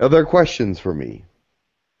 Are there questions for me?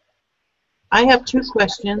 I have two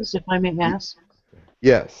questions, if I may ask.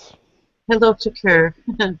 Yes. Hello, Tukur.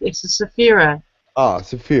 This is Safira.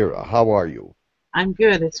 Safira, how are you? I'm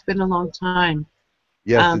good. It's been a long time.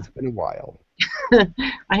 Yes, it's been a while.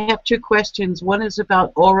 I have two questions. One is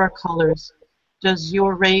about aura colors. Does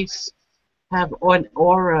your race have an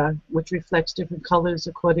aura which reflects different colors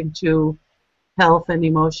according to health and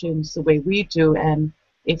emotions the way we do? And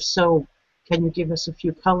if so, can you give us a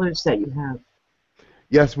few colors that you have?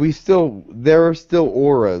 Yes, there are still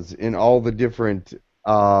auras in all the different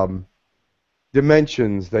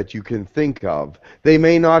dimensions that you can think of. They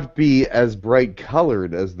may not be as bright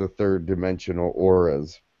colored as the third dimensional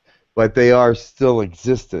auras, but they are still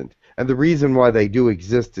existent. And the reason why they do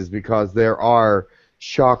exist is because there are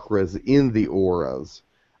chakras in the auras,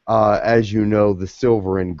 as you know, the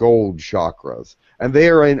silver and gold chakras, and they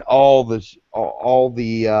are in all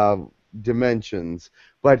the dimensions.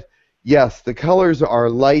 But yes, the colors are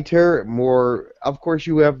lighter, more. Of course,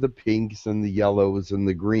 you have the pinks and the yellows and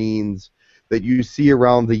the greens that you see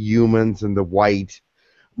around the humans and the white.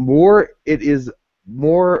 It is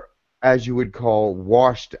more, as you would call,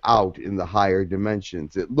 washed out in the higher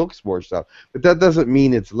dimensions. It looks washed out, but that doesn't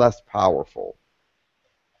mean it's less powerful.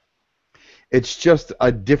 It's just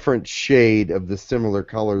a different shade of the similar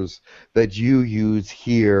colors that you use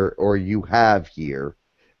here or you have here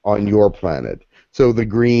on your planet. So the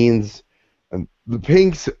greens, and the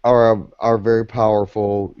pinks are very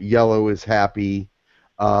powerful. Yellow is happy.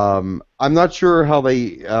 I'm not sure how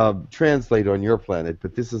they translate on your planet,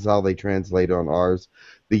 but this is how they translate on ours.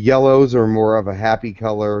 The yellows are more of a happy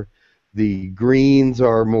color. The greens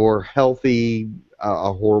are more healthy,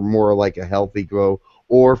 or more like a healthy glow,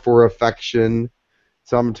 or for affection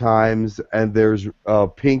sometimes. And there's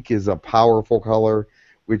pink is a powerful color,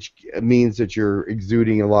 which means that you're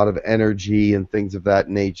exuding a lot of energy and things of that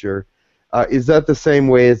nature. Is that the same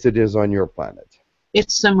way as it is on your planet?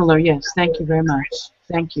 It's similar, yes. Thank you very much.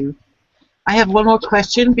 Thank you. I have one more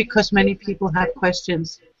question because many people have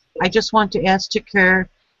questions. I just want to ask Tukur,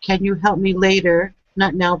 can you help me later,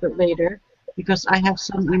 not now but later, because I have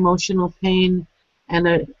some emotional pain and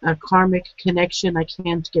a karmic connection I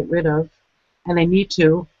can't get rid of, and I need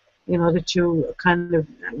to in order to kind of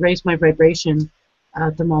raise my vibration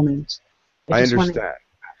at the moment. I understand.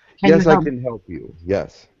 Yes, I can help you.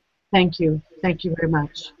 Yes. Thank you. Thank you very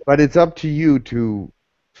much. But it's up to you to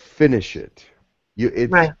finish it.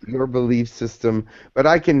 It's right. Your belief system, but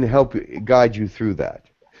I can help guide you through that.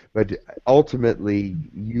 But ultimately,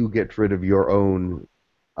 you get rid of your own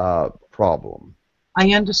problem.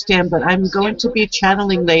 I understand, but I'm going to be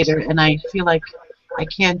channeling later, and I feel like I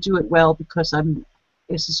can't do it well because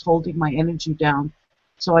this is holding my energy down.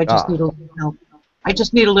 So I just need a little help. I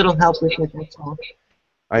just need a little help with it, that's all.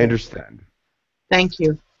 I understand. Thank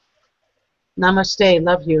you. Namaste.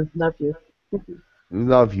 Love you. Love you.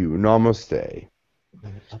 Love you. Namaste.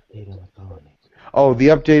 Update on the colonies. Oh, the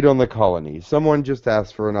update on the colonies. Someone just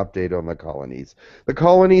asked for an update on the colonies. The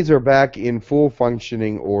colonies are back in full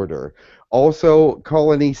functioning order. Also,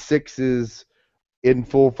 Colony 6 is in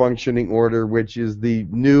full functioning order, which is the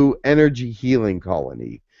new energy healing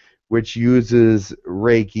colony, which uses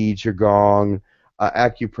Reiki, Qigong,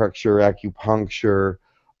 acupressure, acupuncture,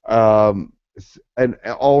 and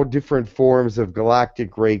all different forms of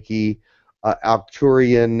Galactic Reiki,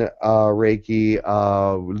 Arcturian Reiki,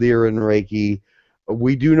 Lyran Reiki.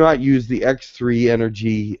 We do not use the X3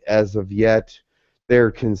 energy as of yet.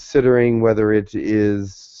 They're considering whether it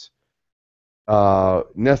is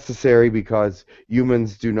necessary because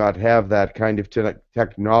humans do not have that kind of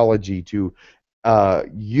technology to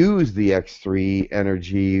use the X3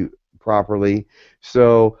 energy properly.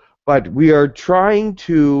 So, but we are trying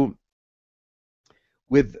to,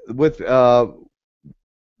 with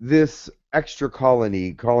this extra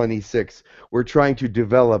colony, Colony 6, we're trying to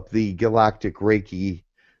develop the Galactic Reiki,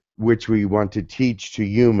 which we want to teach to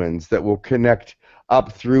humans that will connect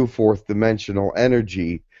up through fourth dimensional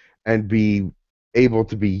energy and be able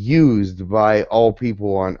to be used by all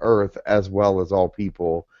people on Earth as well as all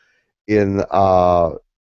people in the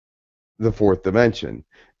fourth dimension.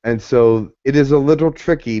 And so it is a little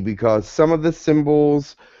tricky because some of the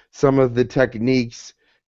symbols, some of the techniques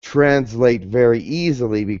translate very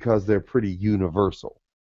easily because they're pretty universal.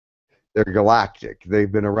 They're galactic.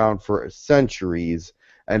 They've been around for centuries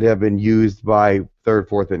and have been used by third,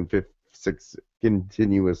 fourth, and fifth, sixth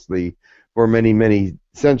continuously for many, many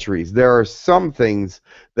centuries. There are some things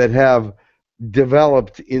that have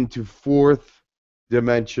developed into fourth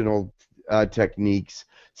dimensional techniques,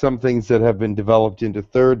 some things that have been developed into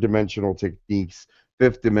third dimensional techniques,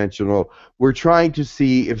 fifth dimensional. We're trying to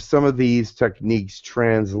see if some of these techniques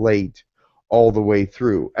translate all the way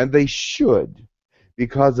through, and they should,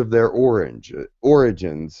 because of their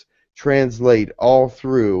origins, translate all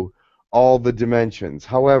through all the dimensions.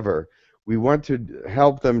 However, we want to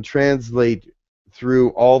help them translate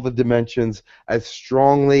through all the dimensions as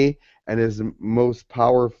strongly and as most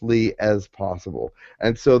powerfully as possible.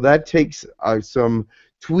 And so that takes some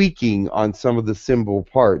tweaking on some of the symbol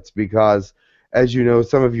parts because, as you know,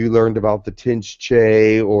 some of you learned about the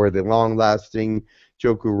𝗖𝗎𝗓𝗓 or the long-lasting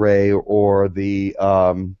𝗂𝐻𝐿𝐴 or the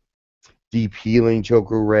deep healing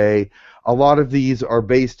𝗂𝐻𝐿𝐴. A lot of these are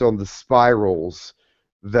based on the spirals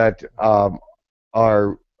that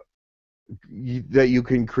that you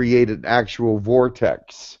can create an actual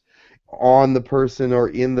vortex on the person or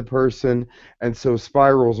in the person, and so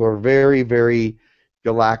spirals are very, very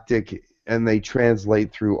galactic, and they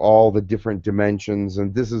translate through all the different dimensions,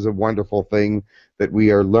 and this is a wonderful thing that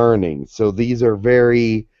we are learning. So these are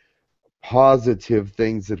very positive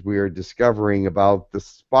things that we are discovering about the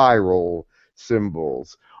spiral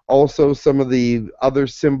symbols. Also, some of the other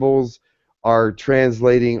symbols are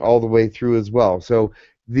translating all the way through as well. So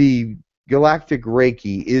the Galactic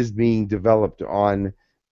Reiki is being developed on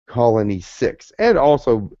Colony 6, and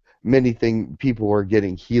also many people are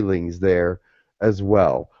getting healings there as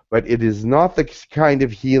well. But it is not the kind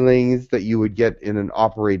of healings that you would get in an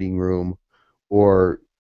operating room or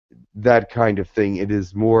that kind of thing. It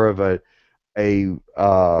is more of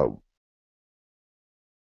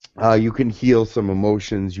you can heal some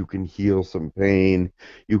emotions, you can heal some pain,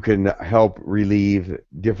 you can help relieve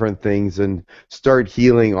different things and start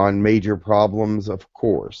healing on major problems, of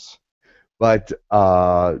course. But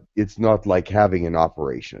it's not like having an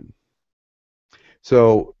operation.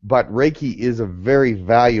 So, but Reiki is a very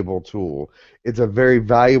valuable tool. It's a very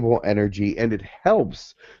valuable energy, and it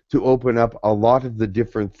helps to open up a lot of the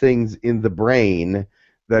different things in the brain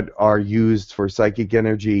that are used for psychic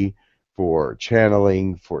energy, for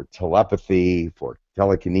channeling, for telepathy, for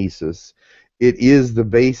telekinesis. It is the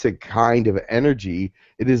basic kind of energy.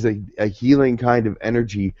 It is a healing kind of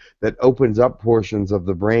energy that opens up portions of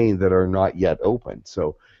the brain that are not yet open.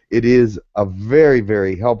 So it is a very,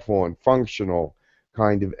 very helpful and functional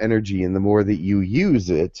kind of energy, and the more that you use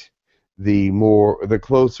it, the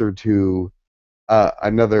closer to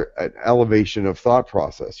an elevation of thought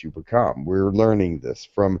process you become. We're learning this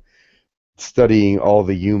from studying all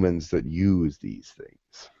the humans that use these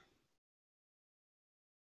things.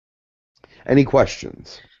 Any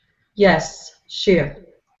questions? Yes, share.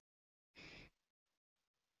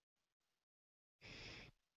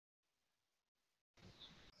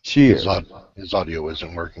 His audio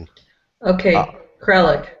isn't working. Okay,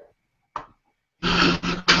 Krellick.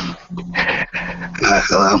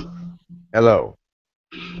 Hello. Hello.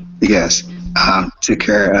 Yes.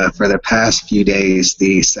 Takara, for the past few days,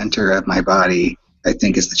 the center of my body, I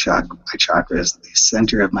think is my chakras, the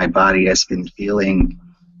center of my body has been feeling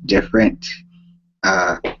different.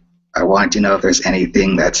 I want to know if there's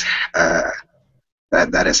anything that's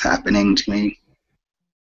that is happening to me.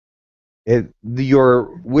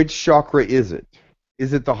 Which chakra is it?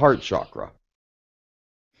 Is it the heart chakra?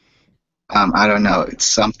 I don't know. It's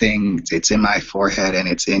something. It's in my forehead and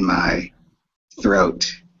it's in my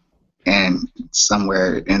throat and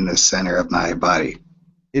somewhere in the center of my body.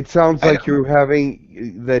 It sounds like you're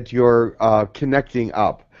connecting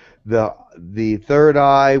up the third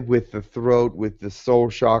eye with the throat, with the soul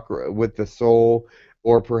chakra, with the soul,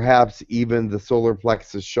 or perhaps even the solar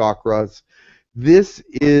plexus chakras. This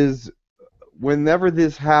is, whenever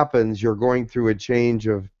this happens, you're going through a change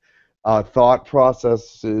of thought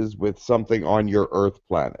processes with something on your Earth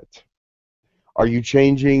planet. Are you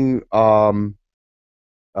changing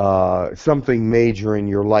something major in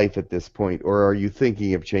your life at this point, or are you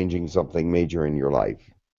thinking of changing something major in your life?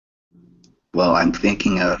 Well, I'm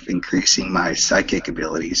thinking of increasing my psychic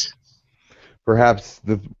abilities. Perhaps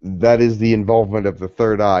that is the involvement of the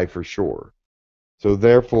third eye for sure. So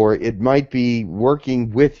therefore, it might be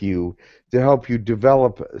working with you to help you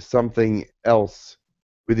develop something else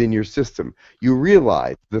within your system. You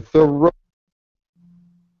realize the thorough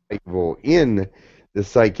in the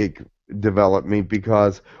psychic development,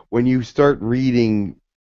 because when you start reading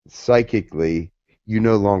psychically, you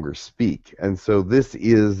no longer speak. And so this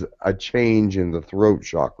is a change in the throat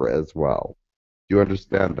chakra as well. Do you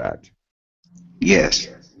understand that? Yes.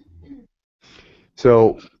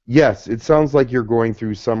 So, yes, it sounds like you're going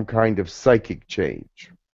through some kind of psychic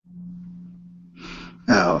change.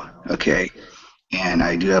 Oh, okay. And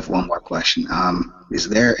I do have one more question. Is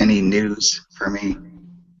there any news for me?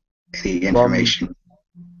 Any information?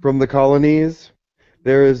 From the colonies?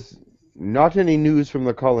 There is not any news from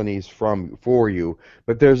the colonies for you,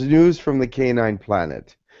 but there's news from the Canine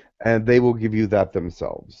planet, and they will give you that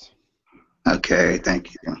themselves. Okay,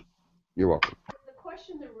 thank you. You're welcome. The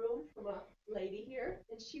question in the room from a lady here,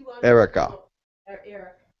 and she wanted Erica.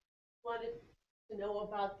 Eric wanted to know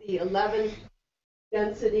about the 11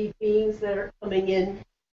 density beings that are coming in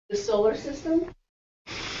the solar system.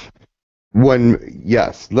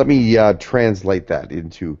 Yes, let me translate that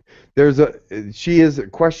into. She is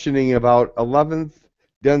questioning about 11th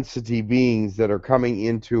density beings that are coming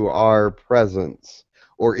into our presence,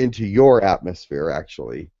 or into your atmosphere,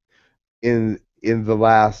 actually. In the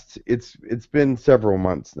last, it's been several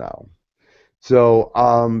months now. So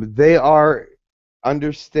they are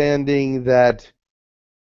understanding that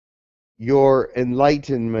your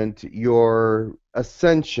enlightenment, your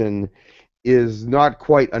ascension, is not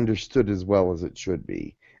quite understood as well as it should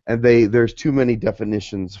be, and there's too many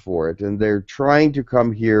definitions for it, and they're trying to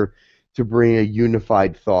come here to bring a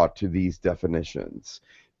unified thought to these definitions,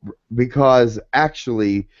 because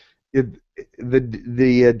actually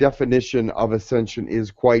the definition of ascension is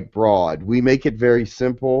quite broad. We make it very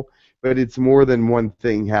simple, but it's more than one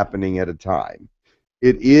thing happening at a time.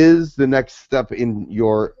 It is the next step in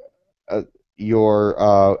your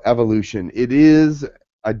evolution. It is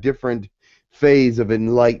a different phase of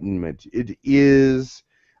enlightenment. It is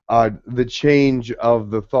the change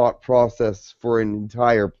of the thought process for an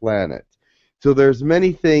entire planet. So there's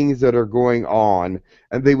many things that are going on,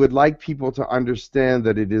 and they would like people to understand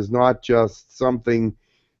that it is not just something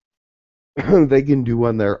they can do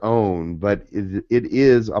on their own, but it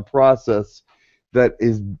is a process that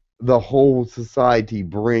is the whole society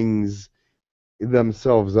brings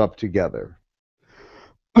themselves up together.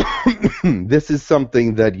 This is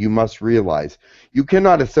something that you must realize. You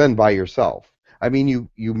cannot ascend by yourself. I mean,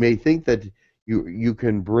 you may think that you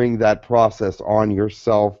can bring that process on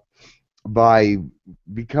yourself by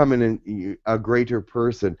becoming a greater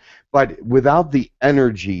person, but without the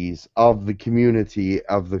energies of the community,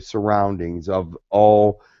 of the surroundings, of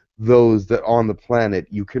all those that on the planet,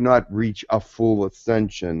 you cannot reach a full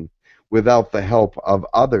ascension without the help of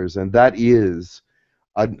others, and that is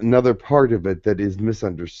another part of it that is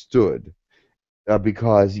misunderstood,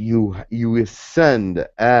 because you ascend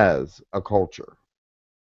as a culture.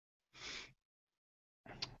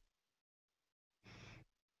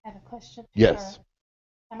 I have a question. Yes.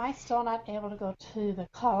 Am I still not able to go to the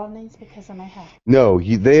colonies because of my health? No,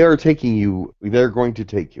 they are taking you. They're going to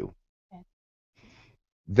take you. Okay.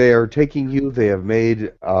 They are taking you. They have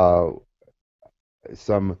made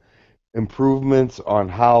some improvements on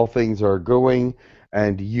how things are going,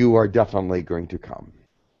 and you are definitely going to come.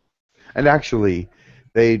 And actually,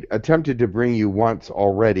 they attempted to bring you once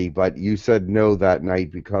already, but you said no that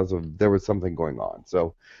night because there was something going on.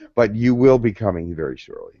 So, but you will be coming very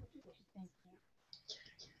shortly.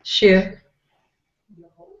 Share.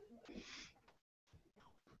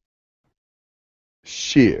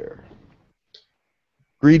 Sheer.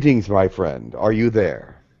 Greetings, my friend. Are you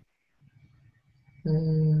there?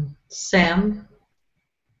 Sam.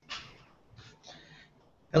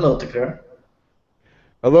 Hello, Tucker.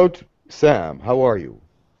 Hello, Sam. How are you?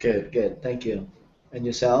 Good, good. Thank you. And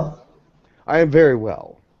yourself? I am very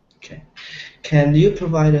well. Okay. Can you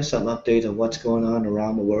provide us some update on what's going on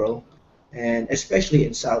around the world? And especially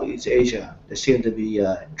in Southeast Asia, there seem to be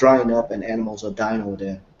drying up and animals are dying over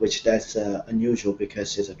there, which that's unusual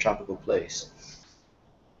because it's a tropical place.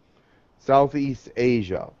 Southeast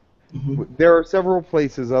Asia. Mm-hmm. There are several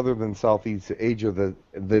places other than Southeast Asia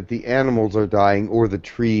that the animals are dying or the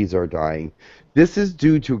trees are dying. This is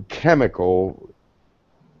due to chemical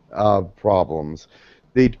problems.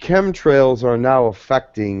 The chemtrails are now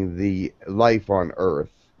affecting the life on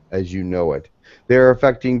Earth as you know it. They're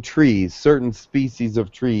affecting trees. Certain species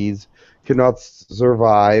of trees cannot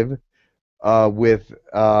survive with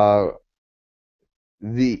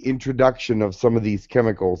the introduction of some of these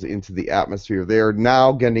chemicals into the atmosphere. They are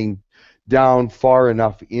now getting down far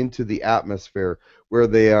enough into the atmosphere where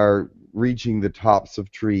they are reaching the tops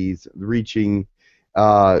of trees, reaching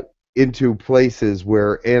into places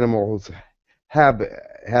where animals have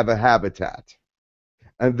a habitat.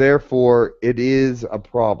 And therefore, it is a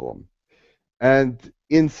problem. And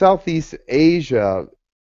in Southeast Asia,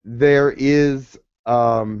 there is,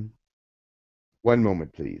 one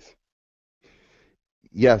moment, please.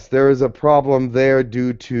 Yes, there is a problem there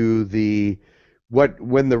due to are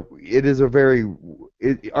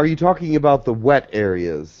you talking about the wet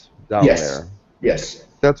areas down Yes. there? Yes.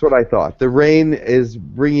 That's what I thought. The rain is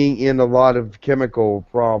bringing in a lot of chemical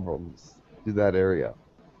problems to that area.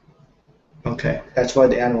 Okay. That's why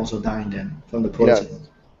the animals are dying then from the Yes. poison.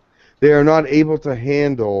 They are not able to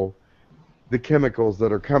handle the chemicals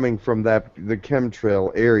that are coming from the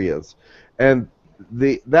chemtrail areas. And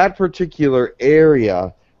that particular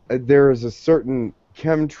area, there is a certain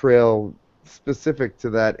chemtrail specific to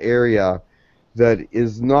that area that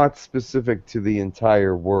is not specific to the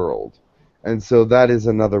entire world. And so that is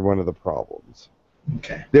another one of the problems.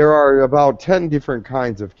 Okay. There are about 10 different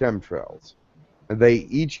kinds of chemtrails, and they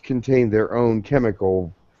each contain their own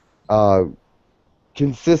chemical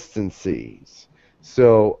consistencies.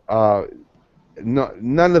 So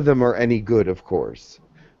none of them are any good, of course.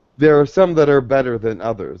 There are some that are better than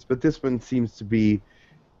others, but this one seems to be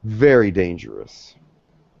very dangerous.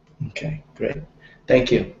 Okay, great.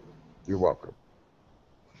 Thank you. You're welcome.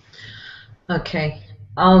 Okay.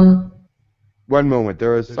 One moment.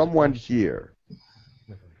 There is someone here.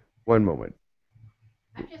 One moment.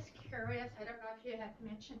 I'm just curious. I don't know if you had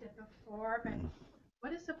mentioned it before, but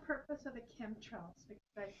what is the purpose of the chemtrails? Because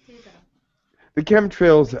I see them. The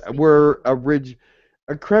chemtrails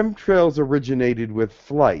chemtrails originated with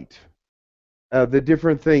flight. The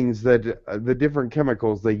different things the different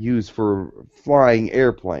chemicals they use for flying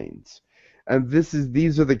airplanes, and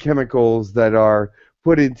these are the chemicals that are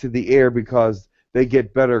put into the air because they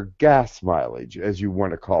get better gas mileage, as you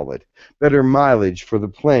want to call it, better mileage for the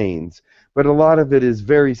planes. But a lot of it is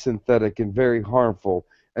very synthetic and very harmful,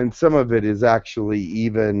 and some of it is actually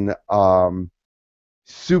even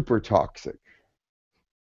super toxic.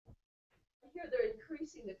 I hear they're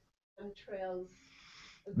increasing the chemtrails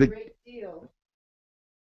a The- great deal.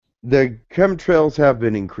 The chemtrails have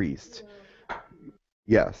been increased.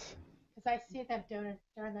 Yes. Because I see them during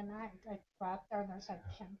the night. I go out there and there's like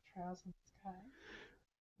chemtrails in the sky.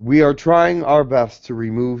 We are trying our best to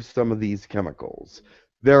remove some of these chemicals.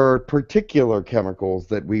 There are particular chemicals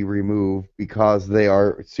that we remove because they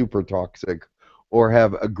are super toxic or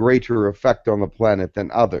have a greater effect on the planet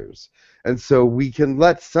than others. And so we can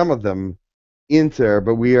let some of them enter,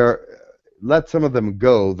 but let some of them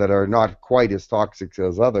go that are not quite as toxic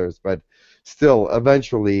as others, but still,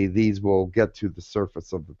 eventually, these will get to the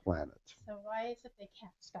surface of the planet. So why is it they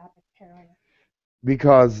can't stop it, Perry?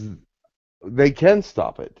 Because they can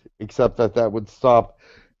stop it, except that would stop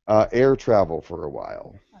air travel for a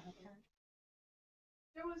while. Okay.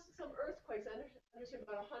 There was some earthquakes. I understand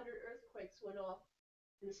about 100 earthquakes went off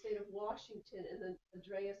in the state of Washington, and the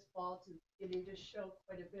Andreas Fault is beginning to show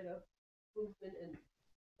quite a bit of movement and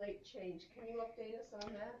late change. Can you update us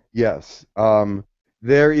on that? Yes.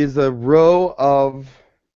 There is a row of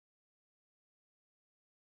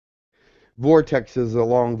vortexes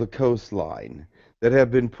along the coastline that have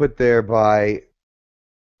been put there by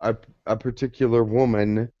a particular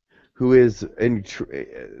woman who is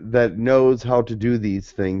that knows how to do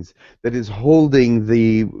these things, that is holding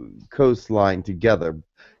the coastline together,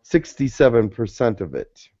 67% of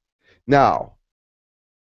it. Now,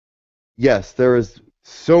 yes, there is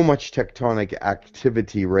so much tectonic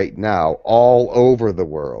activity right now all over the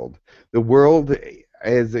world. The world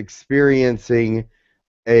is experiencing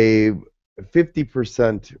a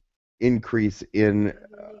 50% increase in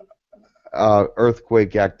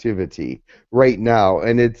earthquake activity right now,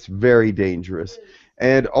 and it's very dangerous.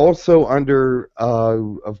 And also under,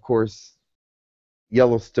 of course,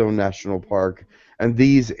 Yellowstone National Park and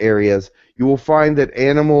these areas, you will find that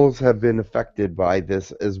animals have been affected by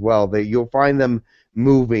this as well. You'll find them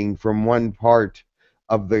moving from one part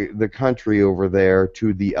of the country over there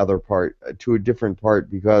to the other part, to a different part,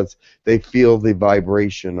 because they feel the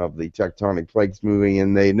vibration of the tectonic plates moving,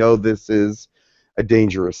 and they know this is a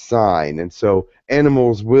dangerous sign. And so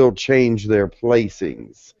animals will change their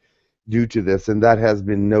placings due to this, and that has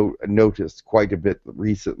been noticed quite a bit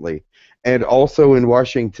recently. And also in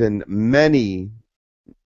Washington, many,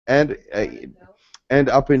 and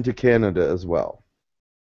up into Canada as well,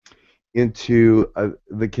 into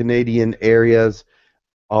the Canadian areas.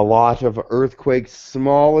 A lot of earthquakes,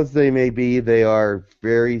 small as they may be, they are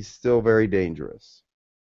still very dangerous.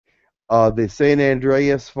 The San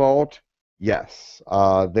Andreas Fault Yes,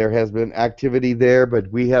 there has been activity there,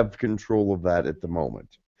 but we have control of that at the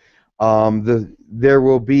moment. There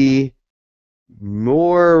will be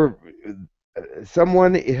more.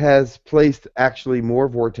 Someone has placed actually more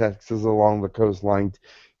vortexes along the coastline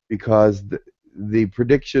because the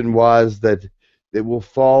prediction was that it will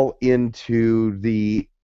fall into the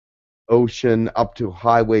ocean up to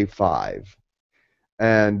Highway 5,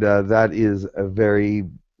 and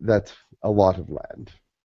that's a lot of land.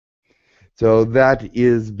 So that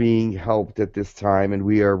is being helped at this time, and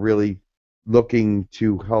we are really looking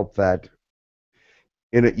to help that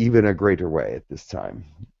in even a greater way at this time.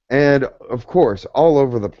 And of course, all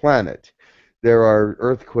over the planet, there are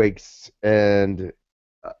earthquakes and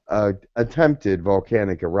attempted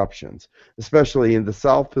volcanic eruptions, especially in the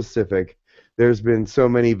South Pacific. There's been so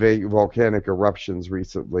many volcanic eruptions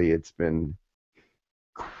recently. It's been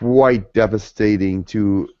quite devastating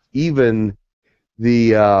to even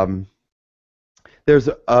the. There's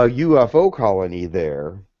a UFO colony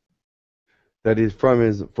there that is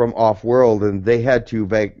from off-world, and they had to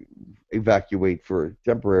evacuate for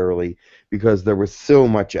temporarily because there was so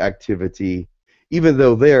much activity, even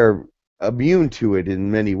though they're immune to it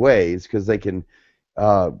in many ways because they can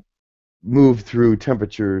move through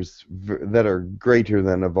temperatures that are greater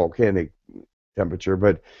than a volcanic temperature.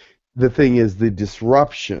 But the thing is, the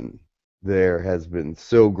disruption there has been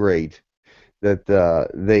so great that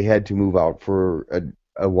they had to move out for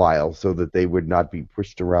a while so that they would not be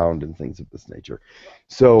pushed around and things of this nature.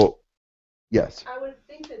 So, yes. I would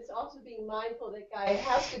think that it's also being mindful that Gaia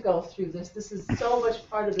has to go through this. This is so much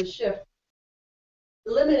part of the shift.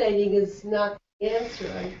 Eliminating is not the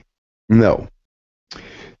answer. No.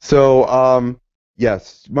 So,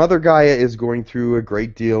 yes, Mother Gaia is going through a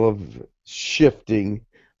great deal of shifting.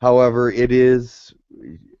 However,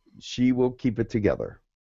 she will keep it together.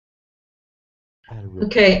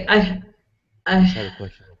 Okay, I just had a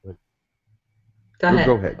question. Go ahead.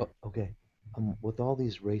 Go ahead. Oh, okay. With all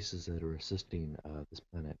these races that are assisting this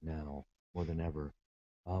planet now more than ever,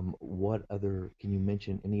 can you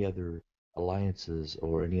mention any other alliances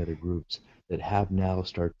or any other groups that have now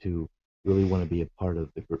start to really want to be a part of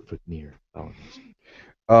the Girk Fitneer colonies?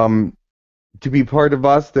 To be part of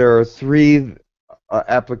us, there are 3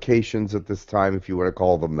 applications at this time, if you want to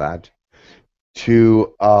call them that,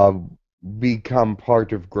 to become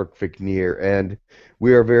part of Girk Fitneer, and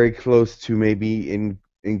we are very close to maybe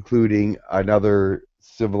including another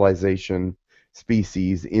civilization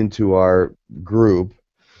species into our group,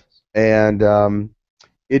 and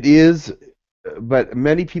but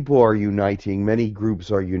many people are uniting, many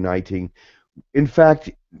groups are uniting. In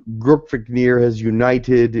fact, Girk Fitneer has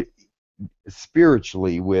united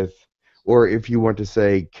spiritually with, or if you want to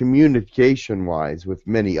say communication-wise, with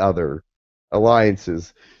many other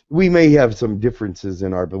alliances. We may have some differences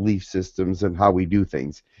in our belief systems and how we do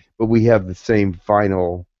things, but we have the same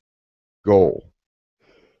final goal.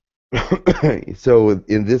 So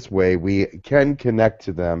in this way, we can connect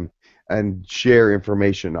to them and share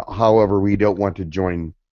information. However, we don't want to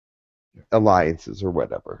join alliances or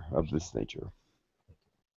whatever of this nature.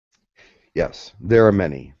 Yes, there are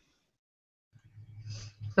many.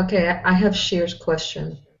 Okay, I have Shear's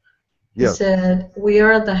question. He Yes. said, we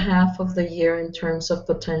are at the half of the year in terms of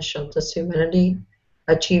potential. Does humanity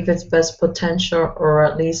achieve its best potential, or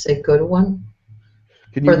at least a good one?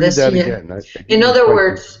 Can you for read this that year? again? In other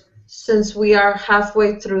words, since we are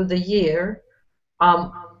halfway through the year,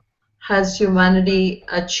 has humanity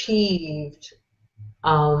achieved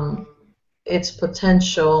its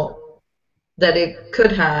potential that it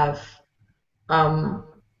could have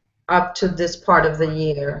up to this part of the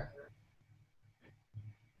year?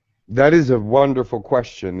 That is a wonderful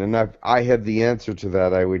question, and if I had the answer to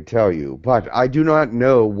that, I would tell you. But I do not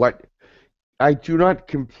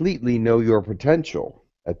completely know your potential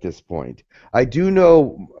at this point. I do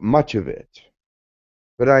know much of it,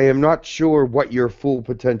 but I am not sure what your full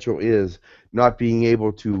potential is, not being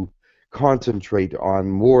able to concentrate on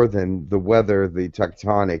more than the weather, the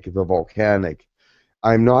tectonic, the volcanic.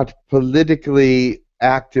 I'm not politically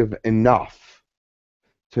active enough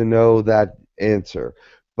to know that answer.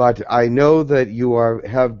 But I know that you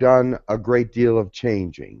have done a great deal of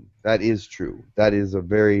changing. That is true. That is a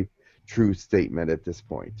very true statement at this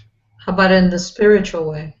point. How about in the spiritual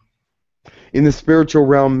way? In the spiritual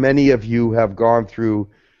realm, many of you have gone through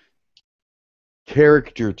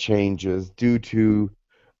character changes due to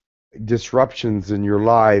disruptions in your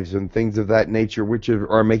lives and things of that nature, which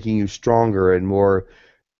are making you stronger and more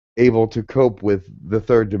able to cope with the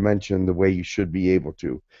third dimension the way you should be able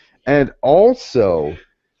to. And also,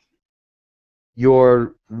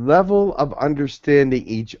 your level of understanding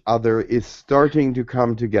each other is starting to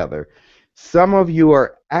come together. Some of you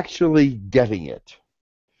are actually getting it,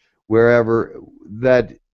 wherever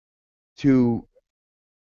that to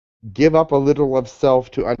give up a little of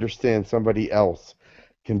self to understand somebody else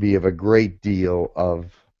can be of a great deal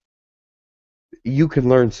of, you can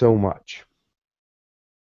learn so much.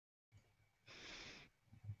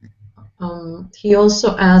 He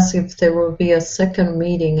also asked if there will be a second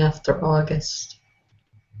meeting after August.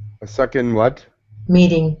 A second what?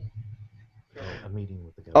 Meeting. A meeting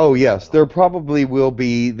with the Galactic Oh, yes, there Alliance. probably will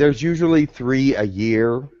be. There's usually 3 a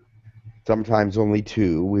year, sometimes only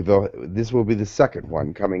 2. This will be the second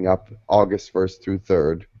one coming up August 1st through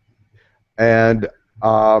 3rd. And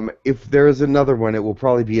if there is another one, it will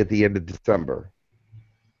probably be at the end of December.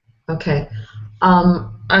 Okay.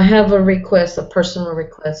 I have a request, a personal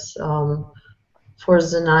request for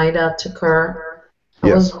Zenaida to occur.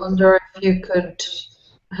 I was wondering if you could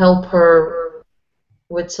help her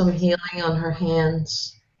with some healing on her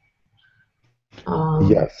hands.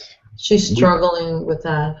 Yes. She's struggling with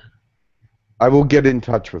that. I will get in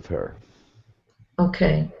touch with her.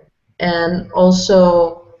 Okay. And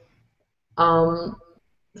also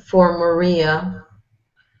for Maria,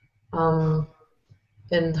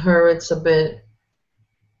 in her it's a bit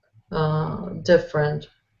different.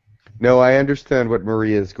 No, I understand what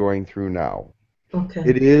Maria is going through now. Okay.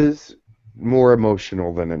 It is more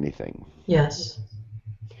emotional than anything. Yes.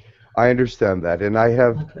 I understand that, and I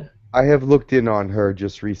have looked in on her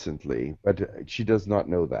just recently, but she does not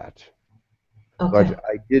know that. Okay. But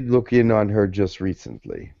I did look in on her just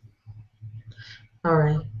recently. All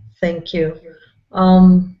right. Thank you.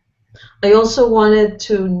 I also wanted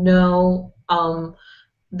to know,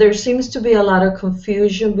 there seems to be a lot of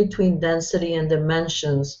confusion between density and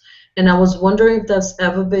dimensions, and I was wondering if that's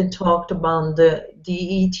ever been talked about, the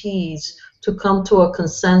DETs, to come to a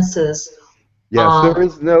consensus. Yes, there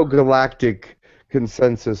is no galactic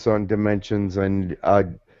consensus on dimensions and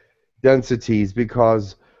densities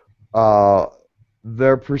because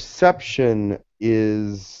their perception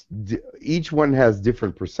is, each one has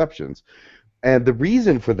different perceptions. And the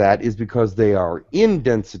reason for that is because they are in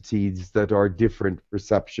densities that are different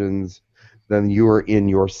perceptions than you are in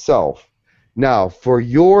yourself. Now, for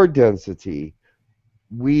your density,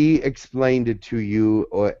 we explained it to you,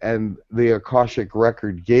 and the Akashic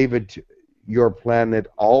record gave it to your planet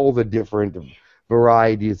all the different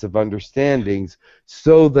varieties of understandings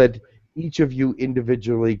so that each of you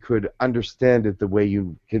individually could understand it the way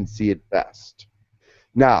you can see it best.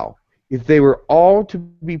 Now, if they were all to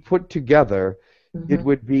be put together, it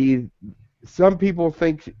would be, some people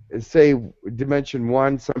say dimension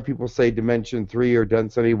 1, some people say dimension 3 or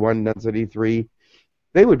density 1, density 3.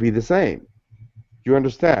 They would be the same. Do you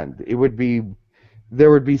understand? There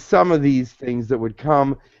would be some of these things that would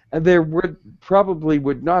come, and there probably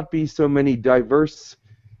would not be so many diversities,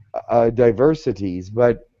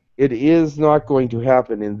 but it is not going to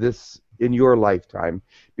happen in your lifetime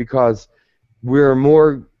because we're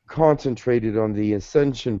more concentrated on the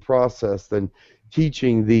ascension process than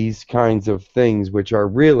teaching these kinds of things, which are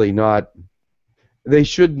really not, they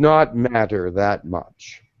should not matter that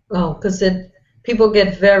much. Oh, because people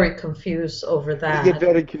get very confused over that. They get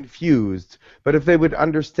very confused, but if they would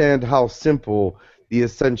understand how simple the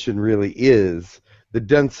ascension really is, the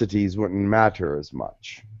densities wouldn't matter as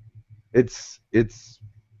much. It's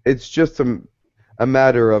just a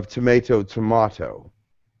matter of tomato, tomato.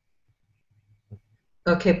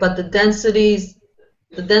 Okay, but the density is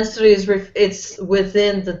it's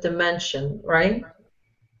within the dimension, right?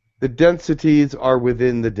 The densities are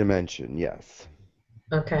within the dimension, yes.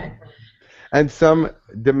 Okay. And some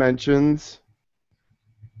dimensions,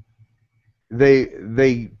 they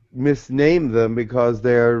misname them because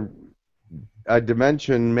a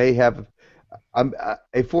dimension may have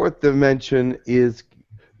a fourth dimension is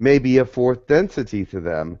maybe a fourth density to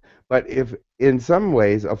them, but if in some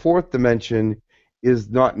ways a fourth dimension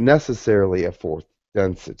is not necessarily a fourth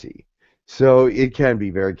density, so it can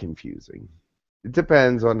be very confusing. It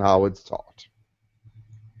depends on how it's taught.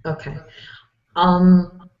 Okay.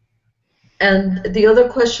 And the other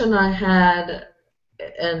question I had,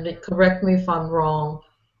 and correct me if I'm wrong,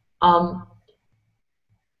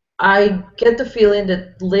 I get the feeling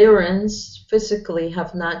that Lyrans physically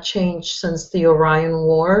have not changed since the Orion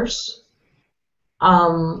Wars.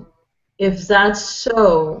 If that's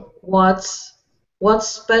so, what's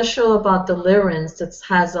special about the Lyrans that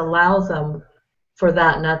has allowed them for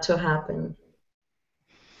that not to happen?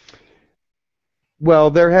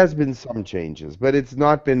 Well, there has been some changes, but it's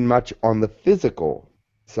not been much on the physical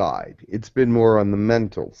side. It's been more on the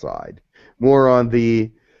mental side, more on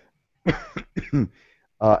the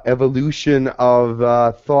evolution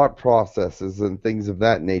of thought processes and things of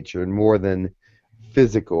that nature, more than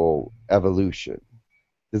physical evolution.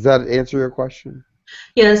 Does that answer your question?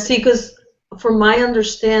 Yeah, see, because from my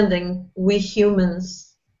understanding, we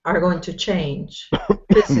humans are going to change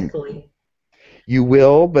physically. You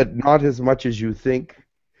will, but not as much as you think.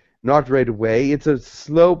 Not right away. It's a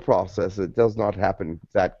slow process. It does not happen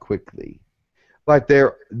that quickly. But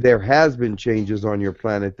there has been changes on your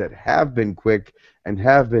planet that have been quick and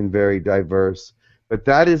have been very diverse. But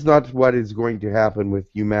that is not what is going to happen with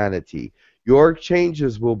humanity. Your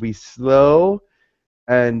changes will be slow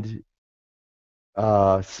and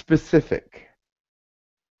specific.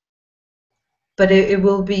 But it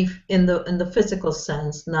will be in the physical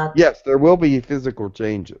sense, not. Yes, there will be physical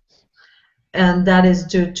changes. And that is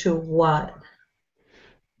due to what?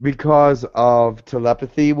 Because of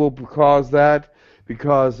telepathy will cause that,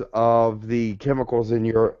 because of the chemicals in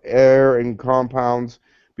your air and compounds,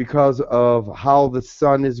 because of how the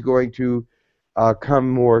sun is going to come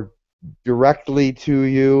more directly to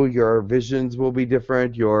you. Your visions will be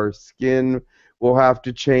different. Your skin will have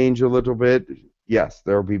to change a little bit. Yes,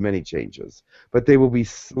 there will be many changes, but they will be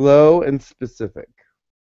slow and specific.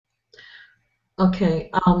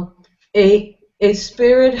 Okay. A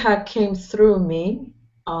spirit had came through me,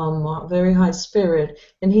 a very high spirit,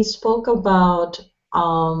 and he spoke about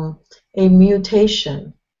a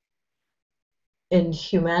mutation in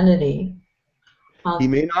humanity. He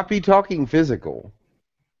may not be talking physical.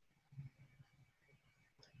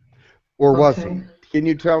 Or was he? Can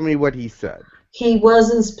you tell me what he said? He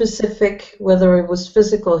wasn't specific whether it was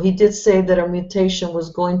physical. He did say that a mutation was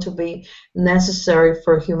going to be necessary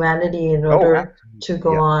for humanity in order to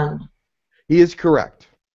go on. He is correct.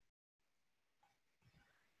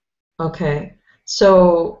 Okay.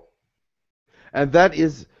 So. And that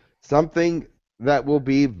is something that will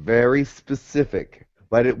be very specific,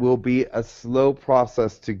 but it will be a slow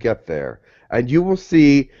process to get there. And you will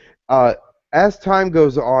see, as time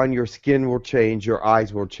goes on, your skin will change, your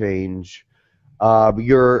eyes will change,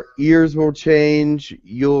 your ears will change,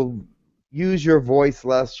 you'll use your voice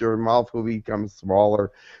less, your mouth will become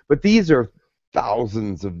smaller. But these are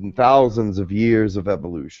thousands of years of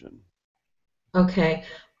evolution. Okay.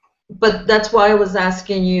 But that's why I was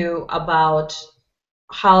asking you about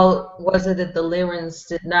how was it that the Lyrans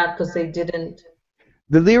did not, because they didn't.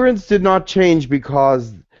 The Lyrans did not change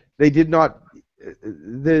because they did not,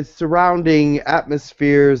 the surrounding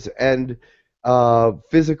atmospheres and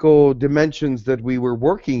physical dimensions that we were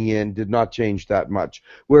working in did not change that much.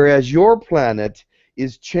 Whereas your planet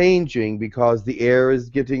is changing because the air is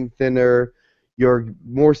getting thinner,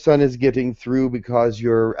 more sun is getting through because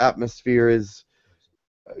your atmosphere is,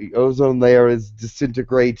 ozone layer is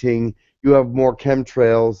disintegrating, you have more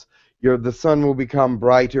chemtrails, the sun will become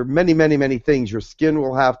brighter, many things. Your skin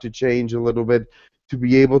will have to change a little bit to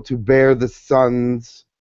be able to bear the sun's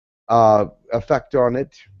effect on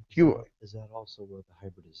it. Is that also where the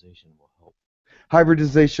hybridization will help?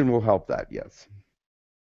 Hybridization will help that, yes.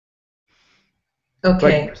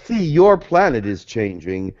 Okay. But see, your planet is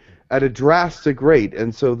changing at a drastic rate,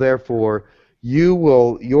 and so therefore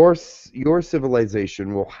your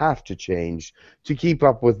civilization will have to change to keep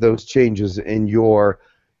up with those changes in your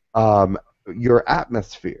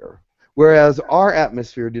atmosphere. Whereas our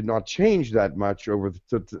atmosphere did not change that much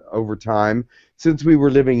over time, since we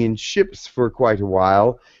were living in ships for quite a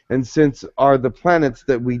while, and since the planets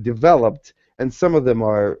that we developed, and some of them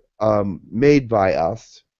are made by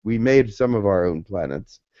us. We made some of our own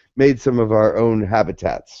planets, made some of our own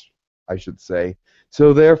habitats, I should say.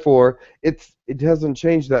 So therefore, it hasn't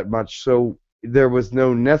changed that much. So there was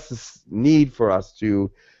no need for us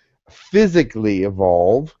to physically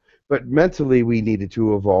evolve, but mentally we needed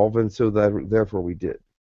to evolve, and so therefore we did.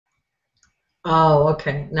 Oh,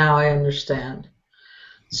 okay. Now I understand.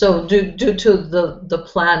 So due to the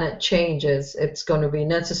planet changes, it's going to be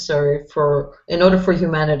necessary in order for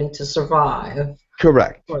humanity to survive.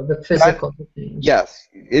 Correct. For the physical change. Yes,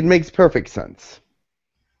 it makes perfect sense.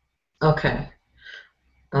 Okay.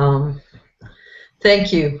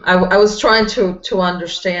 Thank you. I was trying to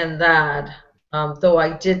understand that, though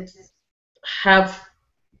I did have,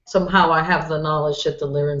 somehow I have the knowledge that the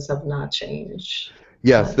Lyrans have not changed.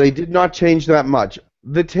 Yes, they did not change that much.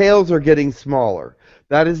 The tails are getting smaller.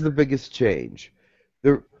 That is the biggest change.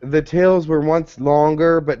 The tails were once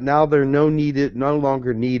longer, but now they're no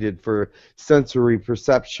longer needed for sensory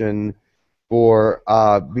perception,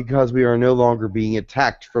 because we are no longer being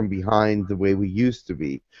attacked from behind the way we used to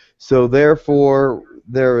be. So therefore,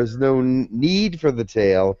 there is no need for the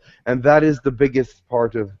tail, and that is the biggest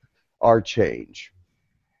part of our change.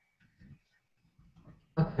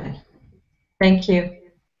 Okay. Thank you.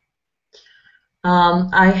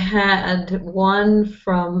 I had one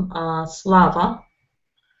from Slava.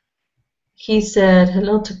 He said,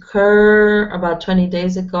 hello to Kerr. About 20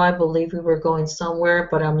 days ago, I believe we were going somewhere,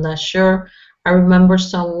 but I'm not sure. I remember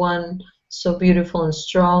someone so beautiful and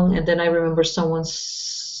strong, and then I remember someone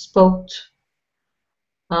spoke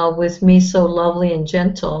with me so lovely and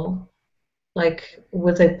gentle, like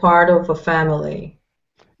with a part of a family.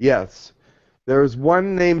 Yes. There's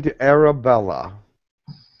one named Arabella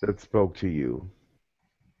that spoke to you.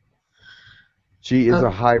 She is a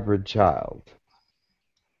hybrid child.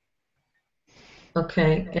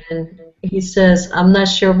 Okay, and he says, I'm not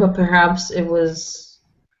sure, but perhaps it was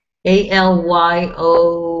Alyosha.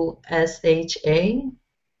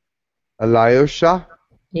 Alyosha?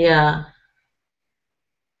 Yeah.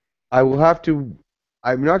 I will have to.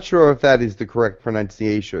 I'm not sure if that is the correct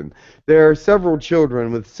pronunciation. There are several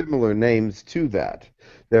children with similar names to that.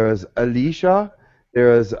 There is Alicia,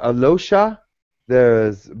 there is Alosha,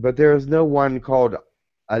 but there is no one called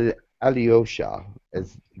Alyosha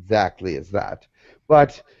as exactly as that.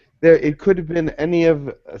 But it could have been any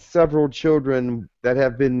of several children that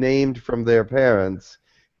have been named from their parents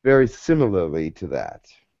very similarly to that.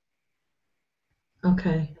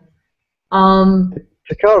 Okay.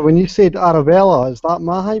 Takar, when you said Arabella, is that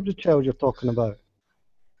my hybrid child you're talking about?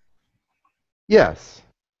 Yes.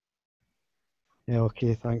 Yeah,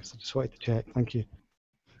 okay, thanks. I just wanted to check. Thank you.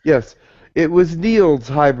 Yes, it was Neil's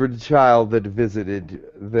hybrid child that visited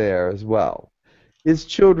there as well. His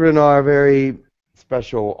children are very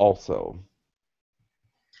special also.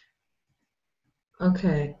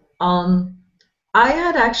 Okay. I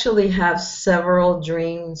had actually have several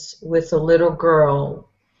dreams with a little girl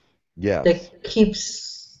Yes. that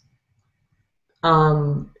keeps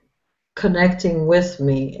connecting with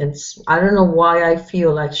me, and I don't know why I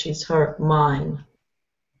feel like she's mine.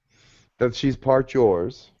 That she's part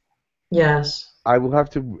yours. Yes. I will have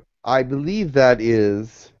to. I believe that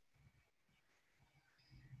is.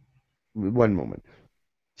 One moment.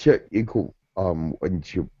 I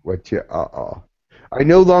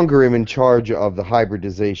no longer am in charge of the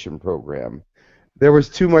hybridization program. There was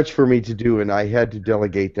too much for me to do, and I had to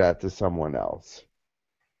delegate that to someone else.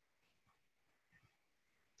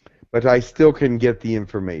 But I still can get the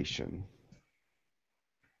information.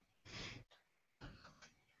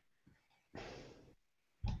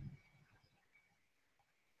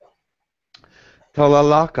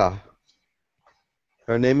 Talalaka.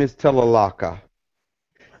 Her name is Talalaka.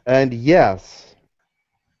 And yes,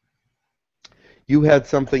 you had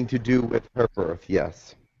something to do with her birth,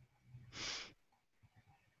 yes.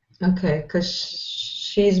 Okay, because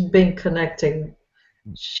she's been connecting.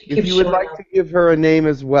 She If keeps you would showing like up. to give her a name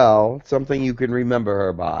as well, something you can remember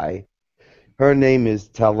her by, her name is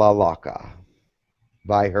Talalaka,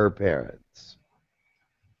 by her parents.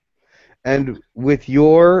 And with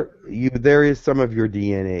there is some of your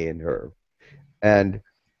DNA in her. And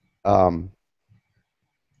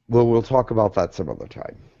we'll talk about that some other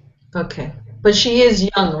time. Okay, but she is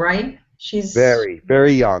young, right? She's very,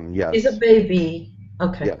 very young, yes. She's a baby.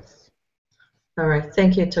 Okay. Yes. All right.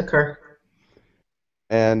 Thank you, Tucker.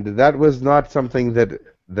 And that was not something that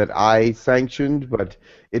I sanctioned, but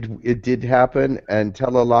it did happen, and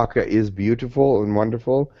Talalaka is beautiful and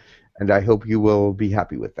wonderful, and I hope you will be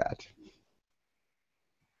happy with that.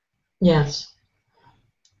 Yes.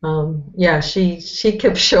 Yeah, she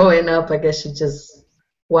kept showing up. I guess she just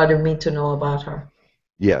wanted me to know about her.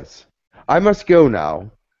 Yes. I must go now.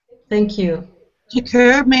 Thank you.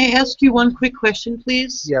 Takar, may I ask you one quick question,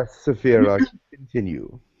 please? Yes, Saphira,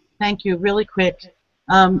 continue. Thank you. Really quick.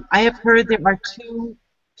 I have heard there are two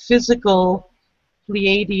physical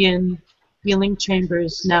Pleiadian healing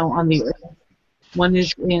chambers now on the Earth. One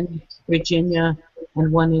is in Virginia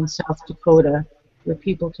and one in South Dakota, where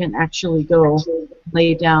people can actually go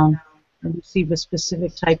lay down and receive a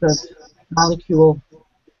specific type of molecule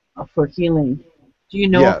for healing. Do you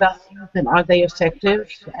know about these, and are they effective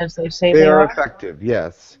as they say they are? They are effective,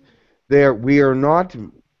 yes. We are not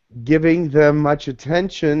giving them much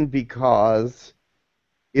attention because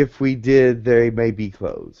if we did, they may be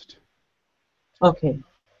closed. Okay.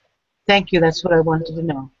 Thank you. That's what I wanted to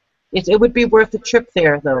know. It would be worth a trip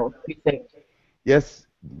there, though, you think? Yes,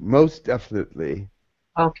 most definitely.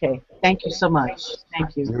 Okay. Thank you so much.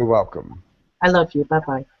 Thank you. You're welcome. I love you.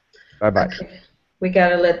 Bye-bye. Bye-bye. Okay. We got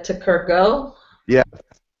to let Tucker go. Yes.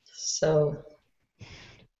 So.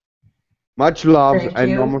 Much love Thank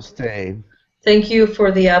and you. namaste. Thank you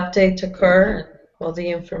for the update, Tucker, and all the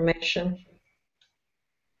information.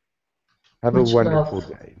 Have Much a wonderful love.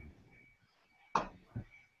 day.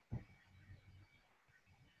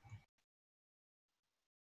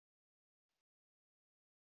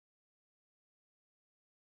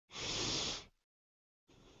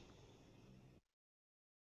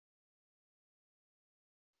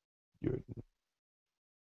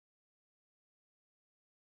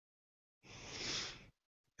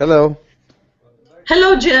 Hello.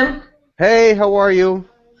 Hello, Jim. Hey, how are you?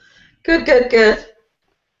 Good, good, good.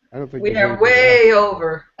 I don't think We there's are anything way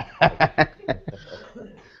over.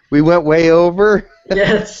 We went way over?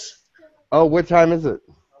 Yes. Oh, what time is it?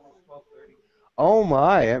 Oh,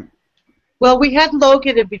 my. Well, we had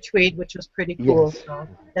Logan in between, which was pretty cool. Yes. So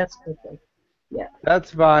that's good. Yeah. That's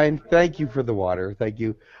fine. Thank you for the water. Thank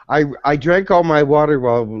you. I drank all my water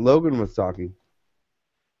while Logan was talking.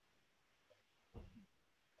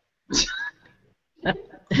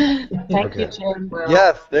 Thank you, Jim. Well,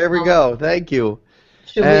 Yes, there we go. Thank you.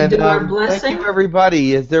 Should And we do our thank blessing? you,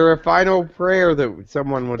 everybody. Is there a final prayer that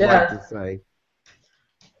someone would like to say?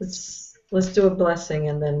 Let's do a blessing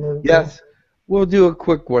and then move. Yes, we'll do a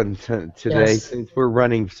quick one today Yes. since we're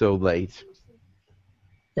running so late.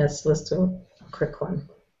 Yes, let's do a quick one.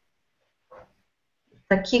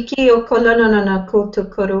 Takiki o kolono na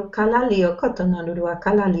kutukuru kalali o kotonarua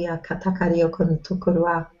kalali a katakari o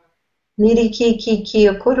kontukurua. Niriki kiki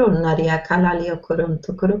o kurun naria kalali o kurun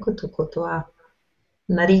tukuru kutukutua.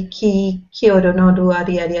 Nariki kioronoru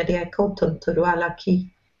ariaria kotonturu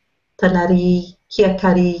alaki. Tanari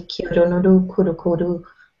kiakari kioronoru kurukuru.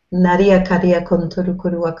 Naria karia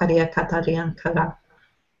konturukuru akaria katarian kara.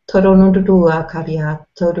 Toronurua karia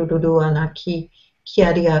torurua naki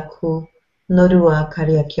kiariaku. Norua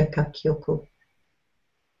karia kiakakioku.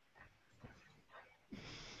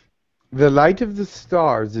 The light of the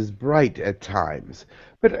stars is bright at times,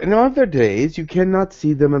 but in other days you cannot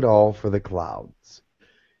see them at all for the clouds.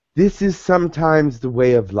 This is sometimes the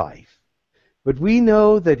way of life, but we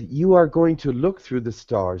know that you are going to look through the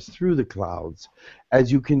stars, through the clouds,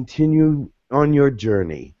 as you continue on your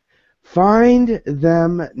journey. Find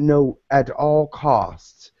them at all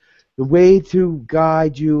costs, the way to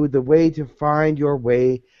guide you, the way to find your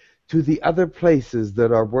way to the other places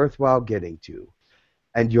that are worthwhile getting to.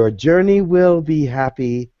 And your journey will be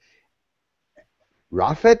happy,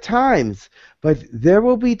 rough at times, but there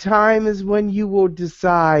will be times when you will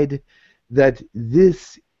decide that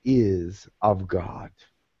this is of God.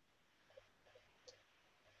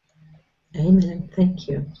 Amen. Thank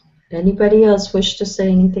you. Anybody else wish to say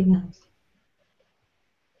anything else?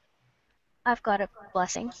 I've got a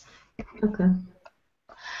blessing. Okay.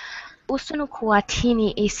 Usuno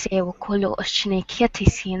kuatini ese wakolo oshne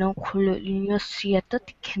kiatisino kulu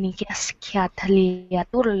linyosiatot kanigas kiatalia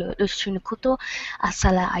turlo lushinkuto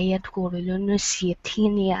asala ayat kurlo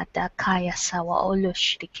nusiatini adakaya sawa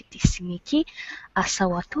oloshrikitisniki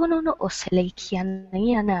asawatuno no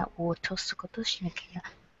oselekiana wotosukoto shnekia.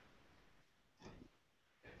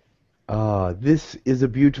 This is a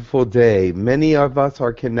beautiful day. Many of us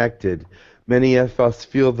are connected. Many of us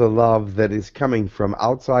feel the love that is coming from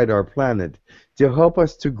outside our planet to help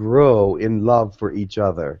us to grow in love for each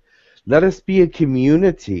other. Let us be a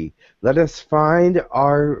community. Let us find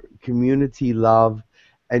our community love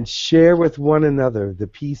and share with one another the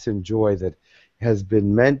peace and joy that has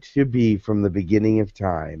been meant to be from the beginning of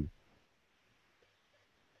time.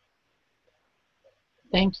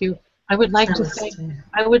 Thank you. I would like to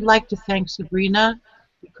thank Sabrina,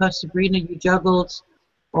 because Sabrina, you juggled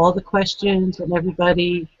all the questions and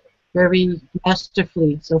everybody very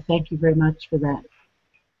masterfully. So thank you very much for that.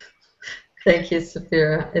 Thank you,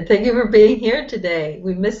 Sapphira. And thank you for being here today.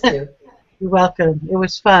 We missed you. You're welcome. It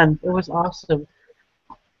was fun. It was awesome.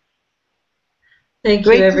 Thank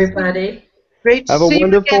you, everybody. Great to Have a see you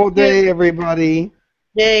wonderful again, day, Jim. everybody.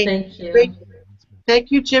 Yay. Thank you. Great. Thank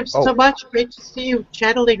you, Jim, so much. Great to see you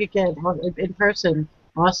channeling again in person.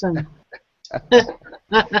 Awesome.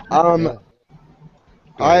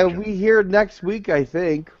 We hear next week, I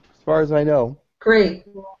think, as far as I know. Great.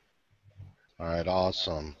 All right,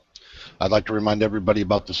 awesome. I'd like to remind everybody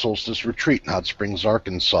about the Solstice Retreat in Hot Springs,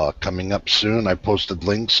 Arkansas, coming up soon. I posted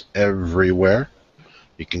links everywhere.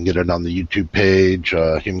 You can get it on the YouTube page,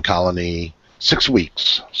 Human Colony. 6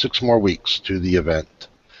 weeks, 6 more weeks to the event.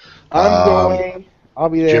 I'm going. I'll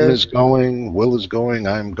be there. Jim is going. Will is going.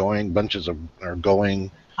 I'm going. Bunches are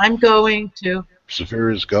going. I'm going too.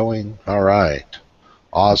 Saphira is going. All right.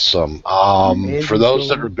 Awesome. For those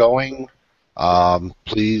that are going,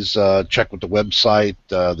 please check with the website.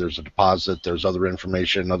 There's a deposit. There's other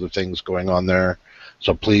information, other things going on there.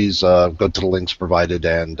 So please go to the links provided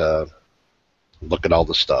and look at all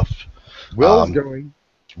the stuff. Will's going.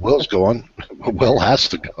 Will's going. Will has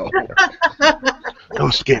to go. No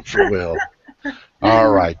escape for Will.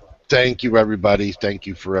 All right. Thank you, everybody. Thank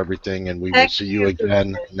you for everything, and we will see you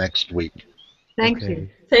again next week. Thank you.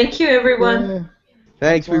 Thank you, everyone.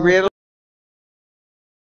 Thanks. We ran